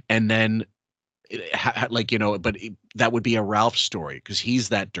that. And then but that would be a Ralph story because he's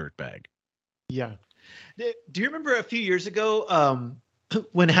that dirtbag. Yeah. Do you remember a few years ago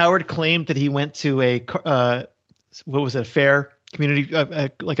when Howard claimed that he went to a fair? Community,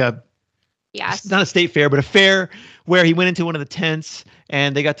 yes, not a state fair, but a fair where he went into one of the tents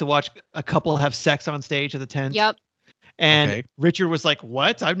and they got to watch a couple have sex on stage at the tent. Yep. And Richard was like,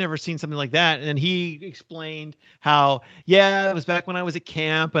 what? I've never seen something like that. And he explained how, it was back when I was at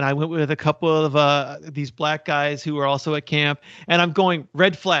camp and I went with a couple of these black guys who were also at camp. And I'm going,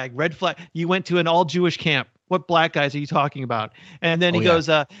 red flag. You went to an all Jewish camp. What black guys are you talking about? And then he goes,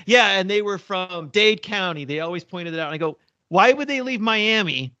 and they were from Dade County. They always pointed it out. And I go, why would they leave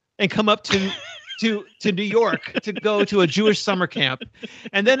Miami and come up to New York to go to a Jewish summer camp?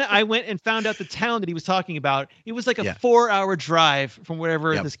 And then I went and found out the town that he was talking about. It was like a 4-hour drive from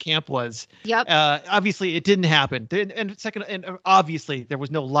wherever this camp was. Yep. Obviously, it didn't happen. And obviously, there was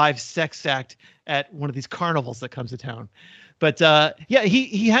no live sex act at one of these carnivals that comes to town. But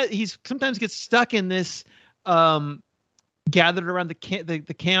he's sometimes gets stuck in this gathered around the camp,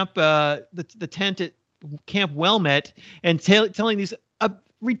 the tent at Camp Wellmet, and telling these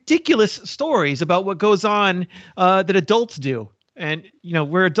ridiculous stories about what goes on that adults do. And,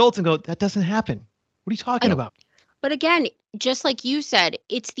 we're adults and go, that doesn't happen. What are you talking about? But again, just like you said,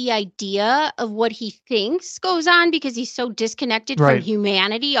 it's the idea of what he thinks goes on because he's so disconnected from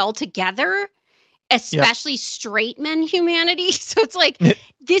humanity altogether, especially straight men humanity. So it's like,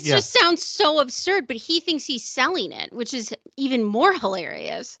 this just sounds so absurd, but he thinks he's selling it, which is even more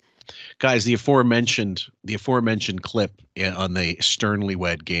hilarious. Guys, the aforementioned clip on the Sternly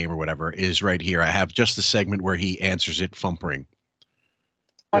Wed game or whatever is right here. I have just the segment where he answers it fumpering.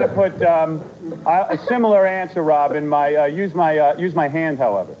 I want to put a similar answer, Robin. Use my hand,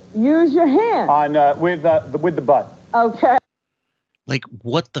 however. Use your hand on with the butt. Okay. Like,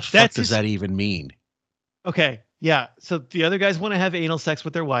 what the fuck does that even mean? Okay, yeah. So the other guys want to have anal sex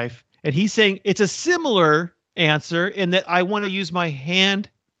with their wife, and he's saying it's a similar answer in that I want to use my hand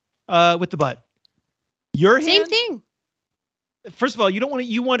with the butt. Your hand? Same thing. First of all,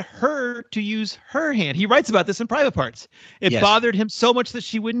 you want her to use her hand. He writes about this in Private Parts. It bothered him so much that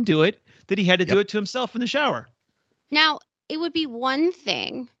she wouldn't do it that he had to do it to himself in the shower. Now, it would be one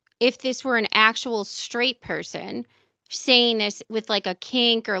thing if this were an actual straight person saying this with like a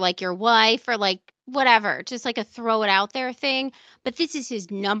kink or like your wife or like whatever, just like a throw it out there thing. But this is his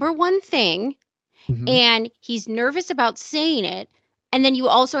number one thing. Mm-hmm. And he's nervous about saying it. And then you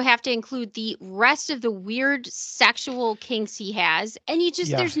also have to include the rest of the weird sexual kinks he has. And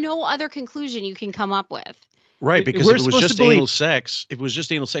there's no other conclusion you can come up with. Right, because if it was just anal sex, he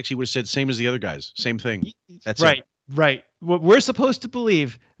would have said same as the other guys. Same thing. That's right. Right. We're supposed to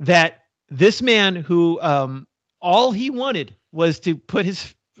believe that this man who all he wanted was to put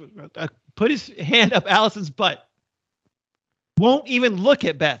his hand up Allison's butt won't even look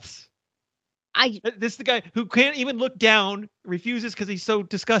at Beth's. This is the guy who can't even look down, refuses because he's so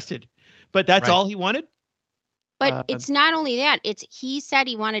disgusted. But that's all he wanted. But it's not only that. He said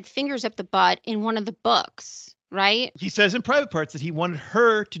he wanted fingers up the butt in one of the books, right? He says in Private Parts that he wanted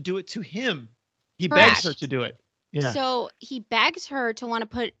her to do it to him. He begs her to do it. Yeah. So he begs her to want to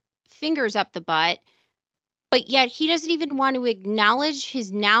put fingers up the butt, but yet he doesn't even want to acknowledge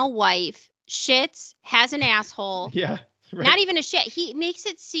his now wife shits, has an asshole. Yeah. Right. Not even a shit. He makes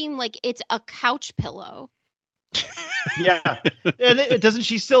it seem like it's a couch pillow. Yeah. And doesn't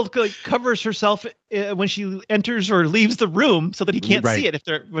she still covers herself when she enters or leaves the room so that he can't see it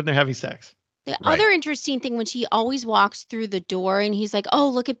when they're having sex? The other interesting thing, when she always walks through the door and he's like, oh,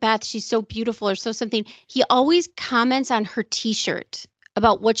 look at Beth. She's so beautiful or so something. He always comments on her T-shirt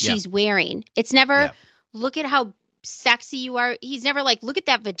about what she's wearing. It's never look at how sexy you are. He's never like, look at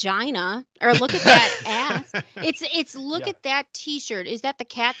that vagina or look at that ass. It's look at that t-shirt. Is that the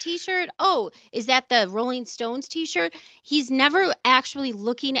Cat t-shirt? Oh, is that the Rolling Stones t-shirt? He's never actually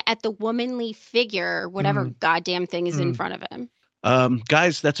looking at the womanly figure or whatever goddamn thing is in front of him.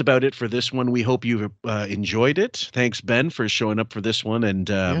 Guys, that's about it for this one. We hope you've enjoyed it. Thanks, Ben, for showing up for this one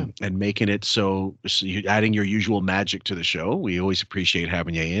and making it so you're adding your usual magic to the show. We always appreciate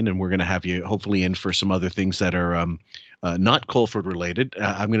having you in, and we're going to have you hopefully in for some other things that are not Colford related.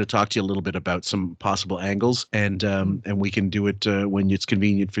 I'm going to talk to you a little bit about some possible angles, and we can do it when it's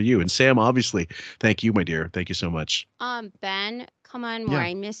convenient for you. And Sam, obviously, thank you, my dear. Thank you so much. Ben, come on more.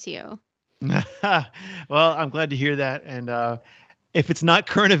 I miss you. Well, I'm glad to hear that. And if it's not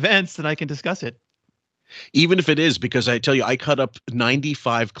current events, then I can discuss it. Even if it is, because I tell you, I cut up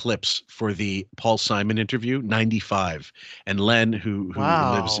 95 clips for the Paul Simon interview, 95. And Len, who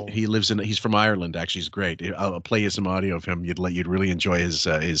he's from Ireland, actually, he's great. I'll play you some audio of him. You'd really enjoy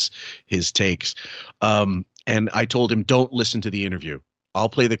his takes. And I told him, don't listen to the interview. I'll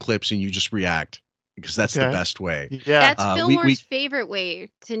play the clips and you just react, because that's the best way. Yeah, that's Fillmore's favorite way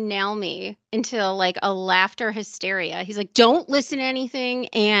to nail me into like a laughter hysteria. He's like, don't listen to anything,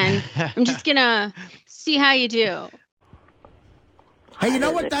 and I'm just gonna see how you do. Hey, you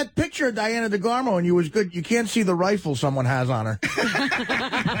know what? That picture of Diana DeGarmo and you was good. You can't see the rifle someone has on her.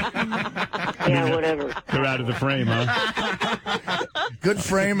 Yeah, whatever. They're out of the frame, huh? Good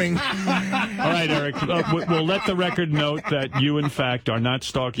framing. All right, Eric. We'll let the record note that you, in fact, are not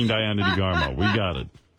stalking Diana DeGarmo. We got it.